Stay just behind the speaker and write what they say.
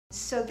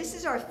So this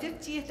is our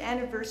 50th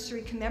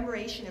anniversary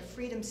commemoration of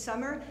Freedom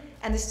Summer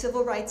and the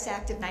Civil Rights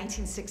Act of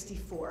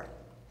 1964.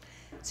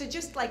 So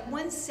just like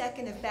 1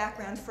 second of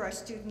background for our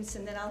students,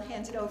 and then I'll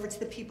hand it over to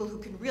the people who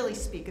can really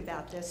speak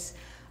about this.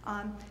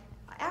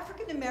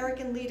 African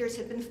American leaders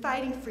have been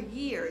fighting for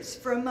years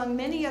for, among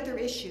many other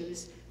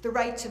issues, the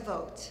right to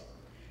vote.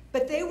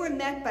 But they were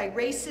met by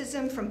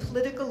racism from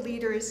political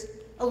leaders,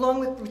 along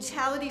with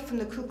brutality from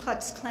the Ku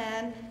Klux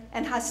Klan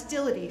and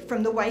hostility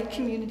from the white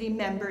community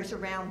members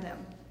around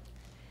them.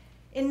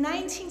 In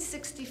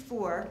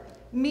 1964,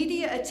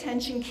 media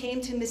attention came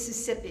to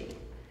Mississippi,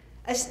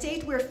 a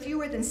state where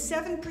fewer than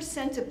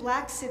 7% of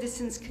black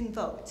citizens can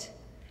vote.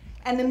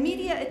 And the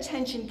media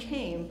attention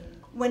came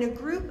when a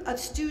group of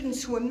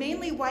students who were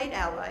mainly white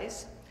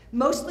allies,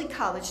 mostly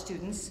college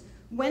students,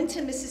 went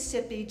to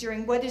Mississippi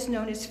during what is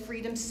known as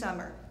Freedom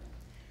Summer.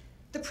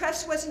 The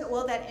press wasn't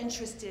all that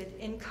interested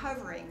in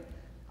covering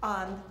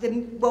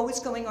what was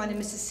going on in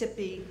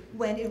Mississippi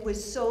when it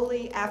was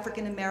solely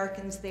African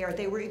Americans there.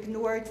 They were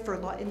ignored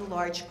in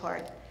large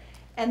part.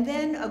 And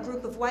then a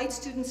group of white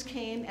students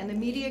came, and the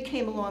media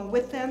came along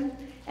with them,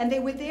 and they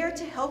were there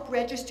to help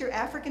register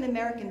African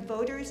American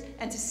voters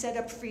and to set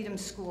up freedom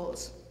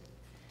schools.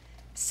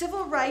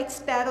 Civil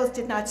rights battles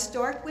did not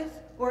start with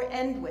or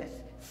end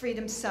with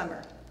Freedom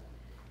Summer.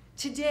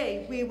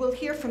 Today, we will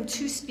hear from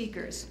two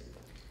speakers,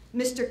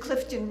 Mr.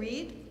 Clifton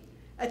Reed,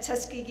 a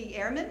Tuskegee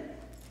Airman,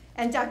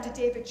 and Dr.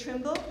 David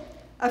Trimble,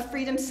 a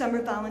Freedom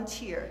Summer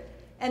volunteer,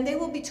 and they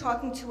will be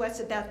talking to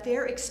us about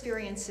their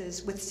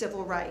experiences with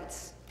civil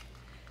rights.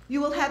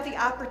 You will have the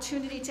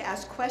opportunity to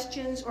ask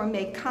questions or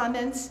make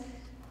comments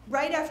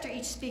right after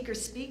each speaker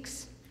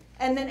speaks,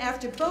 and then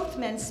after both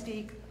men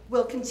speak,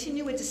 we'll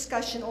continue a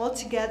discussion all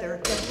together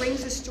that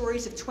brings the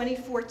stories of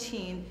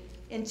 2014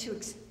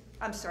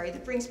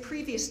 that brings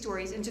previous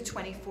stories into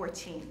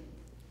 2014.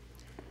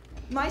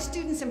 My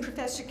students and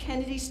Professor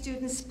Kennedy's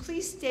students,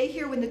 please stay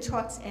here when the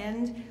talks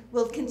end.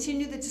 We'll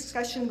continue the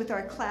discussion with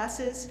our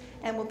classes,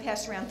 and we'll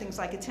pass around things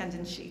like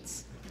attendance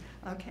sheets,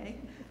 okay?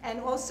 And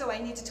also, I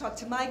need to talk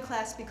to my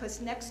class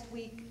because next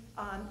week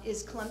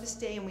is Columbus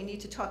Day, and we need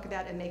to talk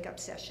about a makeup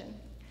session.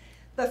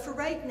 But for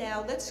right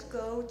now, let's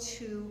go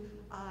to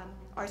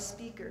our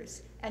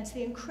speakers and to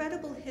the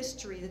incredible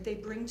history that they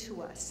bring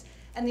to us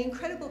and the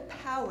incredible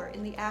power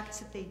in the acts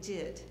that they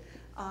did.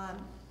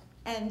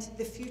 And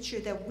the future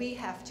that we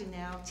have to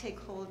now take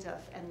hold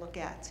of and look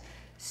at.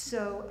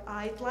 So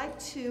I'd like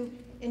to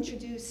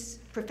introduce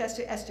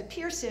Professor Esther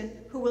Pearson,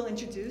 who will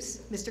introduce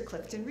Mr.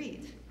 Clifton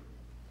Reed.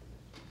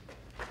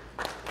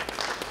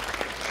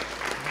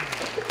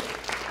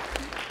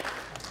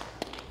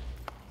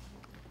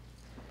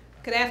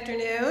 Good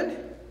afternoon.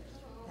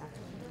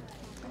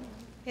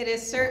 It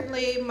is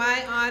certainly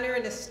my honor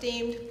and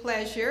esteemed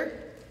pleasure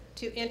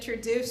to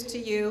introduce to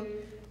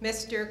you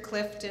Mr.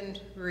 Clifton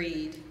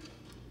Reed.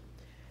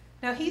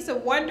 Now, he's a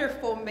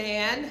wonderful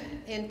man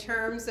in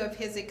terms of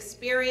his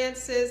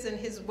experiences and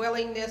his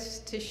willingness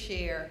to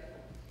share.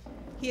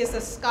 He is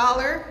a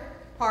scholar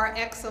par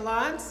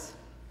excellence,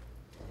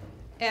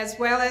 as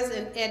well as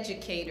an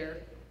educator.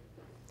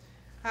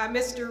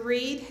 Mr.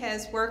 Reed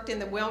has worked in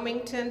the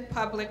Wilmington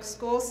public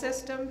school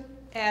system,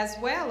 as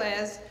well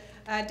as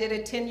did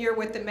a tenure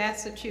with the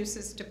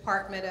Massachusetts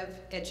Department of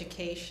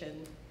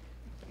Education.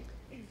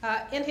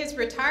 In his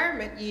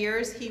retirement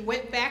years, he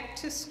went back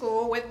to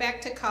school, went back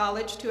to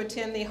college to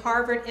attend the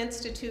Harvard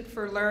Institute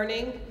for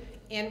Learning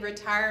in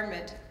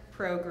Retirement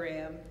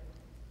program.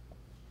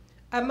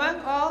 Among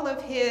all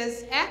of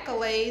his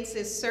accolades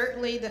is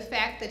certainly the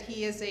fact that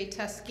he is a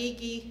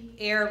Tuskegee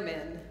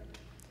Airman.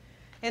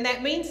 And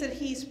that means that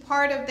he's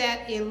part of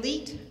that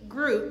elite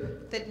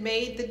group that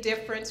made the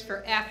difference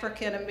for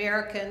African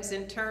Americans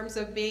in terms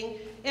of being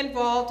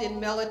involved in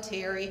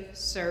military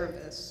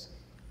service.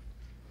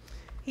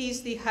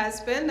 He's the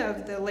husband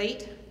of the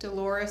late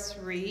Dolores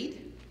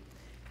Reed,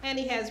 and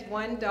he has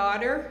one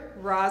daughter,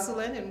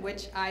 Rosalind, in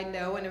which I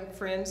know and am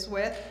friends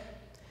with.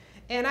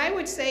 And I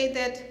would say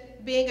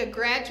that being a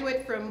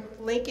graduate from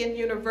Lincoln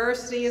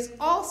University is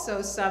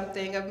also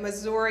something of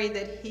Missouri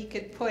that he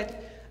could put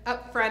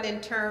up front in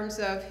terms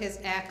of his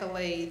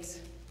accolades.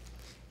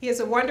 He is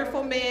a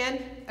wonderful man,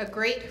 a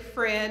great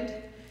friend,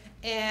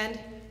 and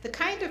the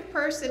kind of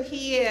person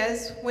he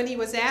is, when he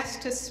was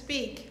asked to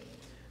speak,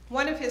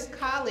 one of his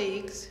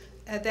colleagues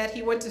that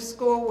he went to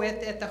school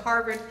with at the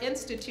Harvard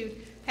Institute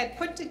had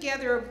put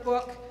together a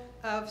book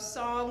of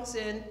songs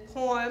and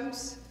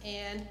poems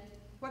and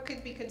what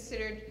could be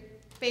considered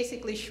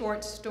basically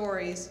short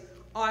stories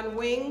on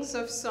Wings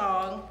of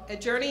Song, A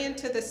Journey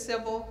into the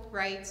Civil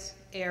Rights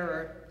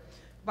Era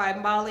by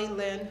Molly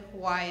Lynn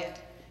Wyatt.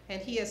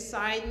 And he has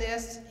signed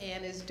this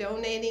and is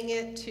donating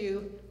it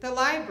to the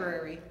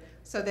library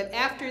so that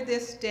after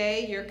this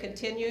day, your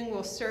continuing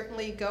will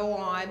certainly go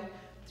on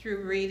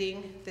through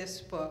reading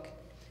this book.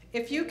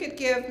 If you could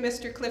give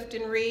Mr.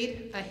 Clifton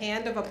Reed a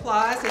hand of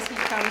applause as he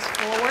comes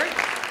forward.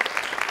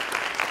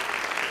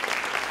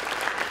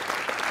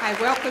 I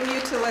welcome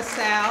you to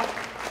LaSalle.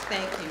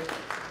 Thank you.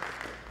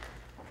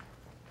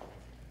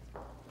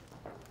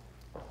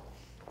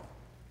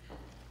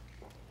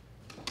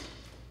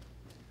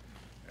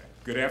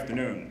 Good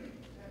afternoon,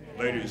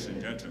 ladies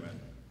and gentlemen,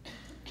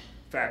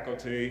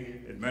 faculty,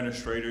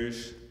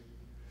 administrators,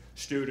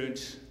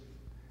 students,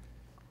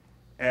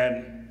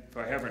 and if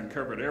I haven't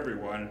covered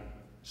everyone,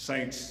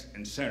 saints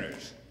and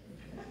sinners.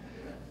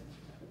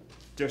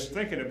 Just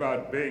thinking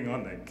about being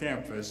on the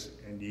campus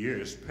in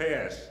years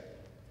past,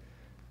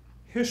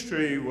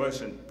 history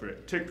wasn't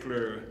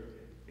particularly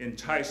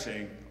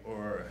enticing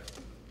or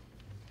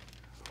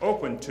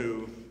open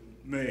to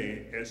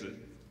me as a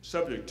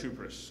subject to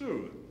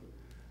pursue.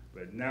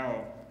 But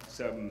now,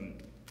 some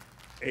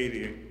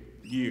 80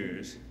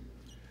 years,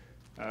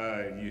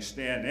 you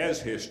stand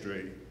as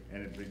history,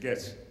 and it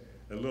gets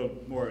a little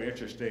more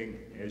interesting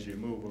as you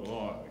move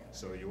along.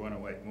 So you want to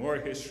make more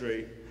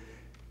history,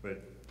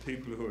 but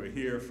people who are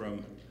here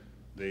from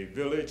the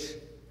village,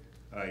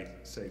 I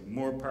say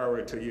more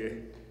power to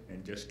you,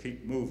 and just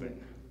keep moving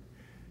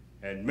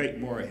and make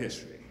more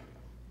history.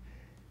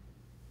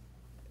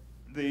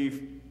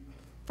 The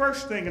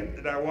first thing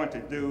that I want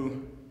to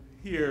do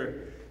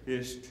here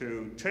is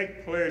to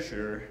take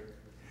pleasure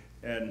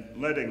in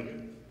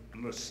letting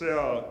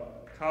LaSalle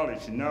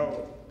College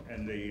know,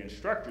 and the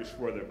instructors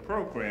for the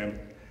program,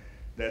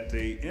 that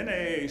the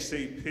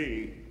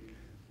NAACP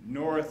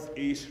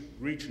Northeast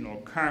Regional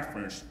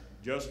Conference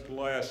just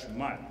last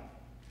month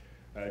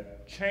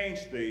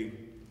changed the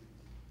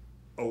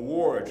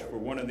awards for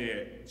one of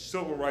the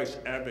civil rights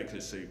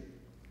advocacy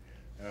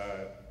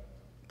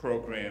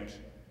programs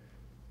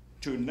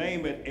to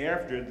name it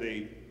after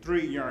the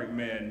 3 young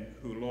men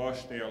who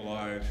lost their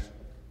lives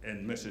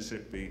in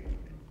Mississippi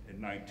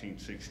in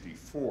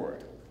 1964.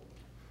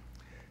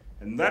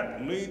 And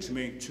that leads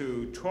me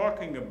to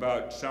talking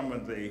about some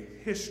of the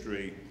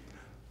history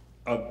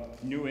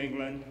of New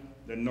England,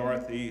 the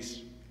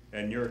Northeast,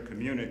 and your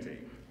community.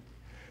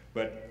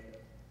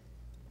 But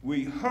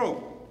we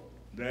hope,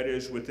 that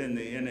is within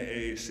the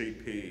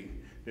NAACP,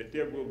 that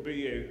there will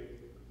be a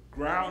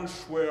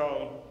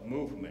groundswell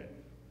movement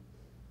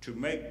to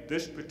make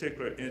this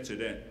particular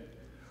incident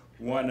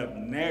one of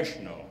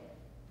national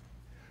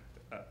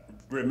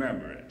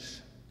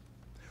remembrance.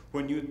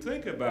 When you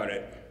think about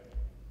it,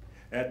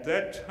 at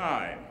that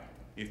time,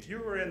 if you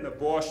were in the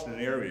Boston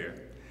area,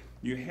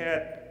 you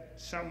had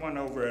someone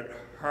over at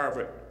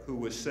Harvard who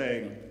was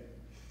saying,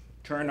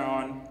 turn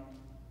on,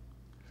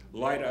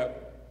 light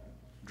up,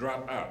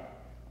 drop out.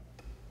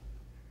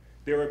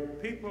 There were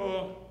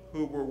people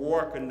who were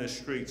walking the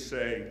streets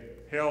saying,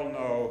 hell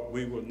no,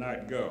 we will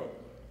not go.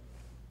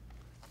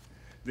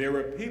 There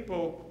were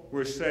people who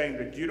were saying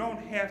that you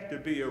don't have to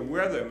be a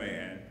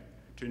weatherman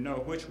to know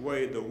which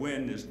way the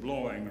wind is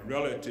blowing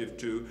relative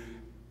to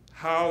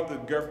how the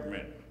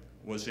government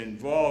was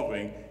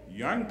involving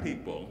young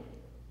people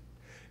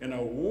in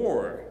a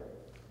war,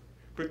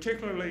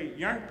 particularly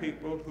young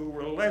people who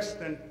were less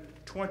than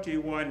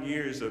 21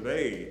 years of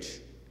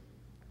age,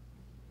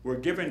 were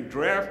given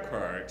draft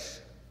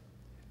cards.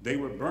 They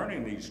were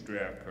burning these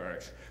draft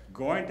cards,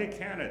 going to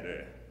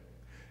Canada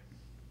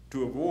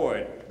to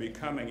avoid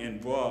becoming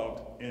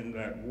involved in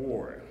that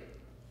war.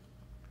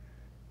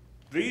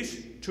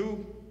 These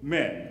 2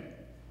 men,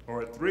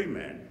 or 3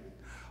 men,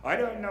 I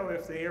don't know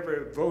if they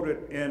ever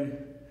voted in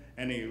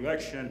an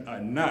election or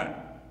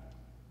not,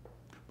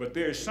 but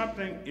there's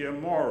something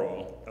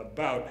immoral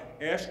about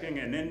asking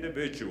an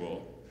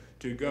individual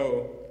to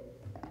go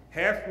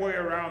halfway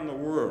around the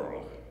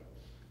world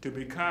to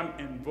become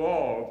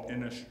involved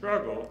in a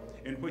struggle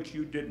in which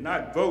you did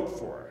not vote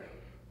for.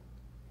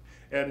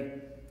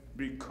 And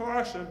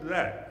because of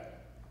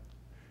that,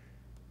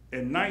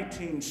 in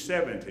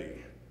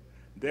 1970,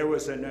 there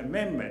was an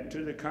amendment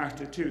to the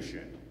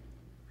Constitution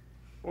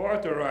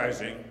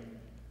authorizing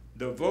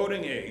the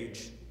voting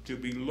age to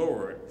be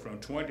lowered from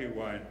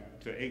 21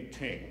 to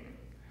 18.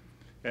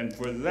 And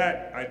for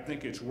that, I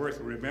think it's worth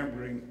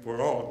remembering for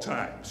all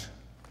times.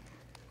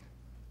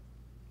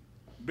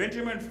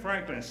 Benjamin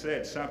Franklin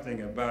said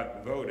something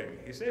about voting.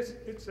 He says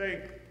it's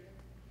a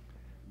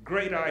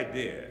great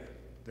idea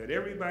that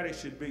everybody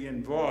should be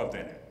involved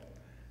in it.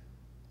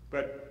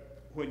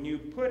 But when you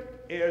put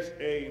as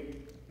a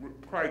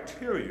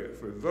criteria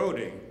for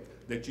voting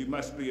that you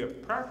must be a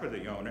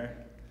property owner,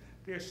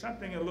 there's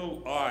something a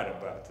little odd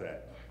about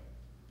that.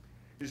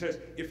 He says,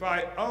 if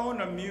I own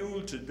a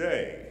mule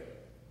today,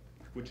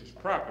 which is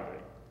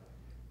property,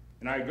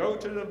 and I go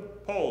to the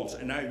polls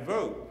and I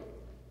vote,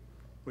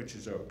 which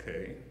is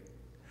okay,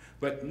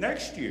 but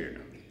next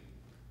year,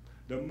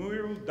 the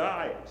mule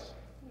dies.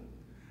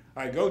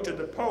 I go to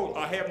the poll,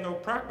 I have no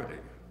property.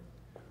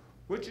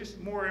 Which is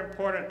more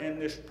important in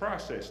this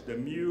process, the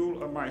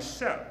mule or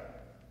myself?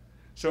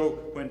 So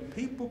when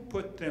people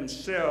put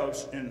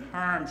themselves in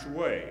harm's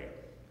way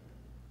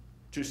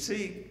to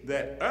see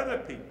that other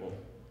people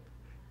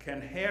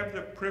can have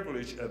the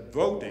privilege of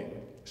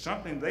voting,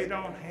 something they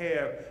don't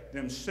have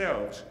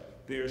themselves,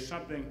 there's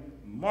something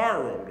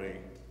morally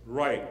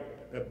right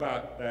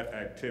about that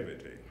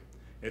activity.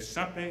 It's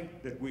something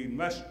that we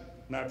must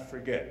not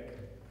forget.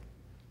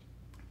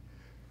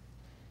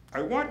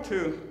 I want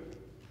to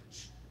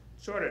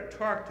sort of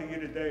talk to you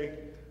today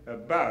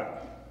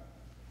about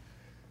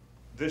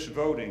this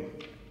voting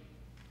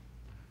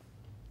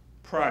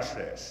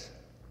process.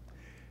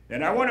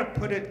 And I want to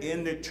put it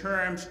in the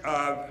terms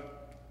of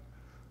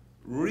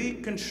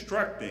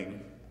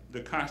reconstructing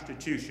the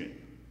Constitution.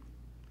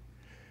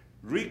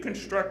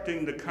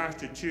 Reconstructing the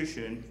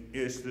Constitution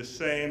is the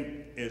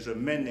same as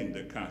amending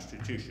the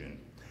Constitution.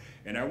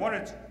 And I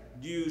want to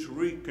use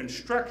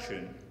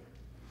reconstruction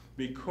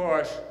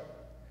because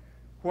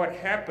what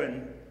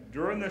happened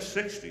during the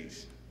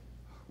 60s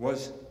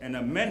was an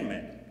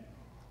amendment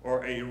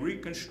or a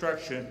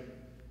reconstruction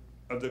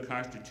of the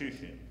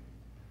Constitution.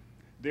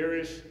 There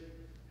is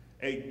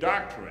a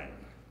doctrine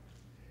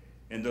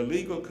in the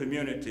legal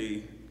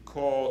community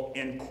called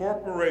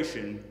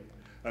incorporation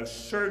of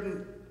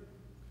certain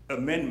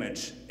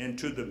amendments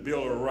into the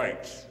Bill of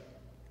Rights.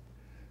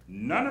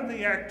 None of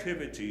the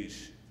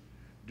activities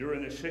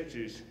during the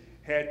 60s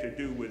had to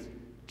do with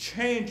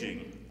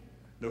changing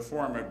the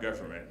form of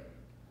government.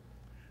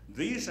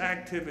 These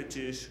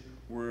activities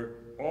were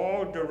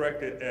all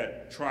directed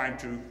at trying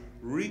to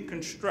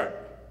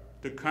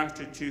reconstruct the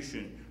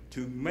Constitution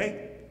to make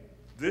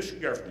this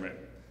government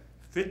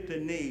fit the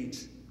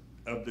needs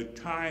of the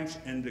times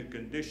and the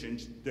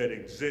conditions that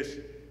exist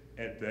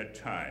at that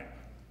time.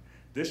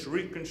 This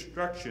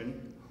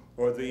reconstruction,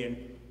 or the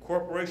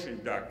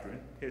incorporation doctrine,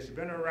 has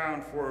been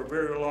around for a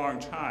very long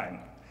time,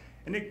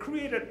 and it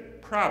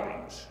created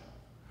problems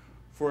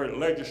for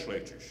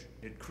legislatures.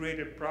 It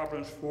created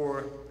problems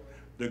for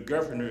the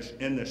governors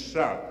in the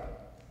South.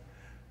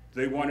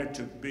 They wanted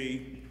to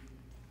be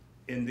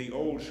in the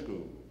old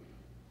school,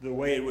 the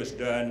way it was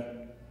done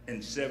in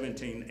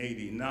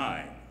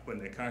 1789 when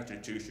the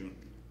Constitution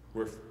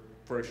was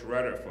first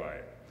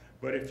ratified.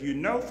 But if you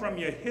know from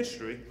your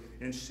history,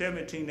 in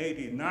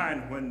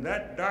 1789, when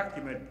that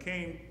document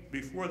came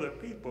before the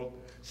people,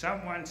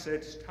 someone said,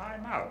 "It's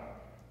time out.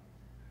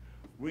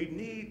 We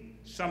need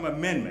some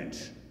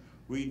amendments.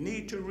 We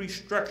need to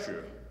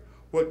restructure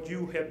what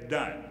you have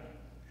done."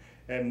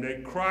 And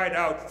they cried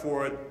out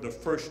for the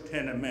first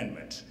 10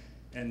 amendments.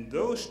 And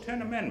those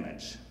 10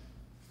 amendments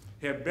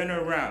have been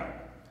around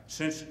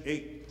since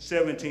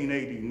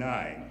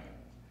 1789.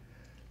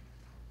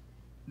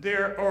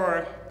 There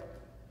are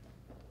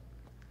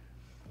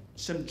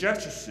some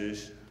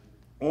justices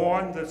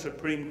on the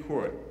Supreme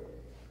Court.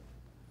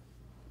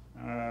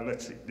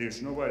 Let's see,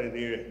 there's nobody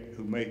there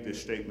who made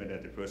this statement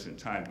at the present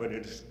time, but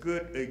it's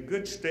a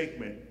good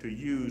statement to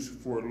use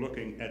for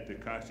looking at the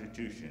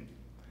Constitution.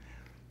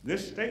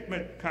 This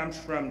statement comes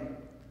from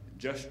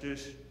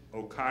Justice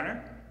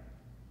O'Connor,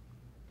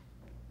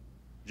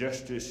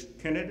 Justice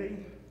Kennedy,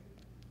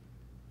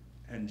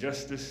 and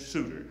Justice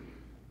Souter.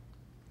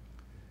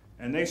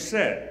 And they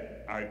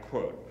said, I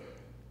quote,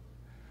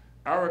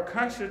 "Our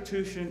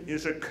Constitution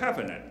is a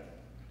covenant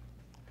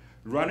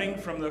running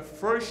from the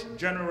first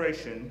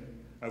generation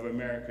of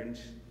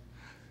Americans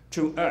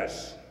to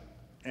us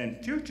and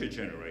future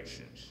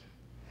generations.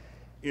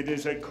 It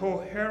is a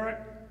coherent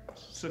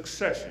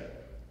succession.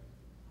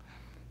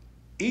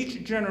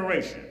 Each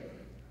generation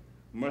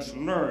must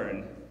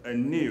learn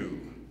anew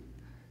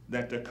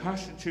that the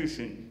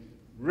Constitution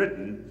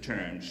written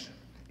terms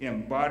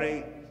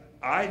embody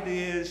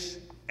ideas,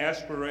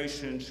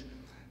 aspirations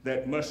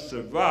that must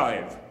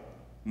survive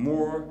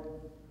more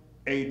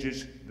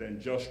ages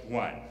than just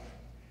one.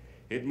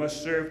 It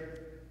must serve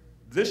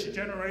this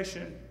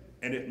generation,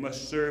 and it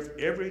must serve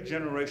every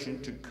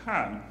generation to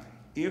come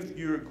if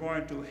you're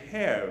going to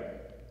have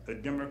a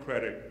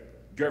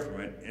democratic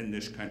government in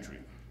this country."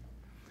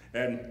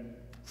 And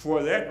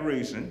for that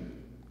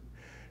reason,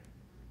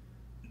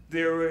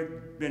 there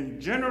have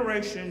been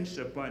generations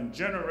upon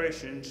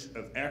generations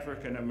of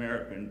African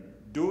Americans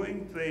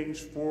doing things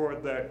for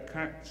that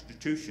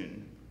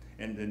Constitution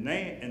in the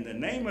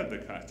name of the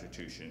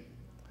Constitution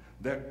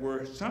that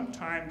were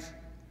sometimes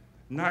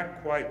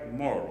not quite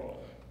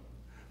moral,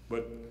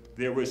 but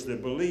there was the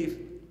belief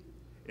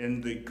in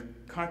the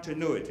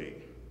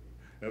continuity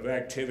of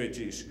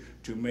activities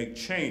to make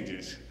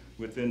changes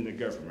within the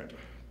government.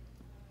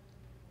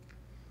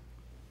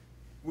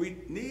 We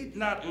need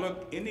not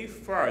look any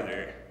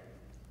farther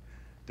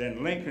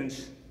than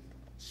Lincoln's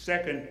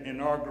second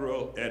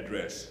inaugural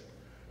address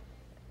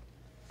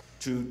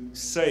to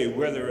say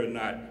whether or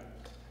not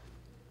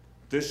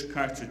this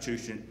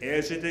Constitution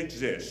as it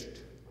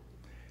exists,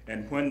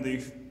 and when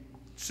the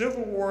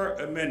Civil War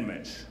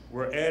amendments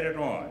were added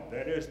on,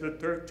 that is the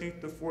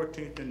 13th, the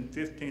 14th, and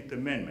 15th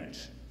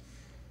Amendments,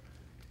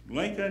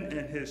 Lincoln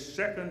in his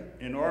second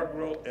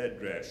inaugural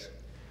address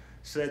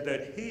said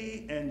that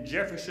he and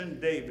Jefferson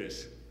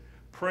Davis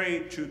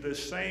prayed to the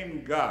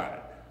same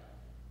God,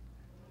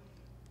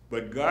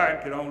 but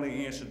God could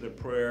only answer the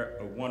prayer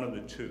of one of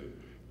the two.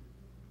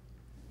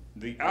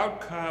 The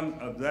outcome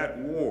of that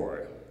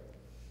war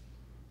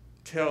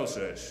tells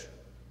us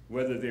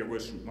whether there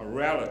was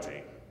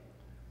morality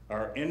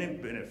or any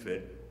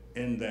benefit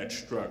in that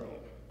struggle.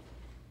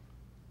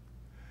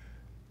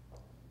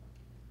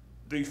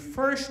 The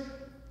first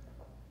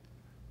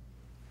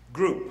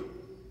group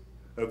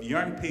of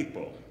young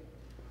people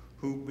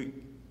who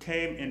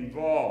became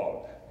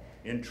involved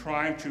in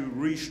trying to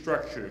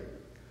restructure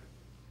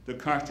the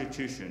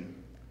Constitution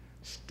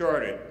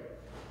started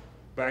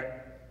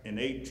back in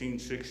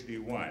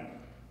 1861,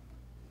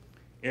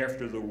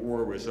 after the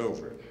war was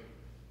over.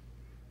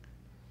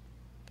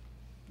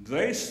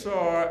 They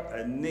saw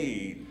a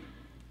need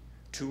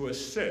to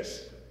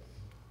assist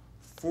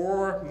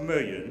 4.5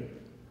 million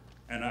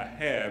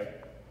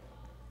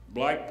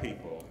black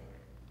people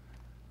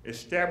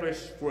establish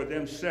for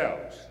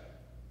themselves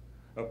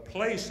a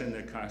place in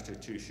the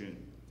Constitution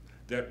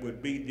that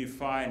would be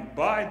defined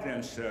by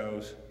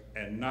themselves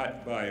and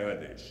not by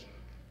others.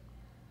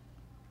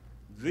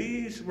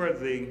 These were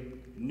the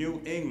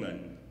New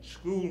England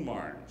school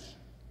marms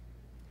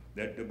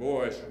that Du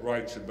Bois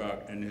writes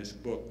about in his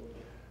book,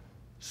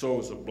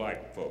 Souls of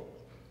Black Folk.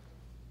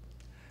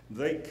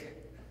 They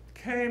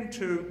came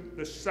to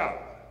the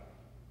South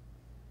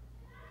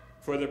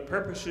for the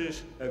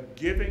purposes of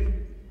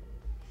giving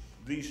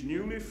these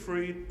newly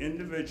freed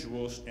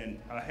individuals and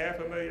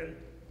 500,000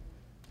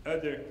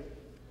 other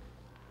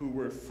who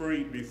were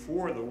freed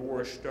before the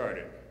war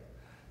started,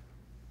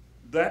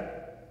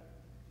 that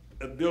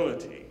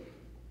ability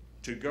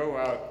to go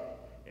out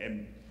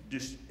and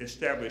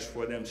establish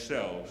for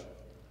themselves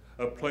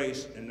a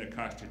place in the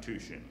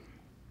Constitution.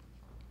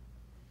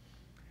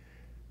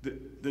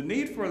 The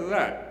need for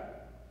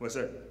that was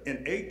that in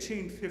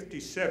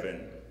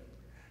 1857,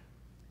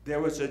 there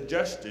was a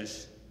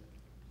Justice,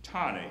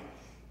 Taney,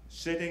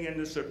 sitting in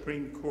the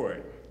Supreme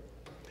Court,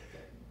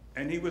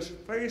 and he was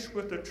faced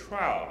with a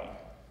trial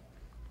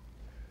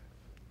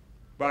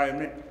by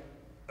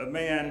a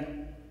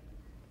man,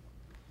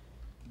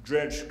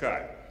 Dred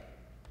Scott.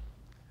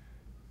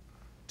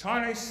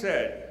 Taney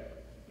said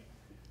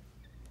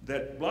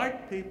that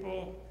black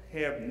people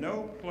have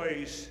no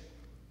place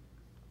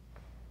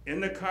in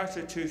the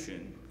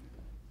Constitution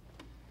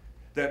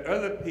that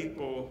other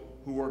people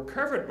who were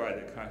covered by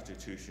the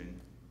Constitution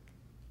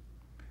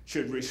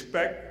should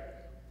respect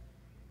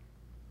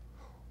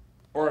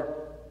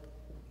or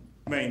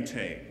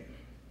maintain.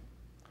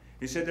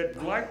 He said that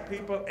black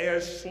people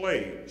as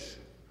slaves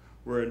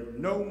were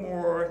no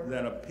more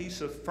than a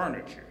piece of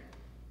furniture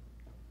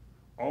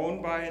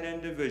owned by an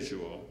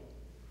individual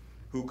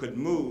who could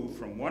move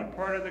from one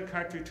part of the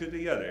country to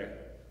the other,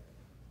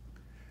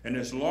 and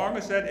as long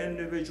as that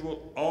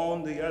individual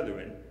owned the other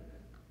one,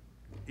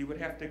 he would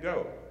have to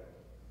go.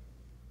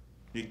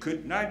 He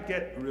could not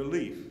get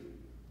relief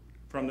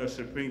from the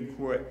Supreme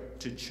Court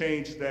to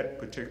change that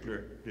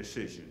particular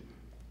decision.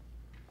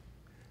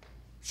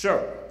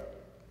 So,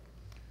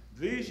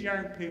 these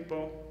young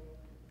people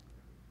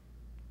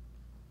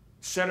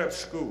set up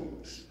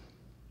schools.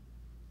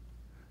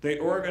 They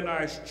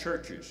organized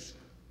churches.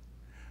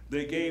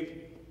 They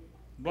gave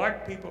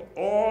black people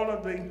all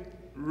of the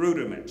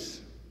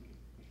rudiments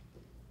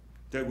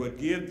that would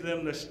give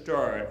them the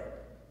start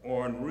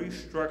on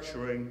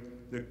restructuring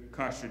the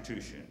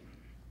Constitution.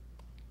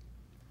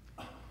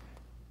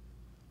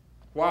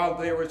 While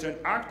there was an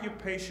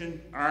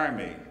occupation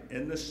army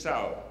in the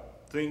South,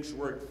 things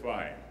worked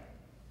fine.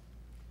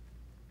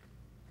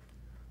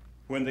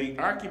 When the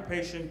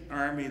occupation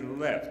army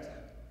left,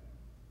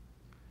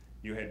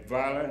 you had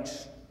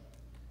violence.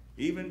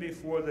 Even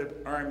before the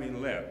army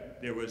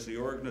left, there was the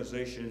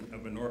organization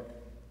of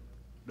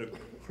the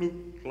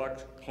Ku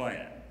Klux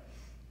Klan,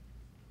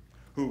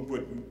 who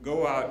would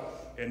go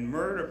out and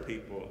murder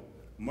people,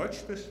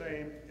 much the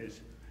same as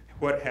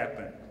what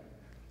happened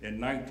in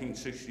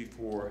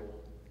 1964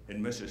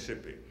 in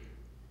Mississippi.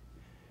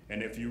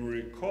 And if you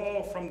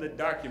recall from the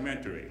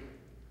documentary,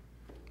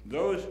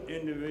 those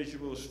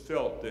individuals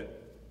felt that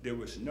there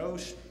was no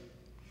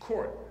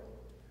court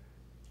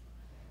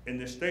in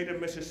the state of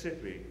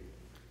Mississippi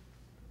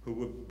who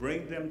would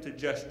bring them to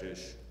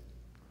justice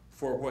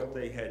for what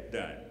they had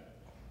done.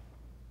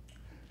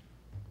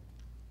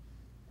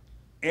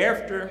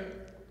 After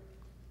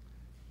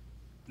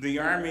the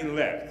army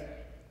left,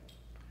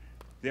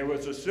 there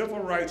was a Civil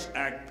Rights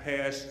Act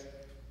passed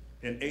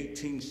in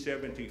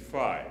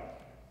 1875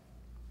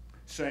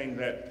 saying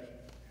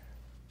that,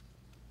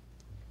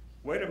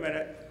 wait a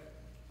minute,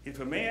 if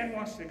a man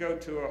wants to go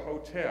to a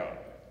hotel,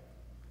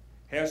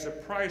 has the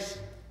price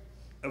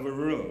of a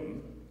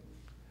room,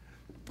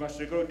 wants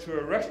to go to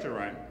a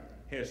restaurant,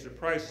 has the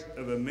price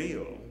of a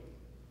meal,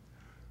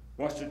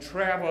 wants to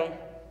travel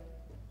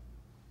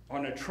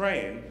on a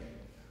train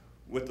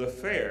with a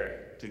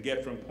fare to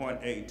get from point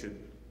A to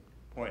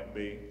point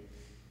B,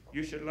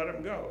 you should let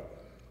him go.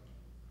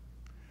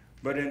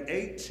 But in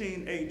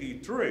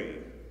 1883,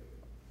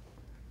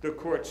 the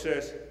court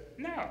says,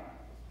 no,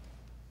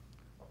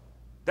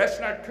 that's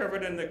not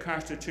covered in the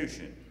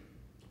Constitution.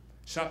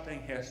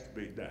 Something has to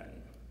be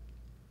done.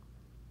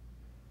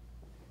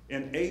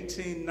 In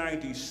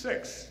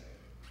 1896,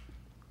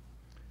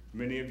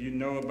 many of you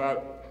know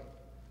about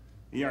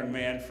a young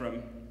man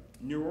from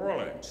New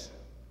Orleans,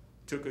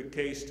 took a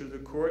case to the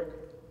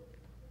court,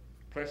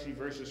 Plessy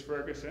versus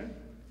Ferguson,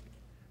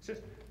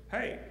 says,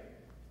 hey,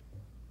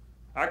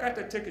 I got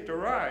the ticket to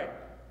ride.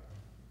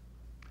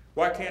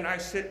 Why can't I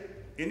sit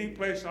any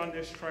place on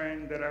this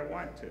train that I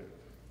want to?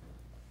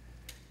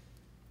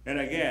 And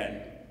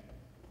again,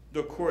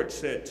 the court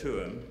said to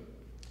him,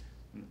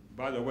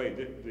 by the way,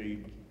 the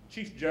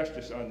Chief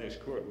Justice on this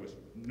court was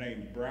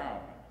named Brown,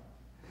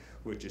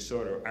 which is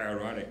sort of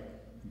ironic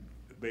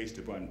based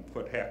upon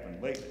what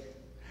happened lately.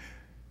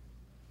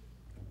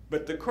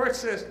 But the court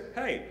says,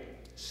 hey,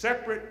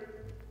 separate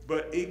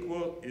but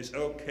equal is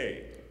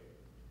okay.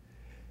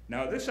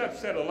 Now this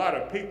upset a lot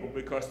of people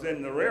because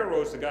then the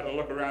railroads have got to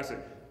look around and say,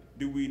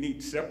 do we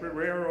need separate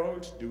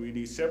railroads? Do we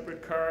need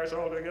separate cars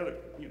altogether?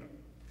 You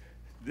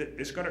know,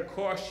 it's going to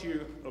cost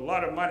you a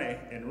lot of money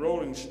in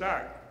rolling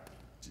stock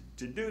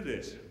to do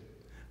this.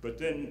 But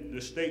then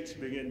the states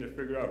begin to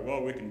figure out,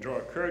 well, we can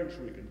draw curtains,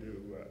 we can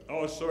do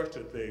all sorts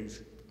of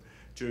things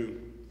to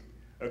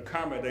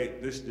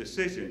accommodate this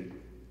decision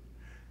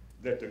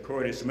that the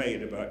court has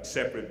made about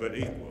separate but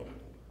equal.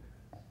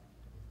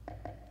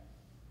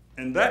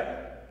 And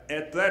that,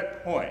 at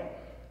that point,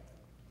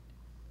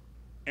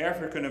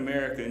 African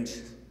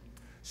Americans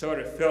sort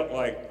of felt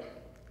like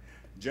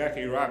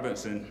Jackie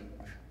Robinson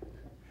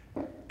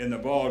in the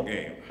ball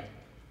game.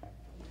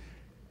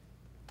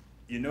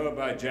 You know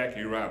about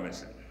Jackie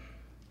Robinson,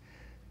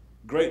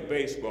 great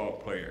baseball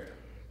player.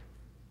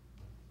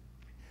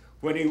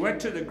 When he went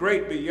to the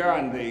great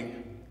beyond, the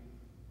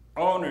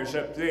owners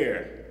up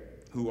there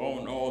who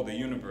own all the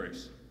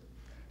universe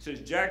says,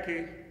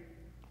 Jackie,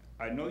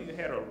 I know you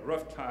had a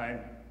rough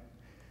time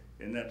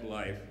in that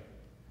life,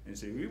 and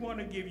say, we want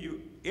to give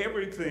you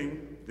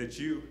everything that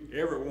you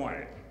ever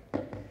wanted.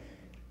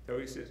 So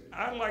he says,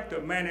 I'd like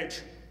to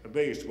manage a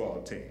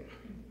baseball team.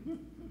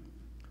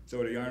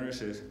 So the owner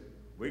says,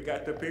 we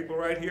got the people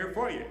right here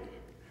for you.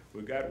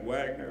 We got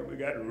Wagner, we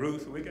got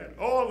Ruth, we got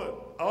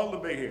all the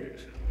big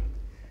hitters.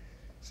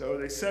 So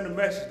they sent a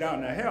message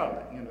down to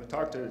hell, you know,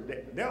 talk to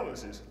the devil,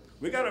 says,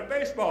 we got a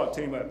baseball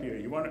team up here.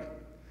 You want to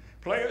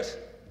play us?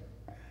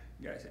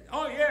 The guy said,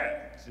 oh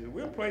yeah. He said,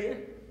 we'll play you.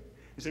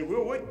 He said,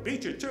 we'll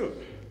beat you too.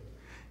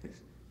 He said,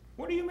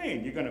 what do you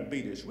mean you're going to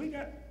beat us? We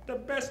got the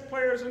best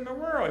players in the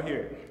world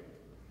here.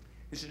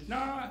 He said,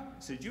 nah.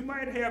 He said, you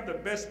might have the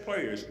best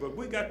players, but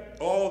we got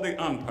all the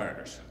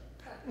umpires.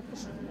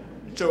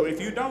 So if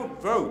you don't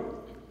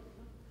vote,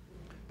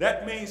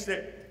 that means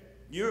that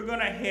you're going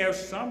to have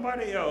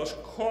somebody else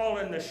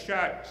calling the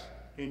shots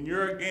in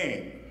your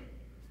game.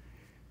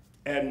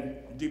 And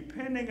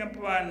depending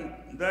upon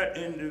that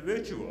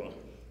individual,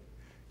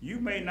 you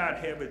may not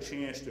have a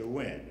chance to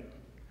win.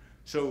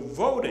 So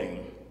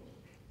voting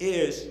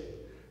is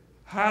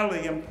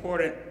highly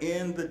important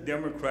in the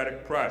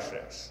democratic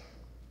process.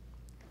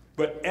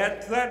 But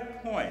at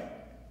that point,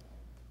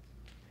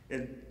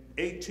 in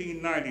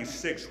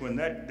 1896, when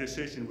that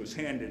decision was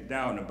handed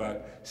down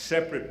about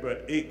separate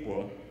but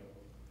equal,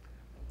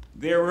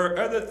 there were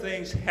other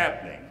things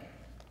happening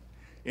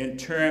in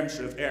terms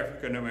of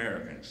African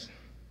Americans.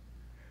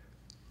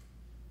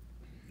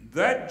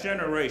 That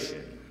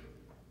generation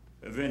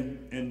of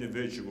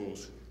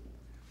individuals,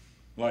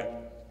 like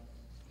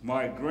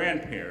my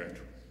grandparent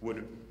would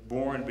have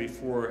born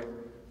before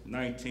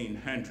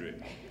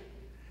 1900,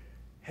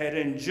 had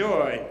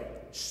enjoyed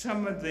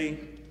some of the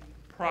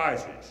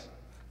prizes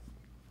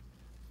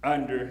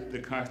under the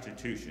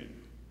Constitution.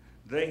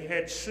 They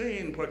had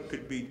seen what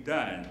could be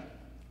done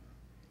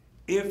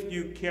if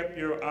you kept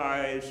your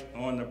eyes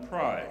on the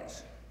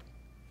prize.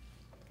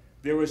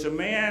 There was a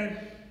man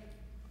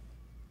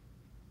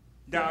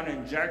down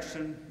in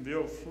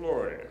Jacksonville,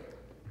 Florida,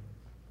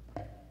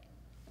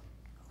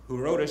 who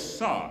wrote a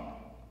song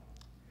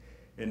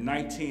in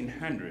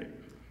 1900.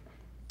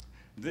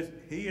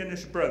 He and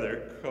his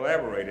brother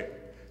collaborated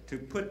to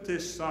put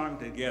this song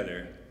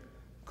together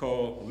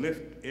called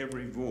Lift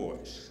Every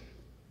Voice.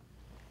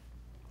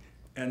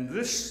 And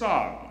this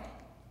song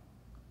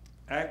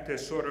acted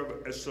as sort of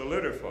a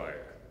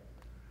solidifier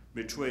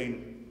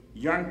between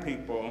young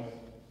people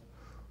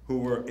who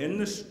were in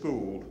the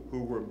school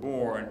who were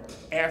born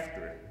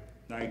after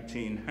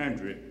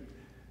 1900,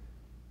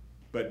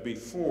 but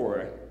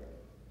before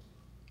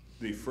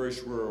the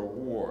First World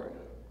War.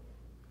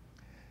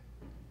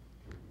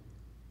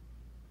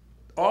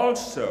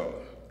 Also,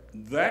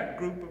 that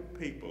group of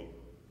people,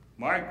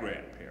 my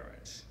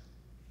grandparents,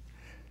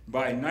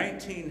 by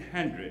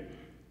 1900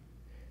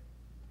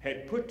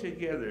 had put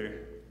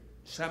together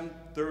some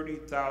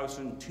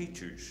 30,000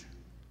 teachers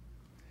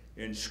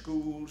in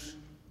schools,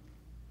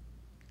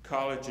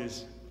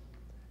 colleges,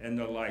 and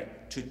the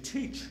like, to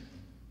teach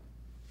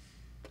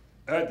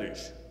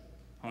others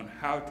on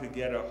how to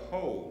get a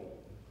hold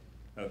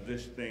of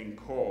this thing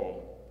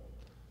called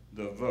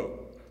the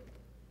vote.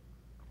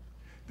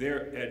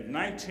 There, at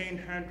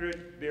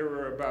 1900, there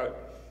were about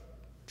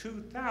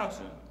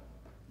 2,000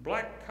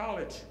 black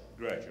college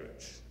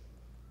graduates.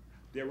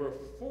 There were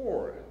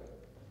 4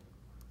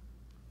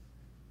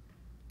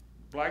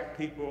 black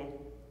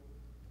people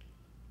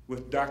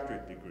with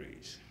doctorate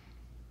degrees.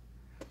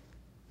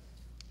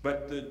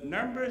 But the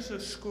numbers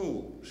of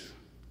schools,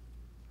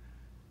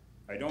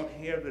 I don't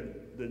have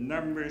the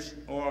numbers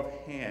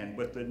offhand,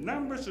 but the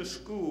numbers of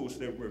schools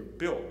that were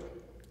built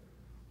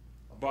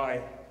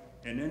by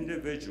an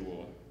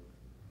individual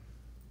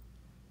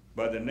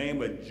by the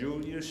name of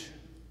Julius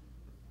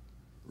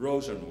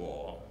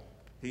Rosenwald.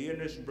 He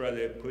and his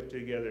brother put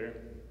together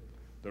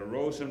the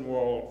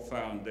Rosenwald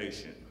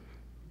Foundation.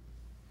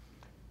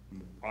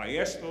 I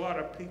asked a lot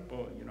of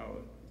people, you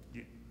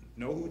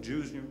know who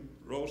Junior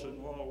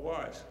Rosenwald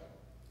was?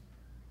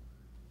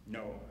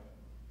 No.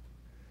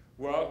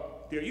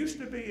 Well, there used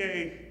to be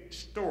a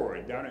store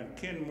down in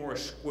Kenmore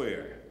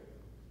Square,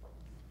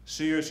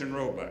 Sears and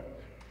Roebuck.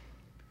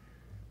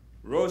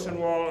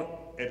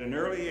 Rosenwald, at an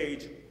early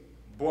age,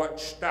 bought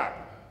stock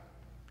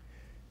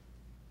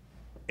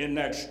in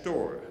that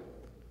store,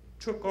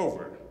 took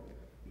over,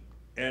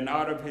 and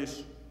out of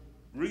his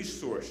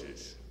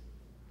resources,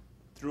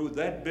 through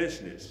that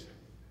business,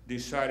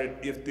 decided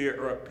if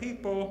there are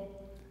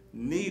people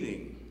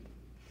needing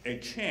a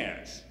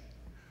chance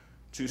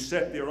to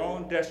set their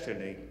own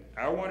destiny,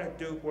 I want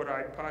to do what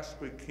I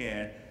possibly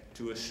can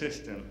to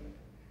assist them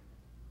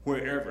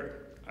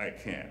wherever I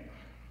can.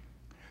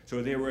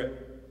 So there were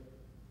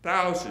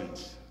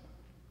thousands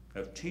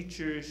of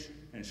teachers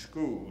and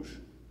schools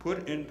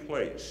put in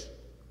place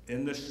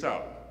in the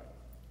South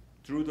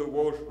through the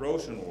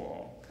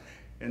Rosenwald,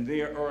 and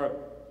there are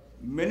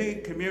many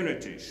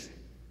communities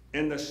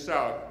in the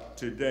South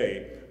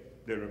today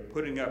that are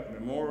putting up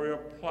memorial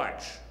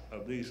plaques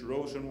of these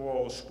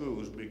Rosenwald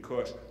schools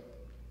because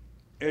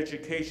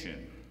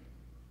education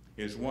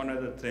is one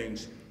of the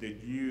things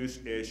that you use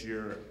as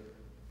your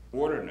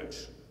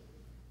ordinance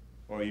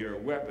or your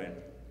weapon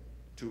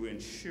to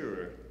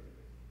ensure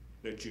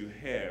that you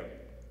have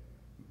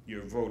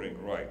your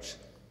voting rights.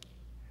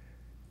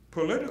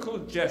 Political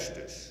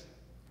justice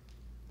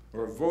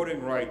or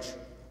voting rights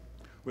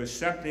was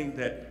something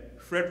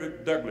that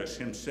Frederick Douglass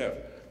himself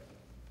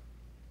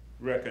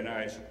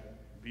recognized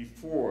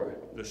before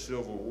the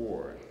Civil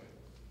War.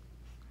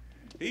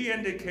 He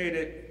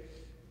indicated,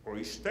 or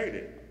he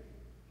stated,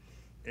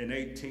 in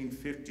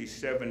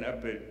 1857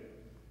 up at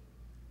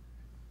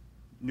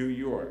New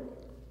York,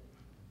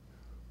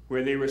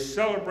 where they were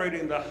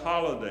celebrating the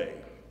holiday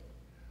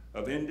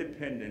of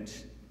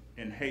independence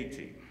in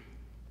Haiti.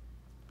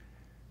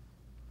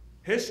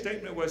 His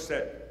statement was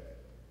that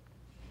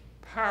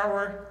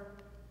power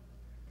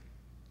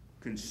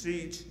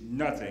concedes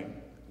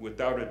nothing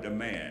without a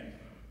demand.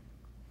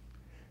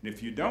 And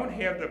if you don't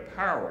have the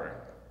power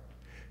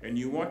and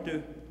you want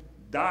to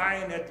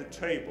dine at the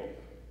table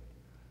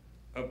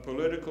of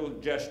political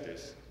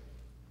justice,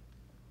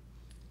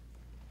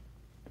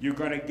 you're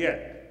going to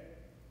get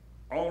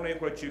only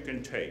what you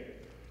can take.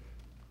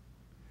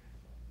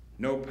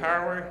 No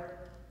power,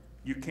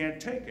 you can't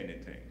take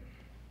anything.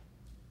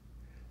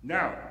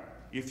 Now,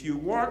 if you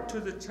walk to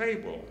the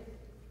table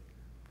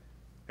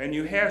and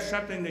you have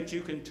something that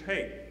you can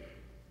take,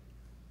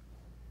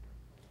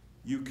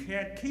 you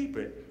can't keep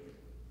it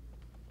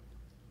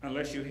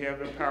unless you have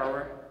the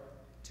power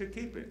to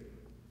keep it.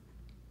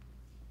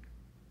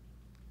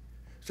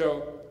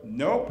 So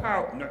no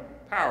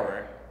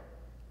power,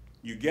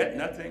 you get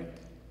nothing.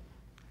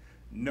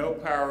 No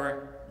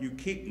power, you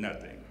keep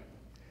nothing.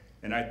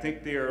 And I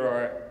think there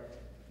are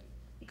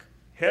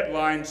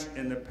headlines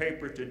in the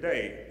paper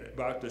today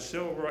about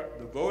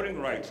the Voting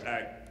Rights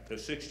Act of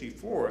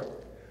 '64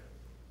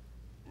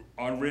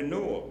 on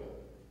renewal.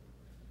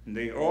 And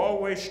they're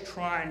always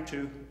trying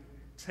to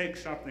take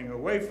something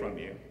away from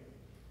you.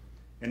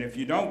 And if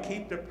you don't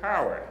keep the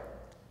power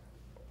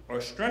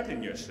or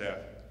strengthen yourself,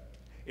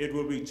 it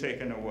will be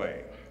taken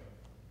away.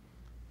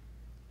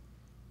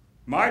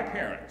 My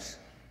parents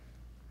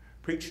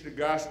preached the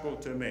gospel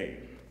to me.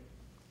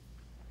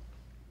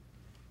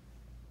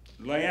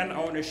 Land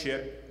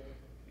ownership,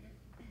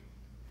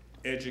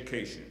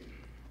 education.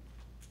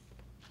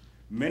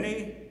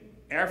 Many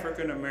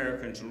African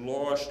Americans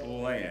lost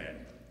land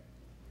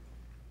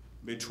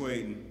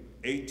between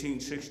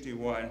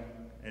 1861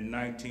 and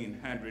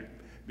 1900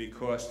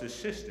 because the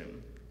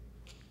system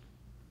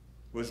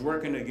was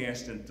working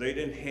against them. They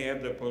didn't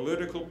have the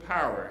political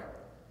power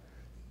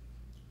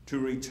to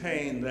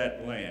retain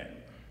that land.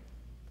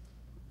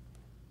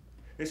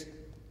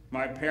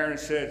 My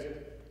parents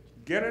said,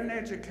 get an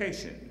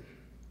education.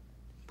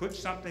 Put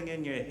something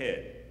in your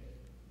head.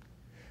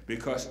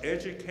 Because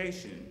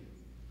education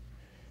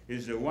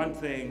is the one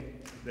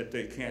thing that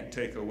they can't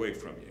take away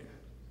from you.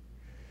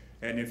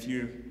 And if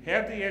you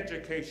have the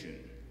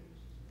education,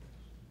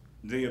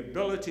 the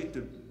ability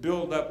to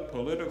build up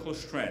political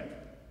strength,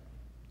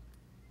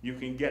 you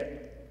can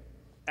get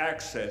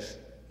access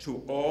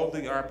to all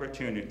the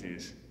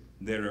opportunities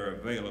that are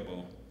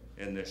available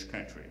in this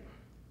country.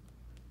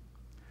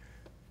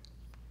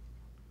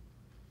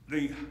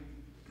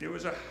 There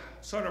was a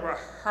sort of a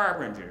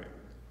harbinger,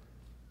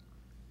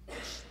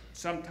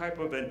 some type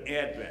of an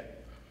advent,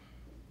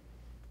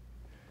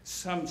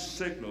 some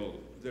signal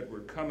that we're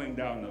coming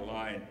down the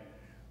line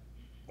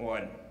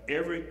on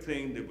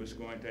everything that was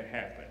going to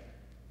happen.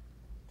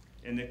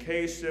 In the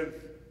case of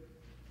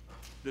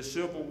the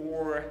Civil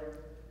War,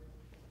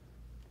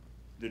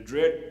 the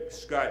Dred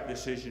Scott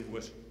decision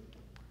was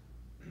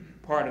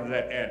part of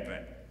that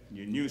advent.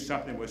 You knew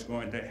something was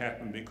going to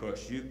happen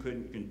because you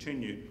couldn't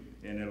continue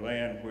in a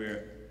land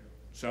where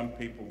some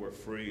people were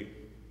free,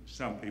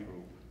 some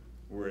people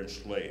were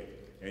enslaved.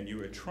 And you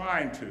were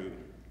trying to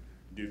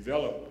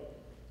develop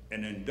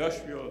an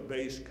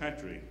industrial-based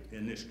country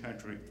in this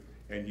country,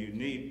 and you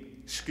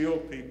need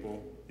skilled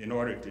people in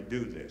order to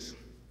do this.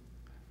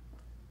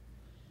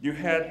 You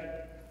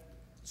had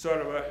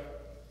sort of a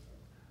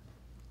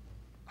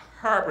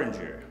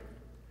harbinger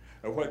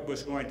of what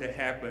was going to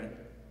happen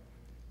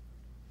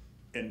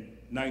in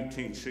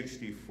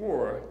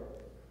 1964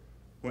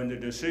 when the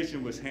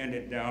decision was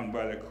handed down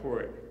by the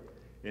court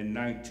in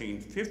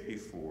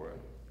 1954,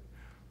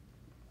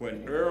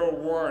 when Earl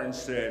Warren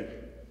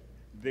said,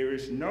 there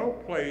is no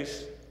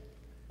place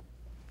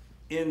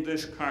in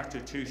this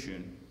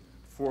Constitution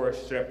for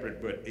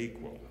separate but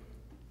equal.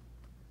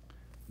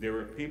 There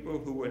were people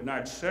who were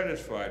not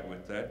satisfied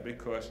with that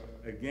because,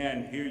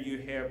 again, here you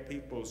have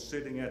people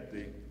sitting at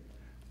the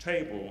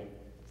table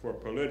for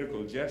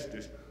political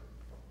justice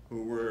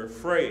who were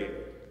afraid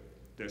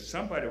that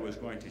somebody was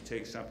going to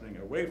take something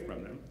away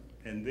from them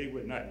and they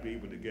would not be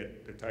able to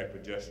get the type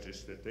of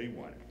justice that they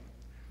wanted.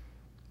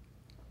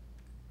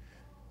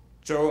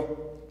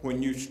 So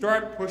when you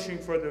start pushing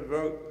for the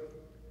vote,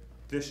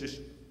 this is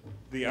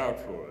the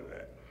outflow of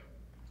that.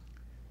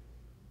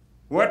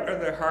 What are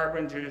the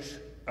harbingers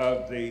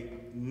of the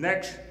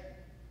next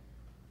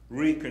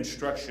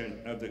reconstruction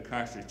of the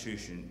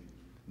Constitution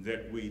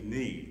that we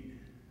need?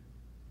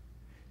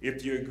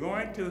 If you're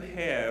going to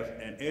have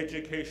an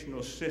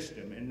educational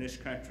system in this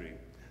country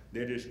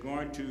that is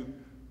going to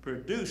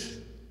produce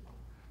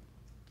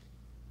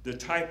the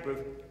type of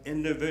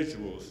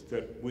individuals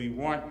that we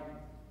want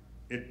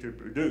it to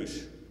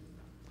produce,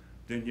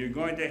 then you're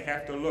going to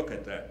have to look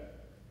at that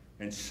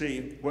and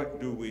see what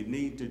do we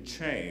need to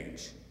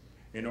change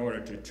in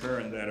order to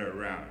turn that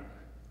around.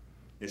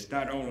 It's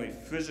not only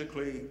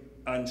physically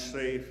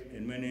unsafe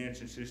in many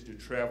instances to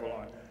travel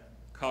on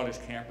college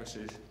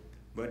campuses,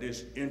 but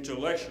it's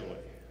intellectually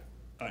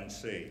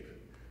unsafe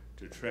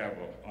to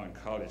travel on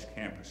college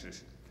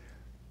campuses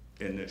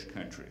in this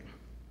country.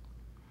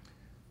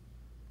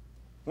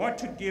 I want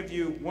to give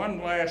you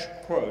one last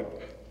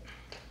quote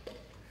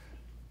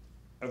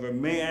of a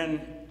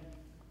man,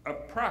 a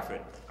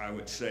prophet, I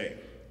would say,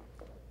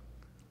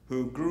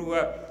 who grew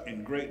up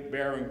in Great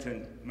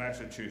Barrington,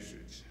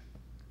 Massachusetts.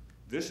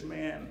 This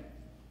man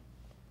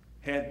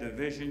had the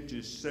vision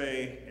to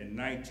say in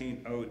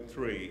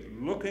 1903,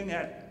 looking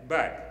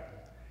back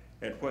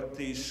at what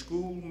these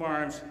school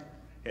marms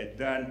had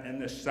done in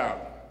the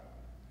South.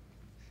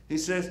 He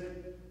says,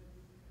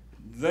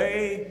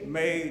 they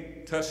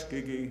made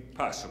Tuskegee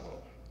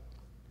possible.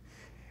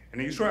 And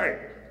he's right,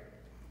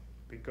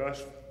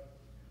 because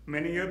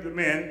many of the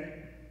men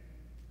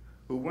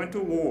who went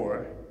to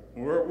war,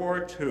 World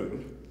War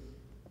II,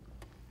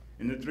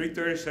 in the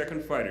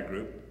 332nd Fighter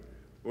Group,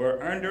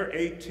 were under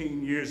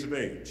 18 years of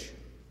age.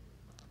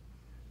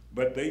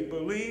 But they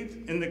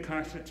believed in the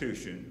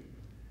Constitution,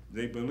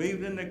 they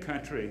believed in the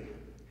country,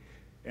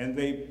 and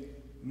they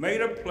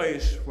made a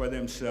place for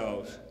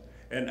themselves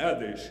and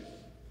others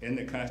in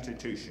the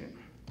Constitution.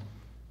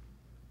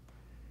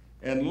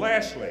 And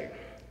lastly,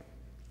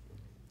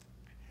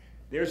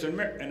 there's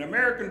an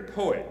American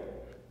poet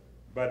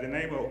by the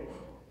name of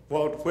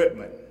Walt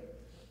Whitman,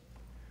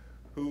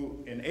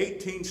 who in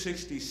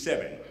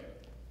 1867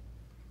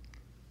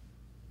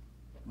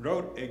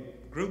 wrote a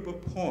group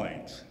of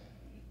poems,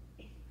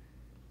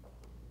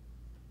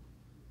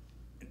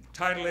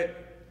 titled it,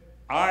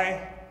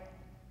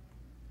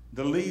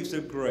 The Leaves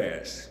of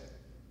Grass.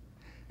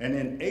 And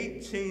in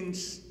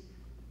his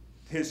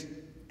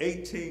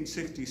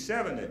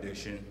 1867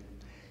 edition,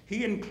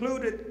 he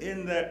included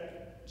in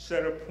that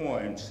set of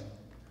poems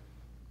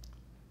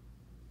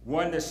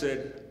one that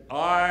said,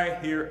 I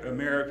hear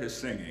America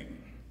singing.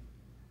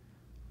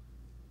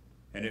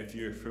 And if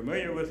you're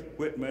familiar with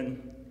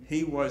Whitman,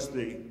 he was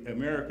the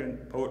American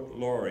Poet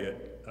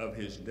Laureate of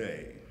his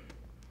day.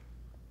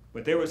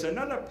 But there was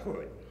another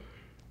poet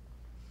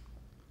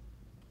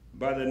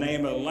by the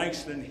name of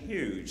Langston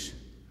Hughes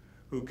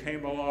who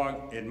came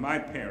along in my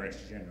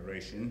parents'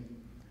 generation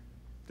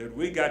that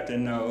we got to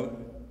know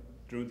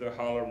through the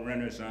Harlem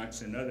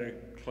Renaissance and other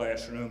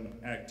classroom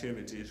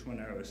activities when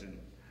I was in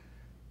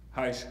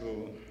high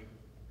school.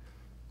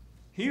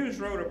 Hughes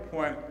wrote a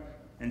poem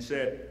and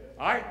said,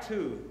 I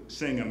too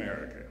sing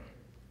America.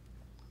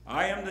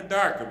 I am the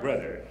darker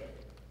brother.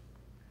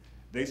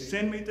 They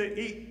send me to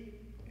eat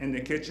in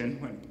the kitchen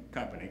when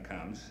company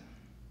comes,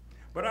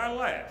 but I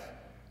laugh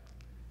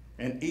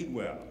and eat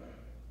well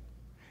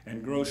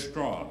and grow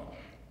strong.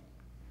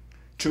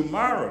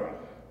 Tomorrow,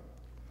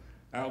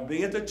 I'll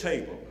be at the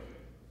table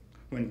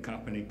when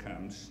company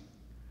comes.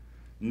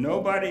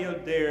 Nobody will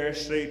dare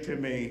say to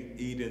me,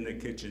 eat in the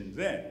kitchen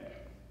then.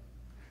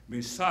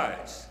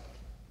 Besides,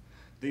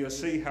 they'll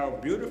see how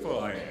beautiful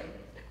I am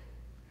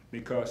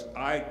because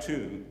I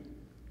too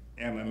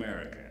am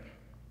American.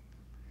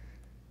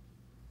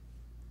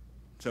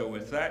 So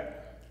with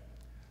that,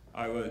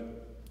 I will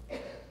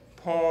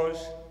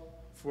pause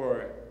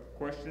for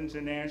questions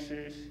and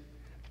answers,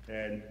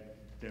 and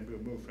then we'll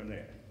move from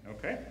there,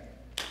 okay?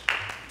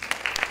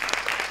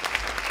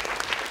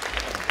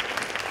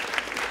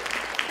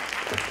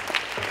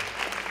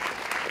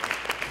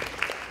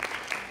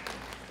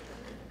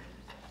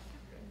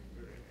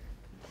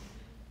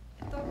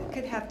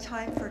 have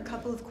time for a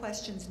couple of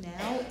questions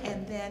now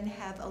and then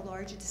have a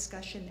larger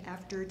discussion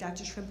after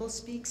Dr. Trimble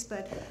speaks,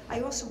 but I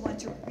also want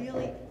to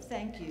really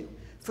thank you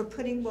for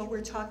putting what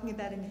we're talking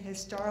about in a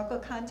historical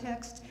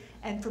context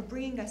and for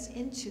bringing us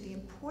into the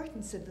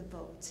importance of the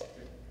vote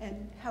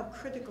and how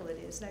critical it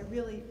is, and I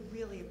really,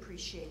 really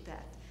appreciate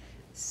that.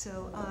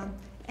 So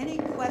any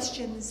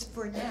questions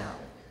for now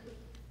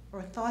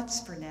or thoughts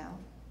for now?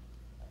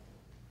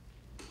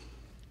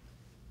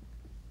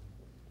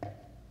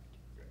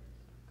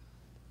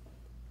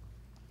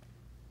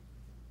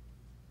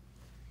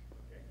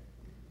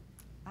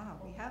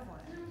 We have one.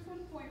 There was one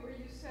point where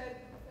you said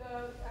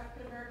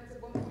African Americans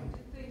at one point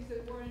did things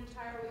that weren't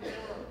entirely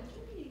moral. Did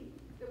you mean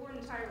that weren't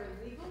entirely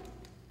legal?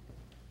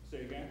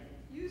 Say again?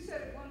 You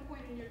said at one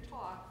point in your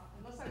talk,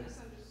 unless I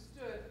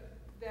misunderstood,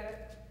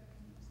 that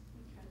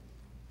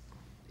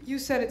you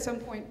said at some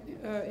point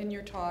in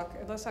your talk,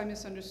 unless I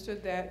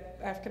misunderstood, that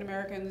African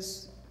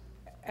Americans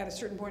at a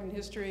certain point in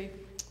history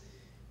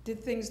did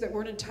things that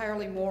weren't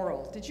entirely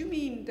moral. Did you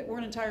mean that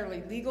weren't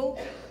entirely legal?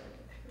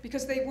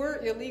 Because they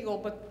were illegal,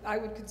 but I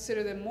would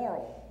consider them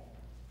moral.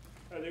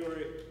 They were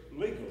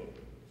legal.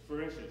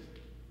 For instance,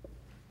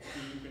 do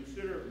you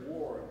consider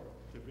war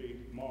to be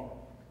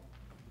moral?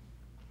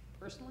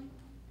 Personally?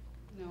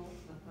 No.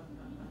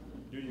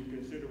 Do you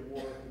consider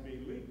war to be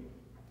legal?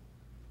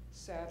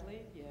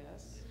 Sadly,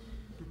 yes.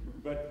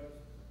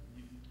 But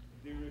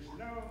there is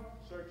no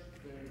such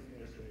thing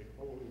as a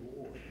holy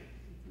war.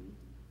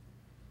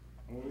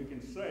 And we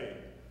can say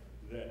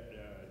that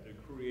the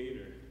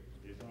Creator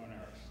is on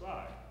our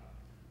side,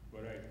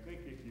 but I think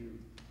if you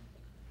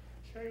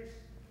chase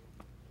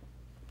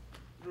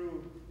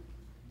through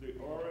the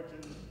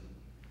origins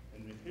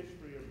and the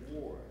history of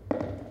war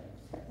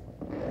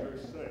per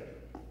se,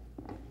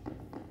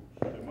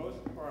 for the most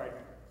part,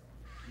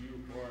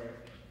 you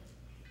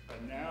are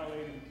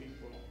annihilating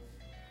people.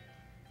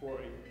 For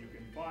you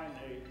can find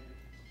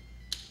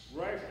a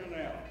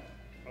rationale,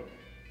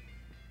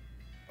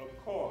 a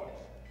cause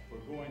for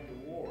going to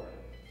war,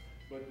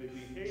 but the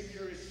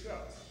behavior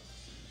itself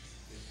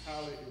is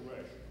highly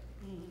irrational.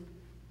 Mm-hmm.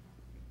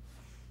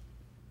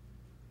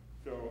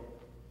 So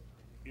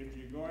if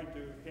you're going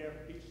to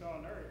have peace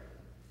on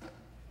earth,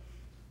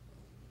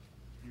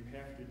 you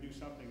have to do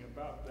something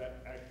about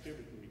that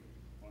activity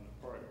on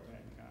the part of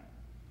mankind.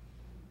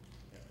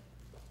 Yeah.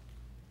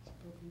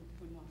 Spoken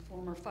from a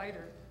former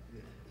fighter.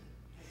 Yeah.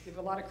 I give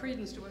a lot of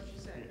credence to what you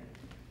say. Yeah.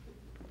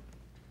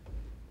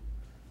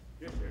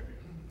 Yes, sir.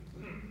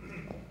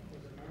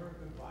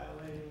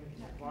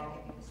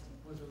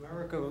 Was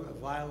America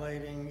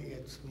violating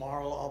its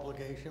moral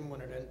obligation when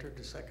it entered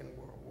the Second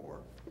World War?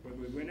 When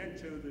we went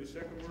into the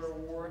Second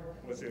World War,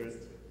 was there,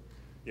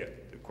 yeah,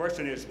 the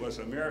question is, was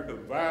America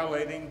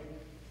violating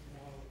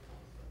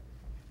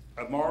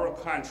a moral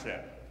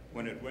concept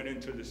when it went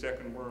into the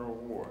Second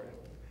World War?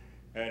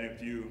 And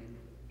if you,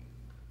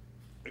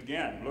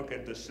 again, look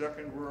at the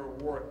Second World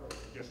War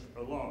just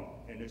alone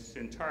in its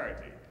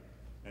entirety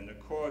and the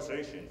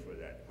causation for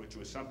that, which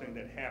was something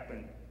that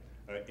happened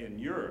in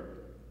Europe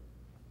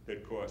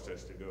that caused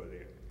us to go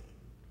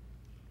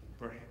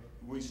there.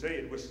 We say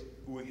it was,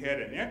 we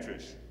had an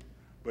interest,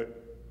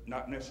 but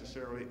not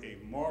necessarily a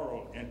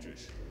moral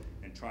interest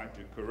in trying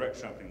to correct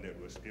something that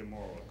was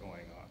immoral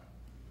going on.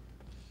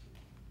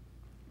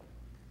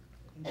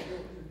 And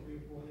should we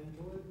have gone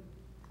into it?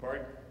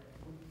 Pardon?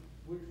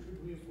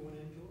 Should we have gone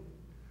into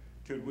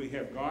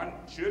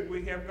it? Should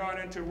we have gone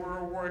into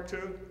World War II?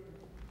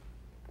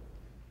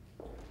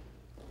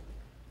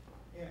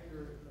 After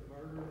the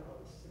murder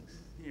of 6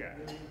 Yeah.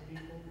 million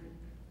people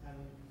and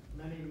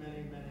many,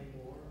 many, many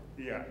more?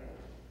 Yeah.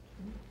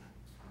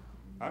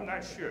 I'm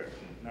not sure,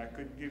 and I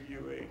couldn't give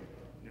you a,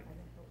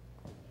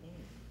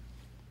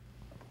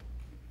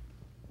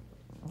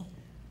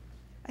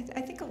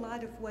 I think a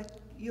lot of what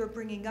you're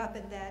bringing up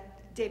and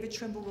that David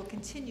Trimble will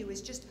continue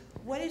is just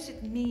what does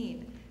it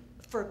mean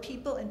for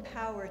people in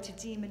power to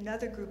deem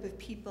another group of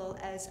people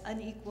as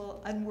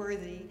unequal,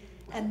 unworthy,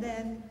 and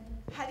then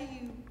how do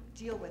you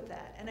deal with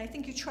that? And I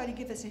think you try to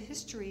give us a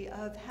history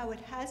of how it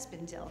has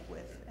been dealt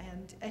with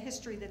and a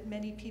history that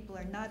many people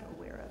are not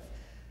aware of.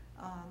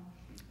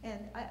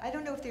 And I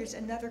don't know if there's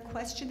another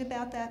question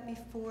about that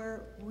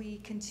before we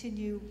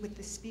continue with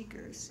the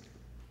speakers.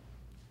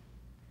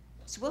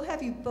 So we'll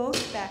have you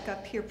both back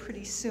up here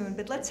pretty soon,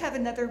 but let's have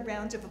another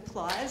round of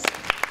applause.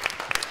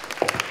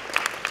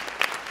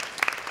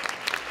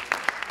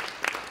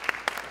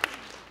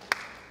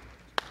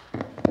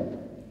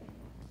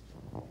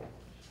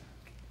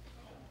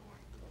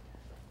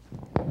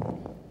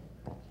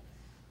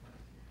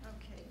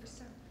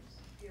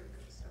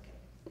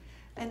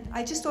 And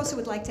I just also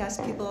would like to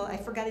ask people, I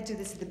forgot to do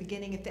this at the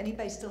beginning, if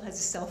anybody still has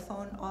a cell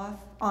phone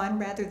on,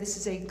 this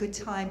is a good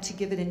time to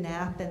give it a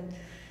nap. And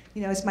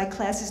you know, as my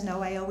classes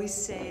know, I always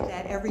say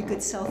that every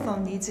good cell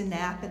phone needs a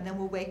nap, and then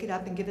we'll wake it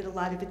up and give it a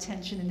lot of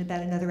attention in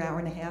about another hour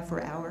and a half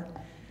or hour.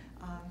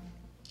 Okay.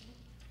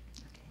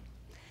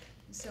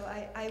 So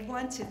I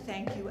want to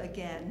thank you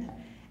again.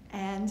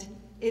 And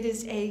It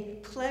is a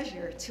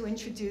pleasure to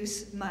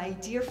introduce my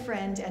dear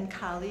friend and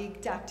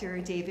colleague, Dr.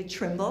 David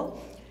Trimble.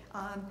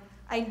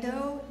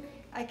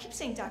 I keep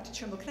saying Dr.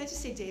 Trimble. Can I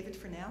just say David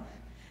for now?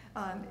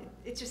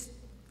 It's just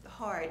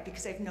hard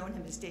because I've known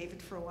him as David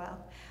for a while.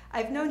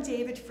 I've known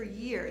David for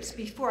years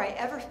before I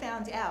ever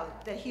found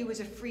out that he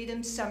was a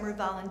Freedom Summer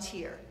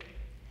volunteer.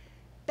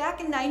 Back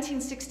in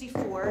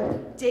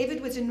 1964,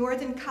 David was a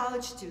Northern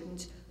college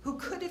student who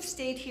could have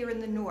stayed here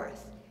in the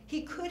North.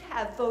 He could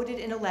have voted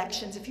in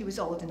elections if he was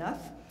old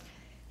enough.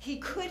 He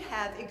could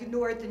have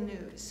ignored the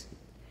news.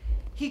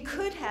 He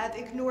could have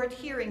ignored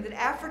hearing that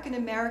African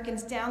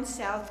Americans down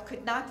south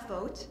could not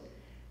vote,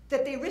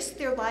 that they risked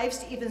their lives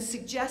to even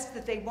suggest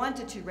that they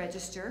wanted to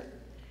register,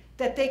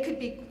 that they could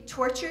be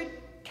tortured,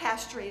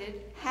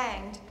 castrated,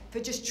 hanged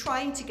for just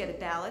trying to get a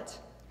ballot,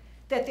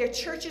 that their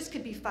churches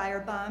could be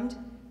firebombed,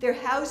 their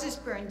houses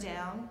burned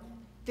down,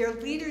 their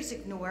leaders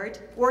ignored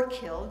or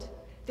killed,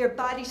 their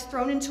bodies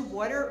thrown into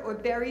water or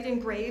buried in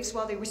graves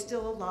while they were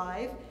still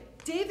alive.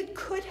 David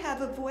could have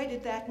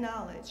avoided that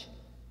knowledge,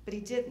 but he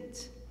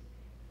didn't.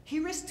 He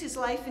risked his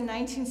life in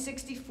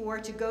 1964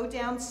 to go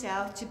down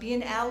south to be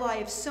an ally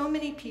of so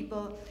many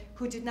people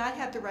who did not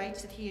have the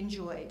rights that he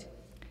enjoyed.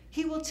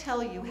 He will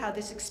tell you how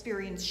this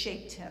experience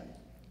shaped him.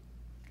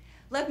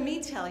 Let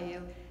me tell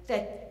you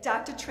that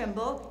Dr.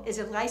 Trimble is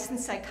a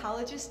licensed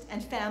psychologist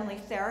and family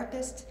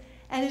therapist,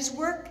 and his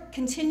work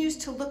continues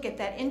to look at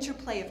that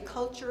interplay of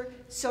culture,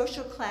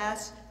 social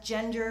class,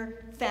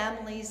 gender,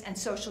 families, and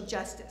social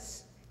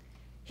justice.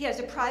 He has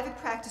a private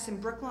practice in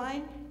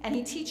Brookline, and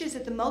he teaches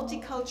at the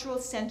Multicultural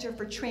Center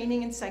for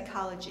Training in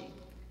Psychology.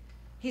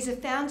 He's a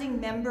founding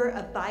member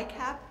of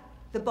BICAP,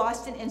 the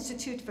Boston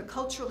Institute for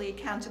Culturally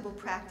Accountable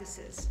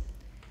Practices.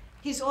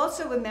 He's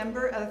also a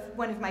member of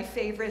one of my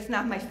favorite, if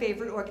not my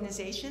favorite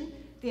organization,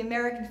 the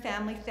American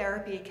Family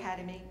Therapy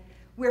Academy,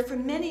 where for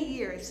many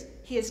years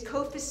he has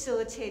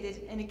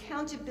co-facilitated an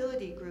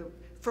accountability group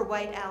for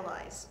white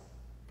allies.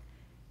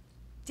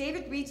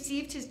 David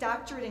received his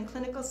doctorate in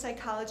clinical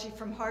psychology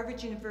from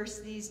Harvard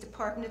University's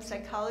Department of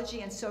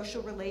Psychology and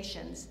Social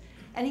Relations,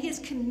 and he has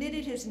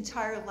committed his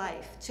entire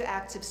life to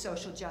acts of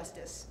social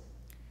justice.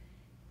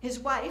 His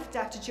wife,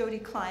 Dr. Jody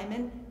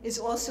Kleiman, is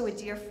also a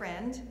dear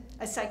friend,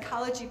 a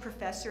psychology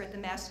professor at the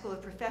Mass School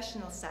of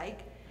Professional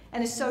Psych,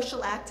 and a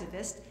social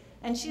activist,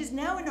 and she is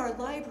now in our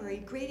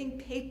library grading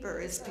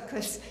papers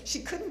because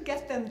she couldn't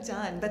get them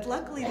done, but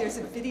luckily there's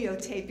a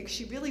videotape because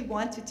she really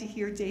wanted to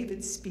hear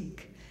David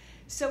speak.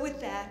 So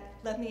with that,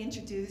 let me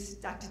introduce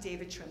Dr.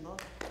 David Trimble.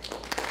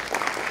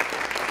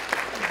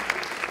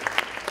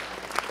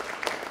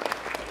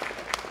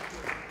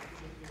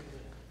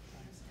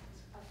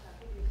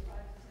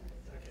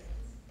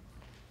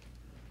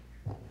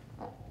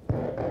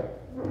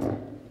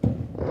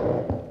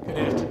 Good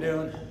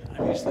afternoon.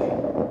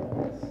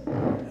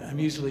 I'm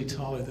usually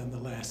taller than the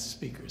last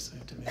speaker, so I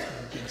have to make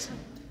that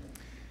adjustment.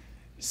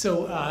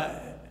 So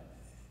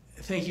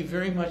thank you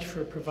very much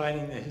for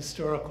providing the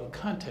historical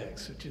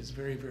context, which is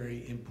very,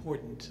 very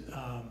important.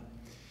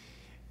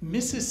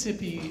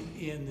 Mississippi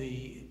in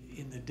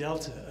the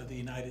Delta of the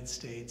United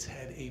States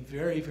had a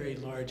very, very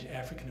large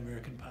African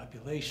American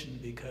population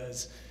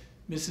because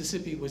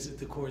Mississippi was at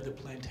the core of the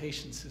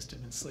plantation system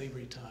in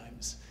slavery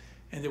times,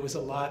 and there was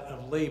a lot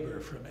of labor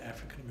from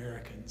African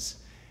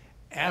Americans.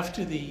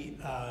 After the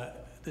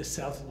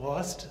South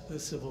lost the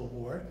Civil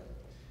War,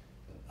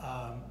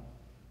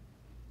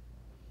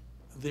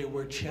 there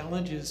were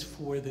challenges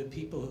for the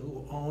people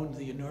who owned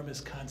the enormous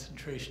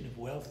concentration of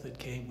wealth that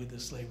came with the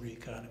slavery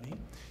economy,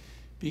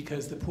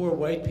 because the poor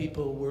white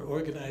people were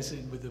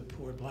organizing with the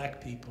poor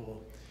black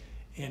people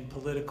in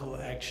political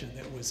action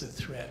that was a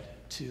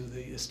threat to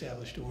the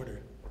established order.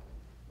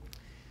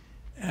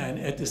 And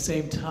at the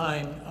same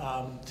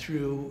time,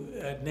 through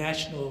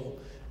national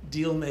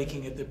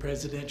deal-making at the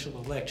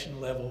presidential election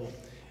level,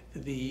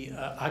 the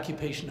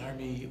occupation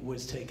army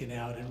was taken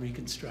out and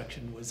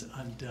Reconstruction was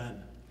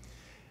undone.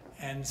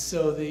 And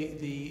so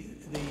the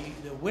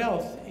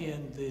wealth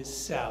in the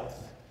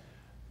South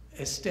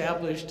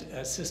established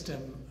a system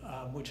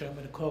which I'm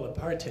going to call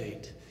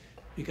apartheid,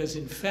 because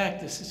in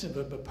fact the system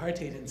of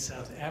apartheid in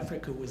South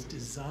Africa was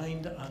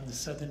designed on the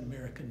Southern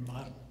American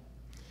model.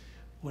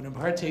 When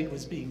apartheid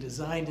was being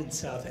designed in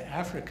South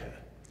Africa,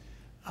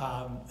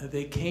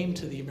 they came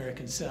to the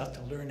American South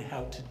to learn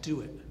how to do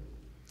it.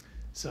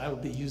 So I will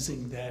be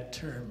using that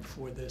term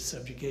for the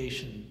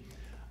subjugation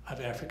of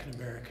African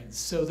Americans,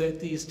 so that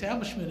the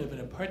establishment of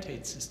an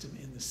apartheid system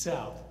in the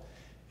South,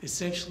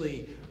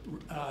 essentially,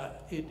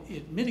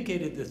 it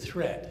mitigated the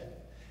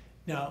threat.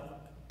 Now,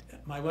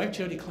 my wife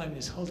Jody Kleiman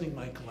is holding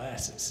my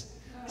glasses,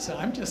 so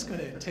I'm just going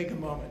to take a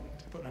moment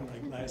to put on my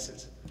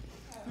glasses.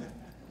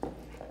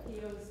 He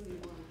owes me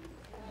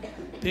one.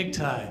 Big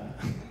time.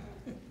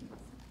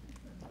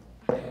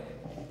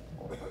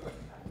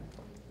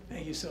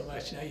 Thank you so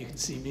much. Now you can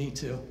see me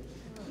too.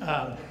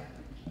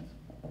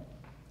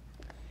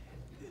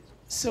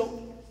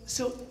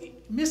 So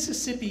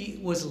Mississippi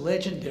was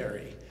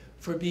legendary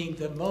for being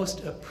the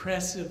most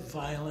oppressive,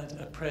 violent,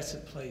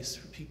 oppressive place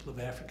for people of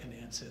African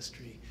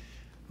ancestry.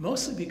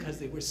 mostly because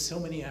there were so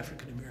many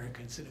African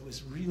Americans, and it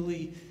was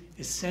really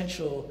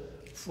essential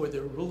for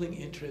the ruling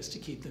interest to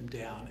keep them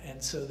down.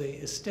 And so they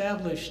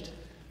established,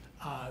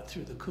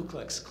 through the Ku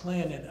Klux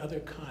Klan and other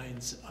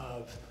kinds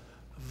of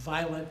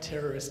violent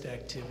terrorist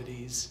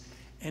activities,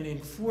 an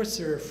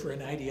enforcer for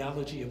an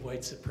ideology of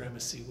white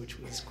supremacy, which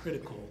was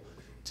critical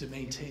to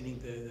maintaining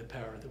the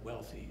power of the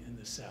wealthy in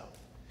the South.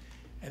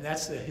 And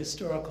that's the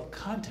historical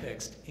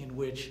context in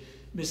which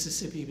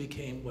Mississippi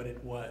became what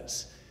it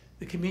was.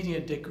 The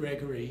comedian Dick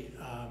Gregory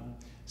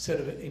sort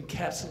of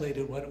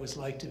encapsulated what it was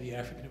like to be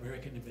African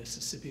American in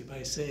Mississippi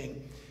by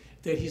saying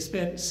that he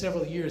spent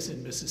several years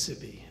in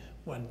Mississippi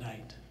one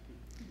night.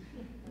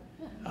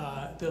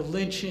 The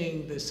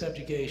lynching, the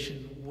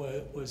subjugation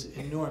was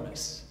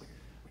enormous.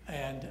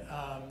 And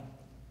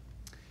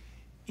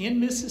in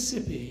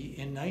Mississippi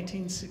in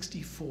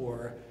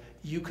 1964,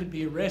 you could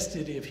be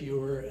arrested if you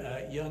were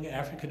a young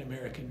African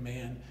American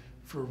man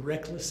for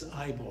reckless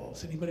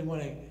eyeballs. Anybody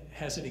want to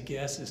hazard a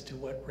guess as to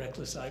what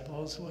reckless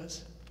eyeballs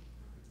was?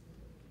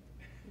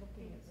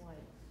 Looking at white.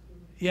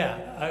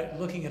 Yeah,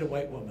 looking at a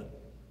white woman,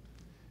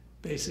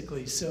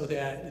 basically, so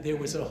that there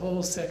was a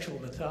whole sexual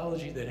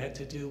mythology that had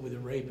to do with the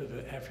rape of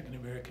African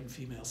American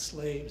female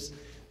slaves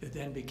that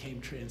then became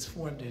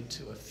transformed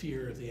into a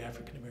fear of the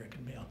African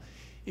American male.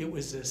 It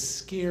was a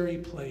scary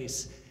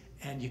place,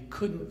 and you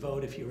couldn't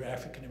vote if you were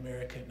African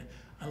American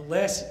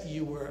unless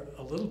you were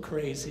a little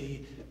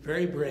crazy,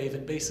 very brave,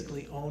 and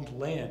basically owned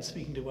land.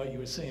 Speaking to what you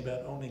were saying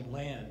about owning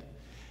land.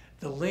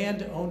 The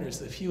landowners,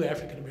 the few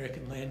African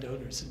American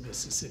landowners in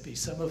Mississippi,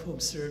 some of whom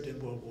served in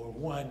World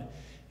War I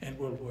and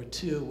World War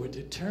II, were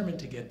determined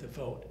to get the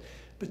vote.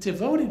 But to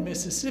vote in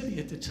Mississippi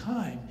at the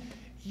time,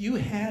 you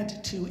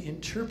had to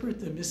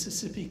interpret the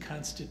Mississippi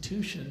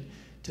Constitution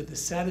to the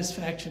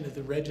satisfaction of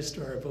the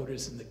registrar of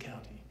voters in the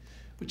county,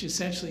 which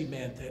essentially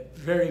meant that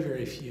very,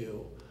 very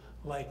few,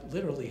 like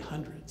literally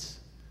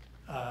hundreds,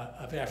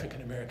 of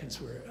African Americans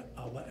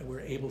were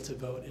able to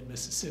vote in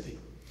Mississippi.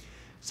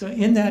 So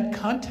in that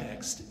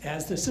context,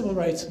 as the civil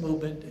rights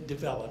movement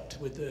developed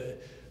with the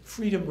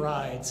freedom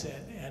rides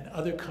and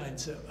other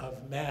kinds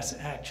of mass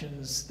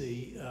actions,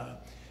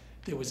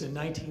 there was a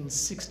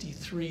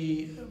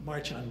 1963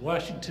 March on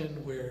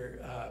Washington where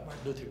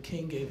Martin Luther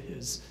King gave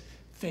his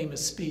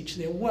famous speech.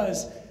 There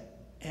was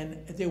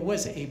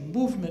a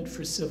movement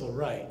for civil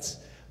rights,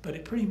 but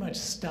it pretty much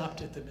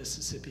stopped at the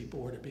Mississippi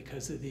border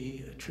because of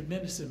the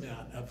tremendous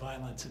amount of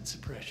violence and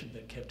suppression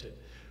that kept it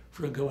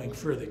from going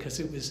further. Because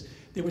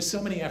there were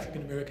so many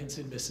African Americans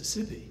in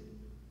Mississippi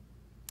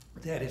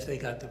that if they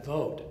got the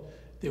vote,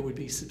 there would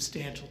be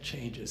substantial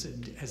changes,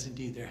 and as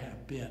indeed there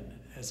have been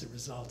as a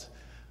result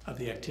of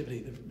the activity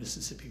of the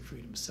Mississippi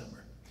Freedom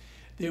Summer.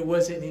 There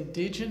was an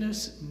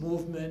indigenous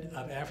movement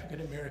of African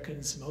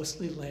Americans,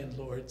 mostly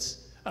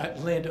landowners, I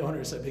beg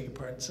your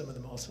pardon, some of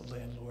them also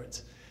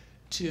landlords,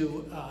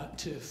 to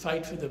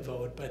fight for the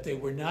vote, but they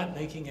were not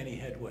making any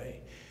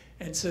headway.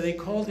 And so they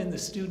called in the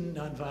Student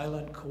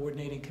Nonviolent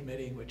Coordinating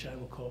Committee, which I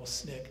will call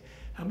SNCC.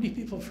 How many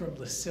people from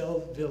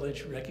LaSalle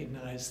Village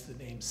recognize the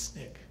name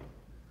SNCC?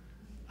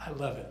 I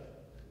love it.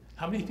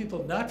 How many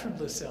people not from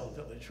LaSalle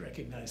Village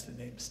recognize the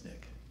name SNCC?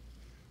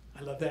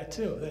 I love that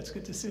too, that's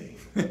good to see.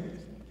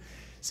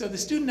 So the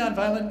Student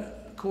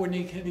Nonviolent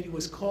Coordinating Committee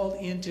was called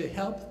in to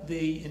help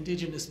the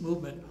indigenous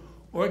movement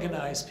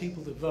organize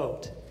people to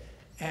vote.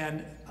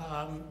 And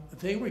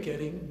they were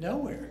getting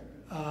nowhere.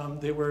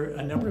 There were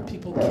a number of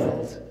people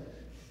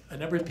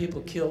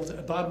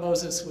killed. Bob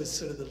Moses was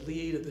sort of the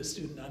lead of the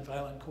Student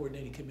Nonviolent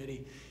Coordinating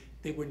Committee.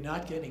 They were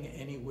not getting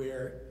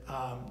anywhere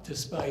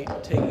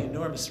despite taking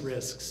enormous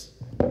risks.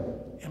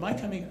 Am I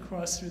coming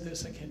across through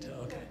this? I can't tell,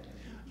 okay.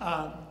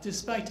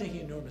 Despite taking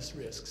enormous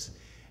risks.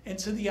 And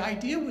so the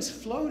idea was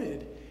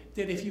floated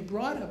that if you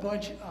brought a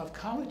bunch of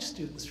college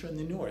students from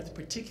the North,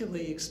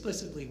 particularly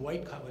explicitly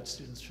white college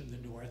students from the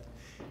North,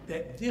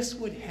 that this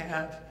would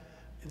have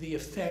the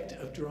effect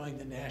of drawing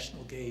the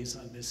national gaze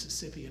on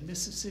Mississippi. And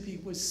Mississippi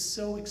was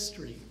so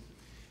extreme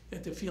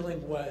that the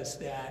feeling was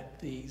that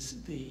the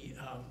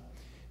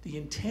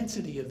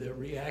intensity of the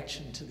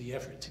reaction to the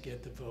effort to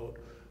get the vote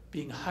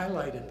being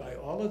highlighted by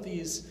all of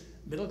these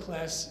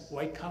middle-class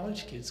white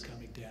college kids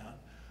coming down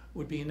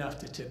would be enough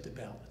to tip the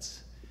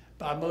balance.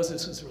 Bob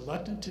Moses was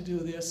reluctant to do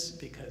this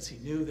because he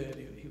knew that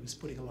he was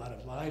putting a lot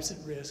of lives at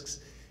risk.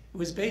 It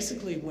was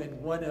basically when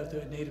one of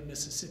the native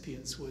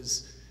Mississippians who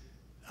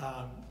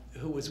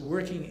was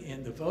working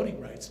in the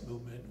voting rights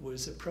movement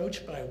was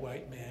approached by a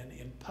white man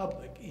in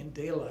public, in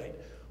daylight,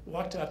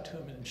 walked up to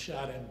him and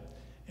shot him,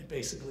 and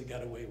basically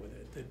got away with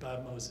it, that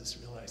Bob Moses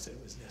realized that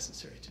it was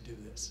necessary to do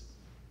this.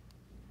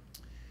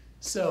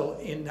 So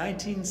in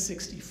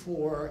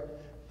 1964,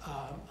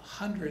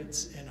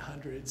 hundreds and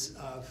hundreds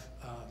of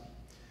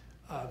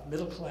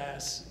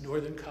middle-class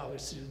Northern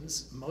college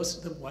students, most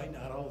of them white,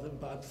 not all of them.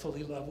 Bob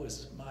Fullilove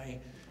was my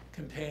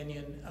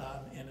companion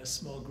in a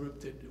small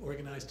group that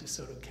organized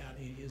DeSoto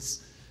County. He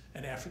is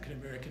an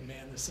African-American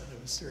man, the son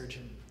of a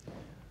surgeon.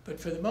 But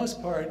for the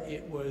most part,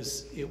 it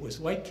was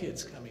white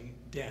kids coming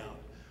down.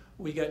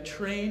 We got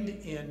trained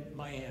in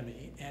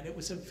Miami, and it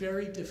was a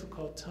very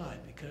difficult time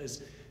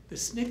because the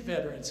SNCC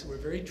veterans who were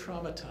very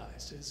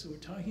traumatized, as we're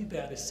talking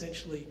about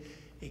essentially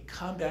a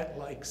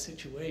combat-like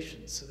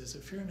situation. So there's a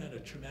fair amount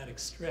of traumatic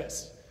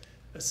stress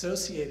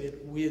associated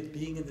with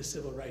being in the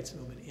civil rights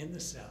movement in the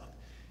South.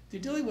 They're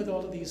dealing with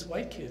all of these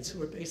white kids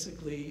who are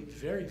basically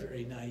very,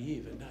 very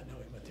naive and not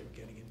knowing what they were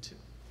getting into.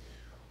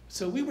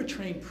 So we were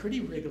trained pretty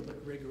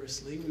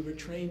rigorously. We were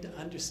trained to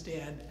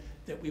understand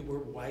that we were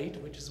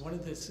white, which is one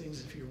of those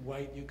things, if you're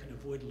white, you can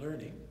avoid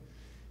learning,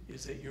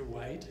 is that you're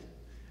white.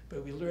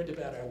 But we learned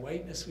about our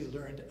whiteness. We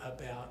learned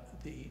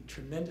about the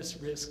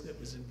tremendous risk that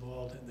was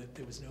involved and that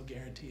there was no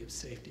guarantee of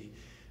safety.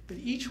 But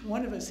each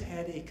one of us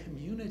had a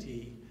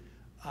community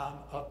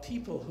of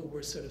people who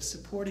were sort of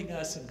supporting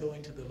us and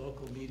going to the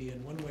local media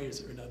in one way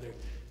or another,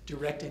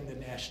 directing the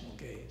national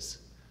gaze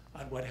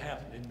on what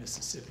happened in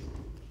Mississippi.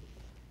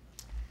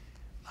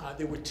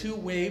 There were 2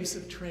 waves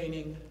of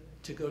training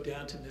to go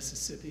down to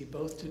Mississippi,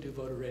 both to do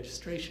voter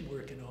registration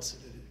work and also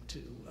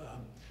to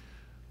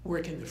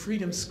work in the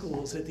freedom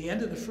schools. At the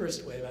end of the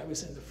first wave, I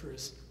was in the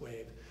first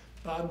wave,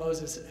 Bob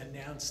Moses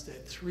announced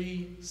that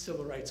 3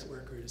 civil rights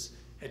workers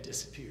had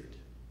disappeared.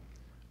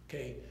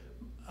 Okay,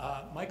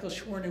 Michael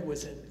Schwerner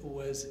was an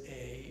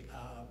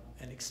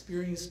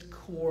experienced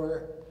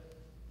core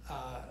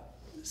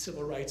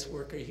civil rights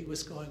worker. He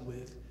was going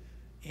with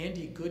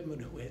Andy Goodman,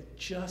 who had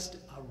just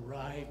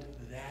arrived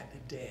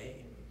that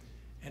day,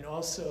 and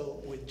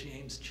also with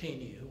James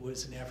Chaney, who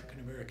was an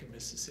African-American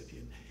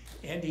Mississippian.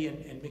 Andy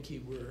and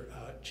Mickey were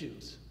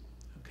Jews,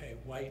 okay,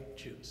 white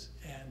Jews.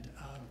 And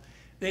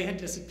they had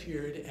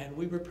disappeared, and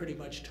we were pretty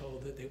much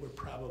told that they were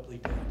probably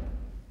dead.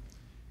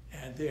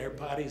 And their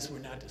bodies were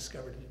not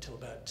discovered until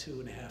about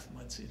 2.5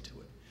 months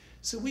into it.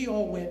 So we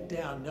all went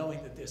down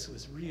knowing that this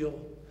was real,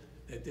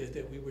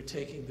 that we were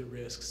taking the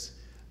risks,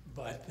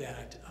 but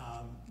that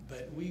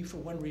but we, for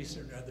one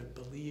reason or another,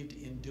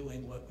 believed in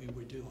doing what we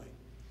were doing.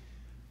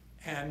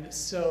 And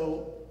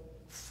so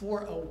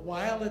for a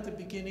while at the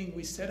beginning,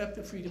 we set up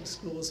the freedom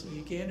schools. We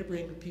began to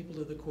bring people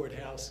to the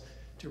courthouse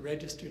to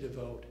register to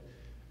vote.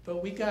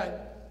 But we got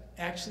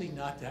actually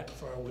not that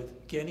far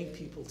with getting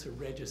people to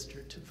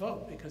register to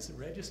vote, because the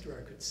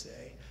registrar could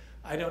say,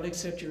 I don't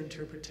accept your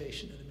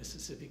interpretation of the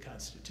Mississippi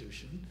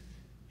Constitution.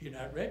 You're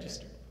not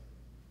registered.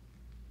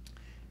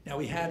 Now,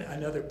 we had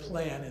another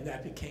plan, and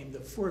that became the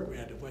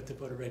foreground of what the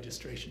voter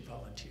registration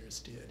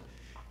volunteers did.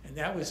 And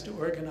that was to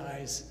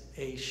organize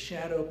a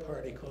shadow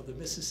party called the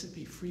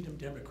Mississippi Freedom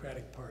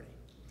Democratic Party.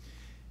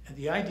 And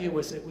the idea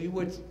was that we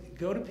would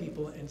go to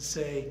people and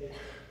say,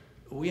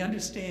 we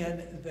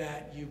understand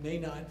that you may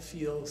not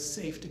feel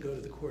safe to go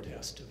to the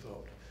courthouse to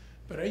vote,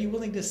 but are you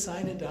willing to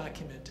sign a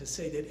document to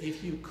say that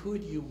if you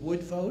could, you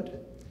would vote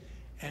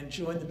and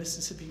join the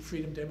Mississippi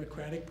Freedom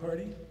Democratic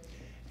Party?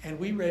 And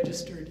we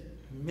registered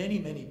many,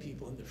 many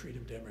people in the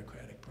Freedom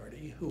Democratic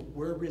Party who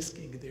were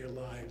risking their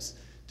lives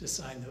to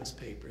sign those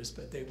papers,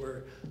 but they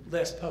were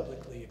less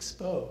publicly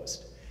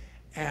exposed.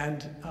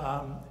 And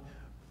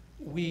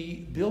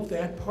we built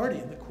that party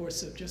in the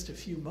course of just a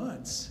few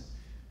months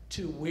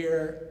to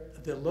where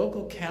the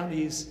local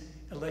counties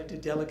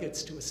elected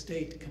delegates to a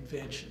state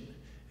convention.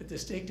 At the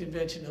state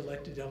convention,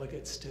 elected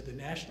delegates to the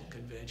national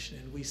convention,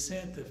 and we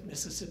sent the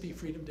Mississippi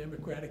Freedom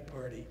Democratic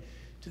Party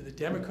to the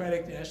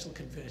Democratic National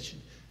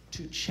Convention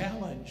to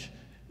challenge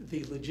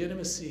the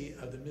legitimacy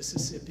of the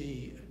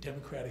Mississippi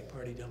Democratic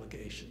Party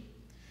delegation.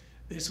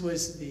 This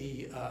was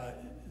the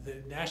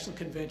national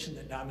convention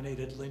that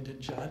nominated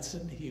Lyndon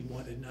Johnson. He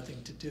wanted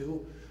nothing to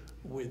do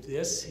with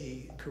this.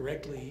 He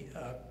correctly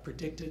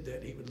predicted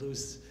that he would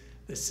lose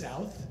the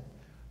South,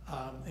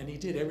 and he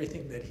did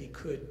everything that he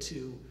could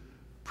to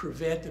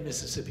prevent the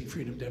Mississippi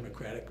Freedom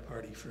Democratic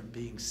Party from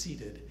being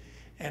seated.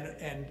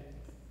 And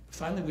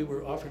finally, we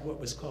were offered what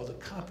was called a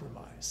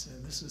compromise,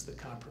 and this was the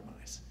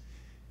compromise.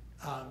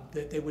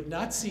 That they would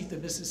not seat the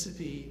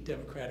Mississippi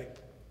Democratic,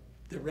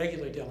 the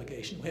regular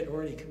delegation, who had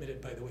already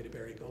committed, by the way, to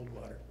Barry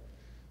Goldwater.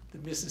 The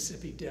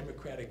Mississippi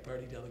Democratic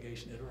Party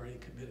delegation had already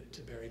committed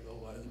to Barry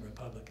Goldwater, the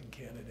Republican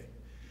candidate.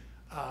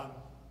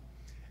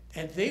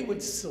 And they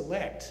would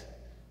select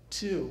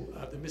 2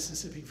 of the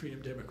Mississippi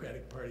Freedom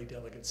Democratic Party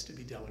delegates to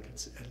be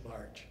delegates at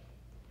large.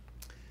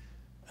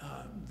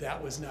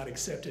 That was not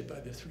accepted by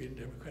the Freedom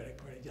Democratic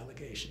Party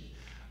delegation.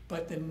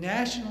 But the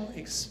national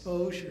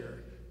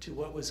exposure to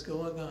what was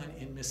going on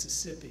in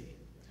Mississippi,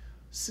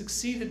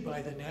 succeeded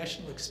by the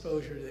national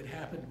exposure that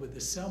happened with the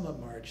Selma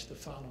March the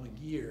following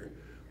year,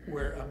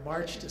 where a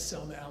march to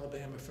Selma,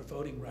 Alabama for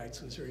voting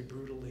rights was very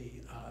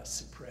brutally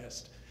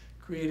suppressed,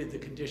 created the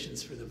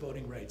conditions for the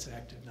Voting Rights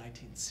Act of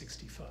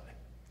 1965.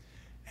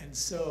 And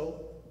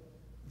so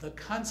the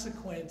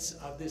consequence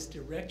of this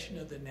direction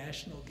of the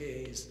national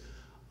gaze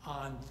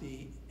on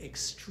the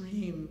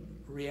extreme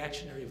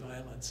reactionary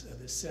violence of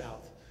the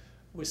South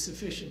was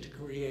sufficient to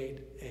create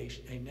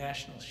a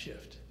national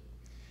shift.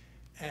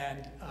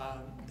 And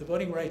the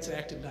Voting Rights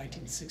Act of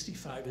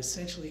 1965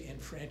 essentially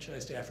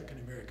enfranchised African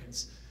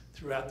Americans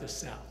throughout the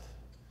South.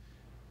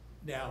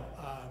 Now,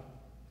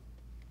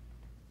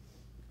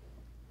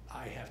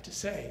 I have to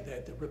say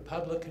that the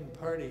Republican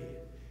Party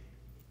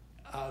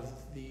of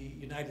the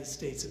United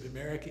States of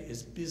America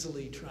is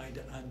busily trying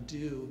to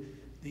undo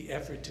the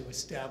effort to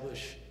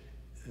establish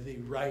the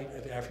right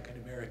of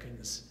African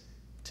Americans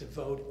to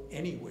vote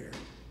anywhere.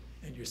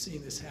 And you're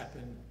seeing this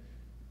happen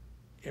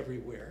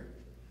everywhere.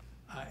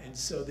 And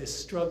so this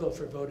struggle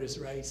for voters'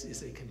 rights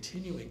is a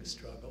continuing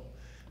struggle.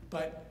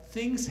 But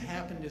things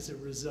happened as a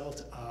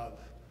result of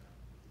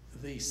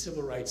the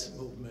civil rights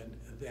movement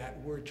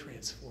that were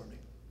transforming.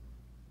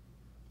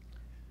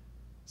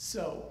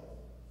 So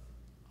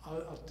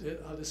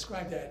I'll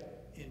describe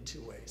that in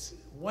two ways.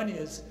 One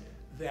is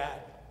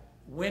that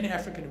when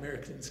African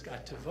Americans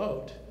got to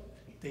vote,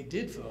 they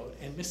did vote,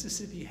 and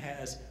Mississippi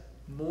has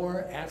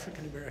more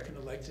African American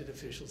elected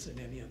officials than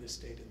any other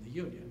state in the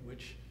Union,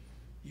 which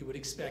you would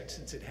expect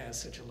since it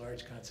has such a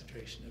large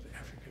concentration of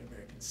African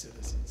American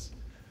citizens.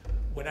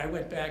 When I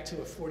went back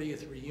to a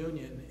 40th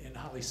reunion in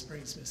Holly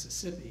Springs,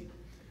 Mississippi,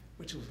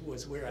 which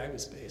was where I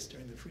was based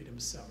during the Freedom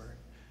Summer,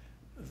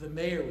 the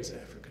mayor was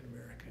African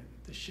American,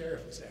 the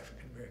sheriff was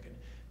African American,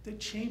 the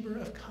Chamber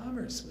of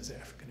Commerce was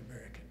African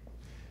American.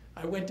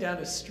 I went down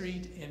a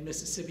street in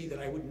Mississippi that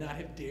I would not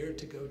have dared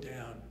to go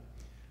down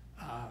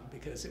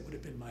because it would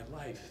have been my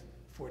life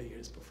 40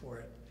 years before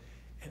it.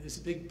 And there's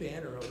a big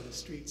banner over the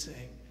street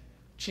saying,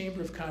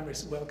 Chamber of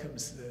Commerce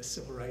welcomes the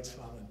civil rights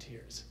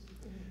volunteers.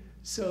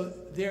 So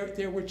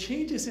there were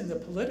changes in the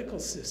political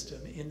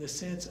system in the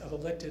sense of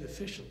elected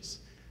officials.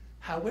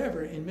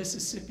 However, in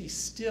Mississippi,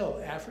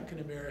 still African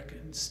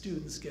American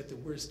students get the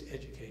worst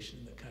education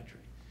in the country.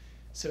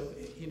 So,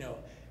 you know,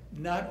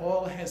 not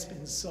all has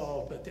been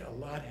solved, but a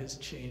lot has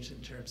changed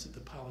in terms of the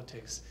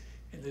politics,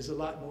 and there's a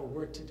lot more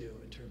work to do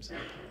in terms of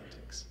the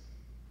politics.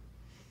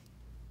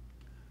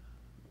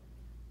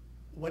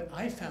 What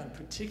I found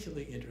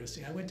particularly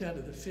interesting, I went down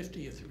to the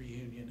 50th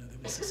reunion of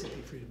the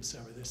Mississippi Freedom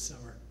Summer this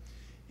summer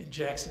in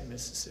Jackson,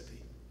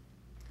 Mississippi,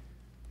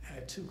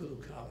 at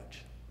Tuskegee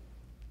College.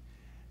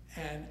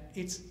 And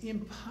it's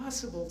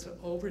impossible to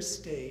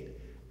overstate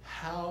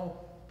how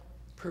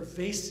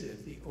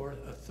pervasive the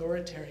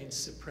authoritarian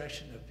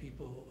suppression of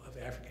people of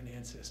African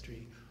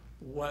ancestry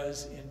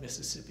was in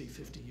Mississippi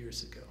 50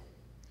 years ago.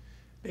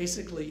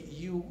 Basically,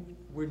 you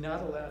were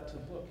not allowed to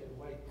look at a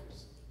white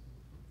person.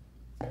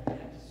 You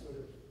had to sort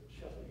of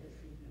shuffle your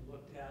feet and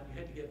look down. You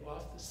had to get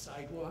off the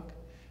sidewalk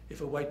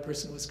if a white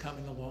person was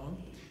coming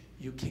along.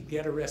 You could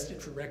get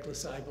arrested for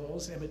reckless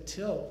eyeballs. Emmett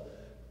Till,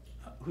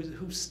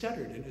 who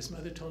stuttered, and his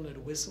mother told him to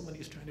whistle when he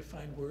was trying to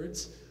find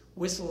words,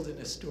 whistled in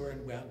a store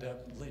and wound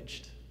up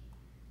lynched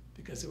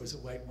because there was a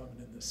white woman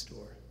in the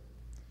store.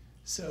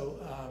 So,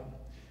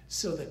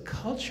 so the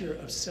culture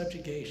of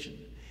subjugation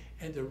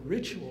and the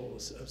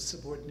rituals of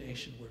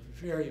subordination were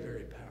very,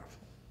 very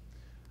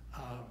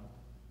powerful.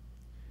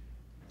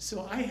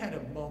 So I had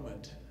a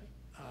moment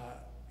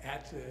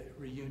at the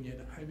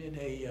reunion. I'm in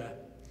a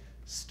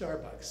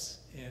Starbucks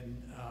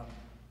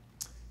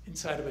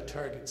inside of a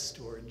Target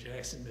store in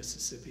Jackson,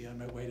 Mississippi, on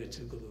my way to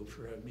Tuskegee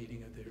for a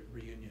meeting of the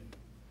reunion.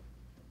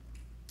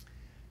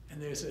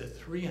 And there's a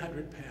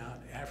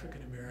 300-pound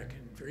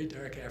African-American, very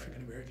dark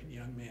African-American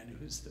young man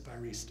who's the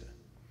barista.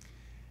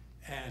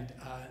 And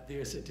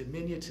there's a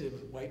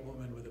diminutive white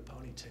woman with a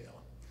ponytail,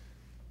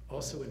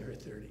 also in her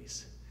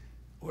 30s,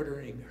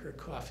 ordering her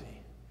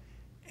coffee.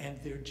 And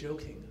they're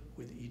joking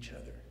with each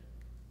other.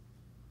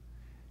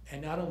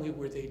 And not only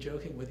were they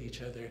joking with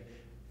each other,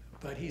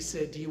 but he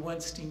said, "Do you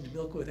want steamed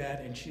milk with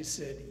that?" And she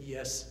said,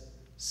 "Yes,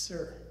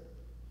 sir."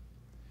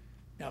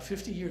 Now,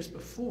 50 years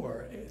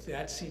before, if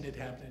that scene had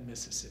happened in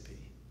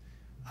Mississippi,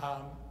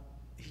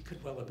 he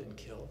could well have been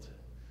killed.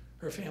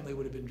 Her family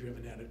would have been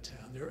driven out of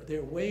town. There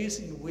are ways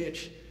in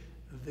which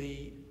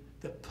the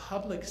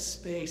public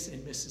space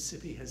in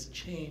Mississippi has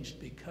changed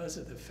because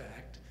of the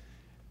fact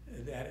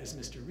that, as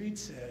Mr. Reed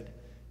said,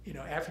 you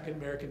know, African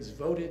Americans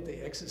voted,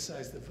 they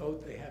exercised the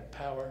vote, they had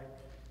power,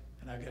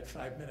 and I've got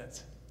 5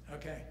 minutes.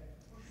 Okay?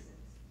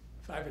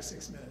 5 or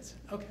 6 minutes.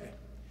 Okay.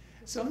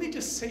 So let me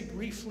just say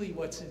briefly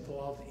what's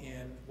involved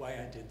in why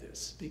I did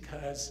this,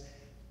 because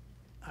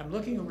I'm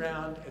looking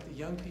around at the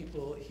young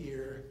people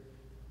here.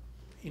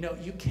 You know,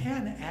 you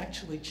can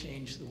actually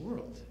change the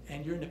world,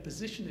 and you're in a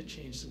position to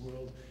change the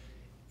world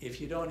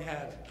if you don't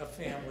have a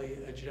family,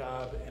 a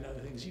job, and other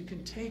things. You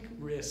can take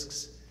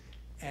risks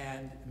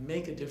and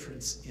make a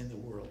difference in the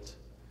world.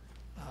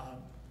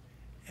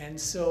 And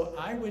so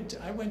I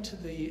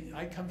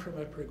come from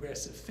a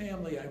progressive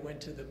family. I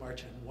went to the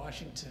March on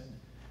Washington.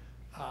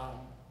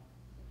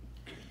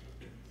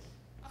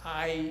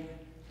 I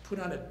put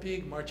on a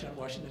big March on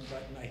Washington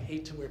button. I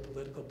hate to wear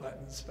political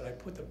buttons, but I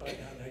put the button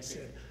on and I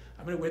said,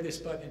 I'm going to wear this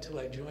button until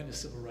I join a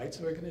civil rights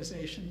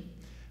organization.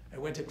 I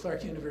went to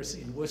Clark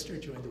University in Worcester,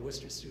 joined the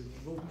Worcester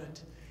Student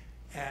Movement,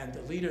 and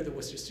the leader of the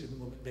Worcester Student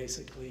Movement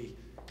basically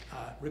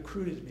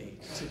recruited me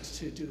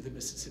to do the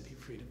Mississippi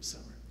Freedom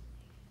Summer.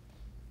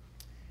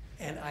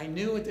 And I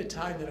knew at the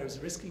time that I was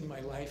risking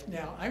my life.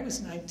 Now, I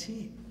was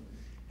 19,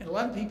 and a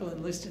lot of people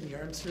enlist in the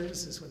armed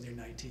services when they're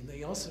 19.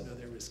 They also know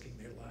they're risking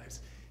their lives.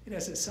 It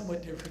has a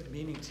somewhat different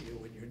meaning to you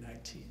when you're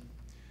 19.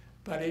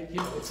 But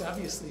it's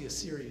obviously a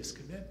serious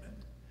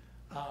commitment.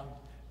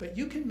 But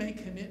you can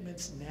make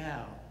commitments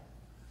now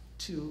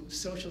to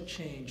social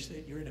change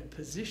that you're in a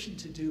position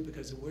to do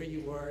because of where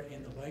you are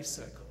in the life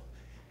cycle.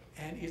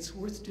 And it's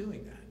worth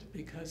doing that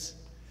because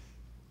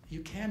you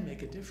can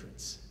make a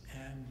difference,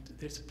 and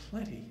there's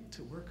plenty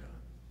to work on.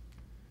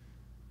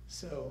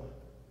 So,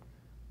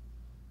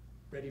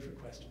 ready for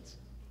questions?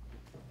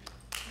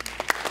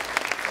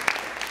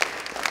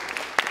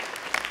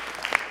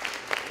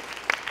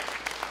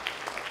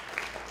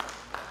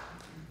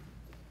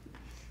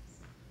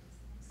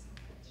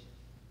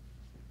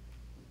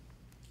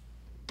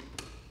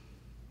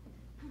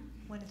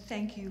 I want to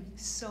thank you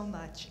so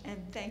much, and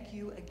thank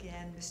you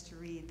again, Mr.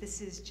 Reed.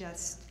 This is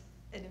just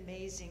an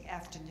amazing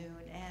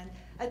afternoon, and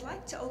I'd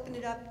like to open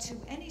it up to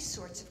any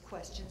sorts of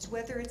questions,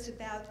 whether it's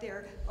about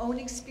their own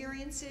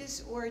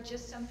experiences or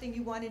just something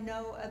you want to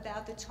know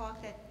about the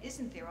talk that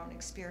isn't their own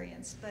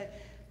experience. But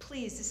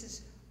please, this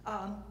is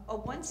a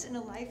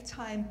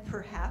once-in-a-lifetime,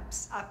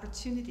 perhaps,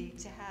 opportunity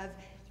to have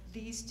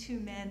these two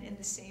men in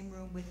the same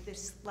room with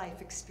this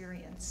life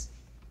experience.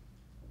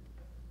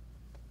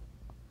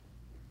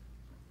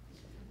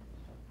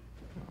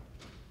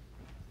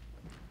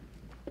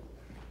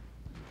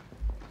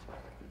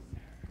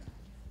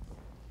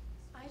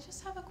 I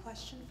just have a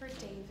question for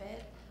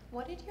David.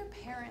 What did your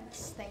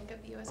parents think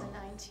of you as a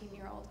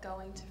 19-year-old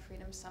going to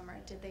Freedom Summer?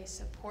 Did they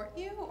support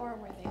you, or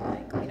were they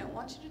like, we don't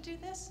want you to do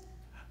this?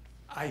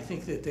 I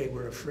think that they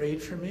were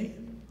afraid for me.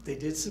 They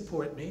did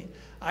support me.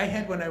 I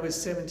had, when I was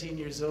 17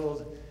 years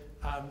old,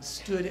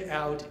 stood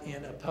out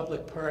in a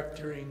public park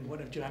during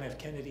one of John F.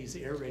 Kennedy's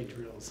air raid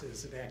drills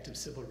as an act of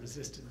civil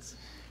resistance.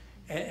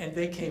 And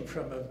they came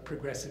from a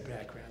progressive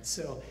background.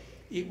 So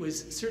it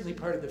was certainly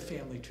part of the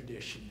family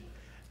tradition.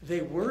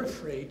 They were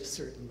afraid,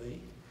 certainly.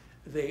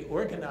 They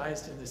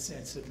organized in the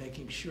sense of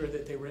making sure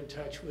that they were in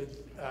touch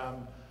with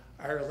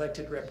our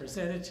elected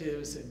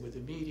representatives and with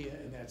the media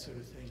and that sort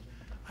of thing.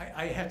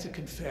 I have to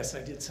confess,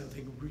 I did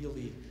something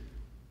really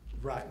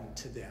rotten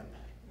to them.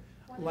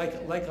 Like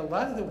a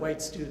lot of the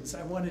white students,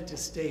 I wanted to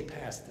stay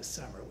past the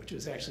summer, which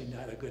was actually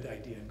not a good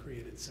idea and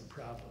created some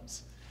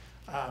problems.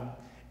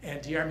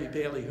 And DeArmey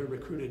Bailey, who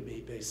recruited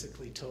me,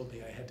 basically told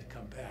me I had to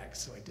come back,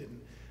 so I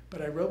didn't.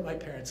 But I wrote my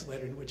parents a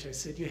letter in which I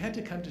said, you had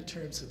to come to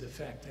terms with the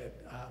fact that,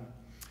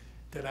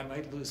 that I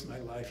might lose my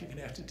life. You're going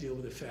to have to deal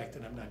with the fact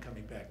that I'm not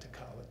coming back to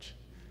college.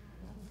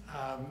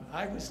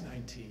 I was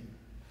 19.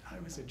 I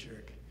was a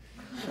jerk.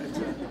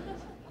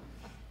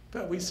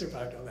 But we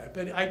survived all that.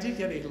 But I did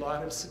get a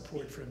lot of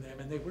support from them,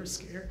 and they were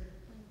scared.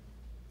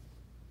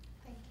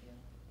 Thank you.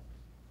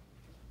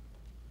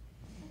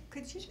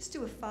 Could you just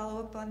do a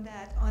follow-up on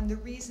that, on the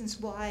reasons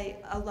why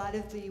a lot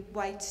of the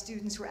white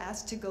students were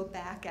asked to go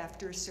back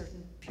after a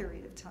certain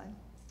period of time?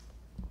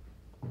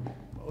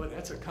 Oh,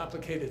 that's a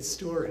complicated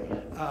story.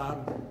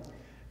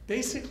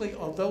 Basically,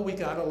 although we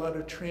got a lot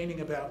of training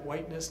about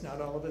whiteness,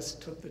 not all of us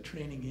took the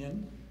training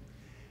in.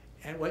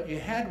 And what you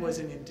had was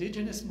an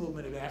indigenous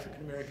movement of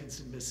African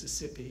Americans in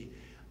Mississippi,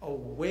 a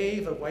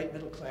wave of white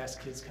middle class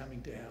kids coming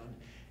down,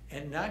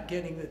 and not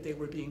getting that they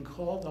were being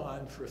called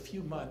on for a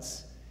few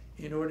months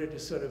in order to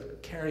sort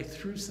of carry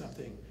through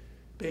something.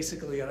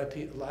 Basically, a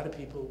lot of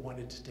people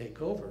wanted to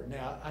take over.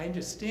 Now, I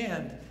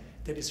understand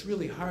that it's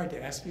really hard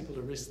to ask people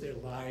to risk their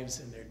lives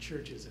and their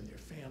churches and their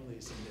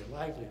families and their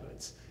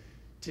livelihoods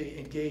to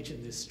engage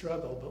in this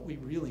struggle, but we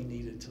really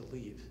needed to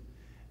leave.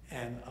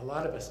 And a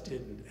lot of us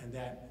didn't, and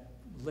that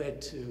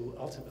led to,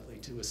 ultimately,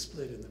 to a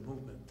split in the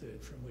movement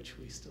from which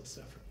we still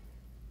suffer.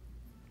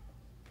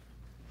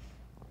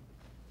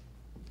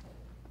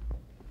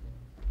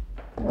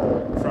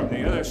 From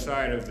the other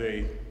side of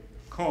the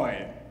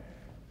coin,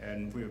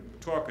 and we're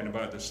talking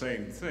about the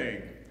same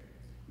thing,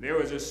 there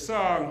was a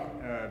song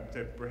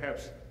that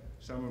perhaps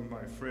some of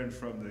my friends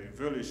from the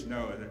village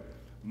know, that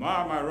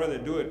Mom, I'd rather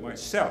do it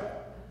myself.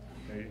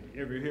 You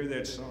ever hear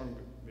that song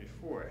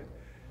before?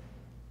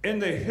 In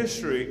the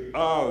history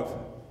of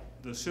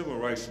the civil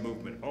rights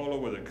movement all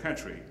over the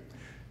country,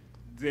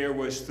 there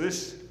was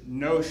this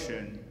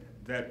notion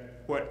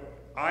that what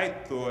I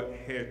thought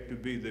had to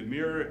be the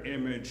mirror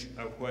image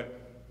of what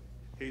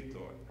he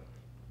thought.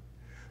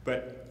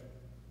 But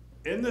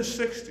in the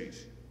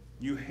 60s,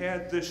 you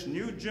had this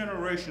new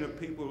generation of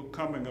people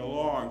coming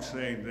along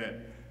saying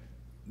that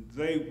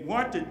they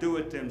want to do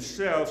it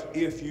themselves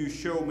if you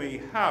show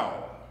me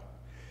how.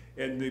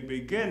 In the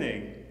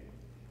beginning,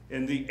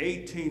 in the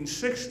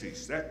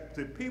 1860s, that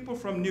the people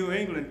from New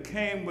England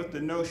came with the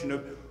notion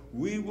of,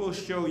 we will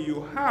show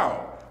you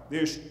how.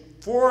 There's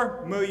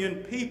 4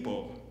 million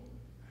people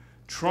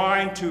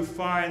trying to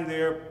find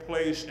their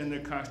place in the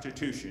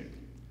Constitution.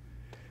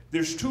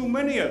 There's too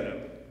many of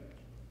them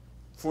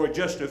for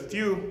just a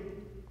few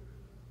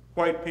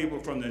white people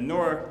from the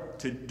North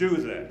to do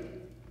that.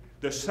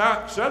 The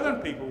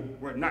Southern people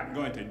were not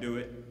going to do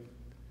it.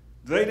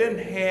 They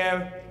didn't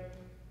have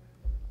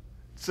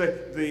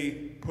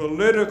the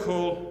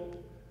political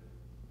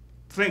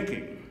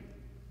thinking.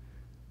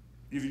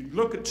 If you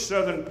look at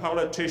Southern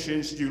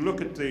politicians, you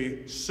look at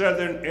the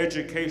Southern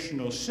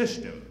educational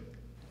system.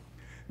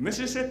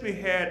 Mississippi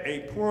had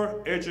a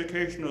poor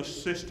educational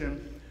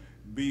system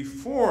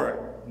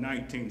before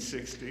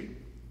 1960,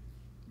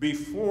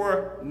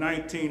 before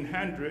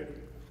 1900,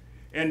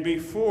 and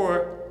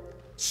before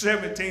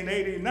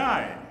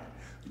 1789.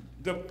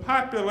 The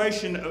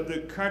population of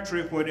the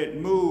country when it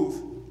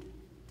moved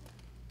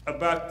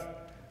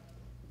about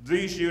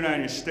these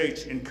United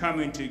States and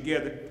coming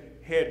together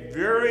had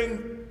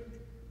varying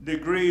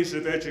degrees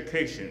of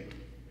education.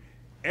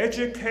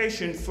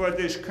 Education for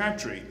this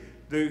country,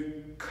 the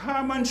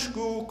common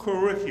school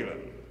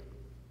curriculum,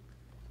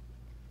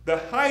 the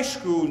high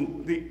school,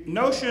 the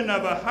notion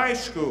of a high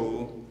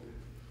school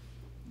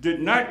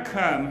did not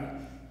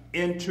come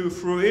into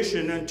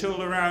fruition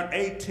until around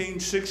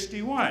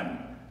 1861.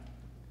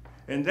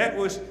 And that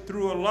was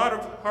through a lot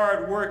of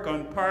hard work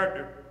on part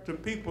of the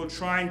people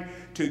trying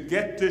to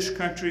get this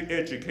country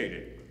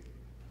educated.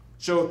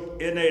 So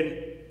in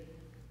a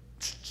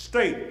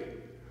state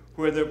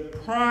where the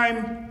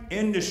prime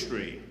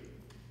industry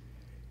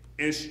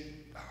is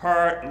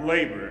hard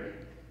labor,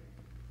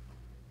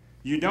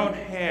 you don't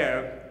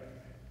have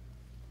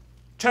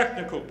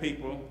technical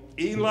people.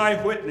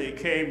 Eli Whitney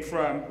came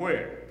from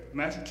where?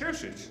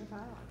 Massachusetts.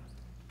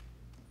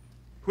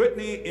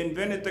 Whitney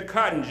invented the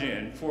cotton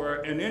gin for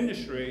an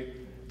industry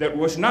that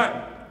was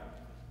not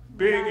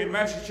big in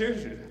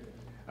Massachusetts.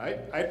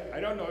 I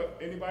don't know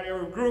if anybody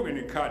ever grew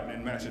any cotton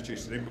in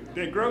Massachusetts.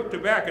 They grow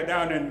tobacco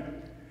down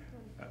in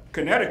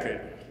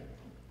Connecticut.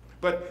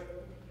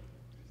 But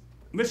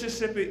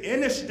Mississippi,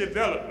 in its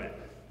development,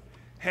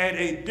 had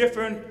a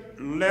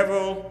different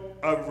level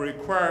of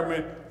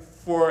requirement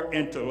for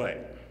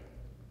intellect.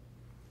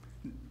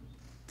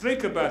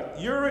 Think about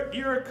it.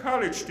 You're a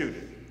college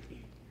student.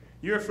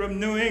 You're from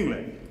New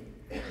England.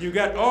 You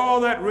got all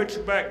that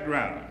rich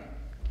background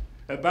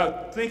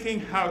about thinking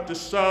how to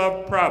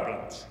solve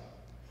problems.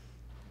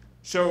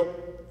 So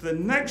the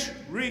next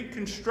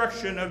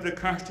reconstruction of the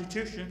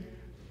Constitution,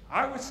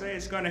 I would say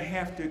it's going to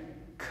have to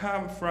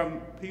come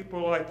from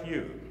people like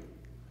you.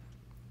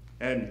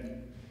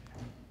 And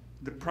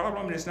the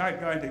problem is not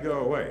going to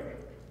go away.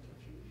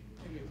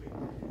 Maybe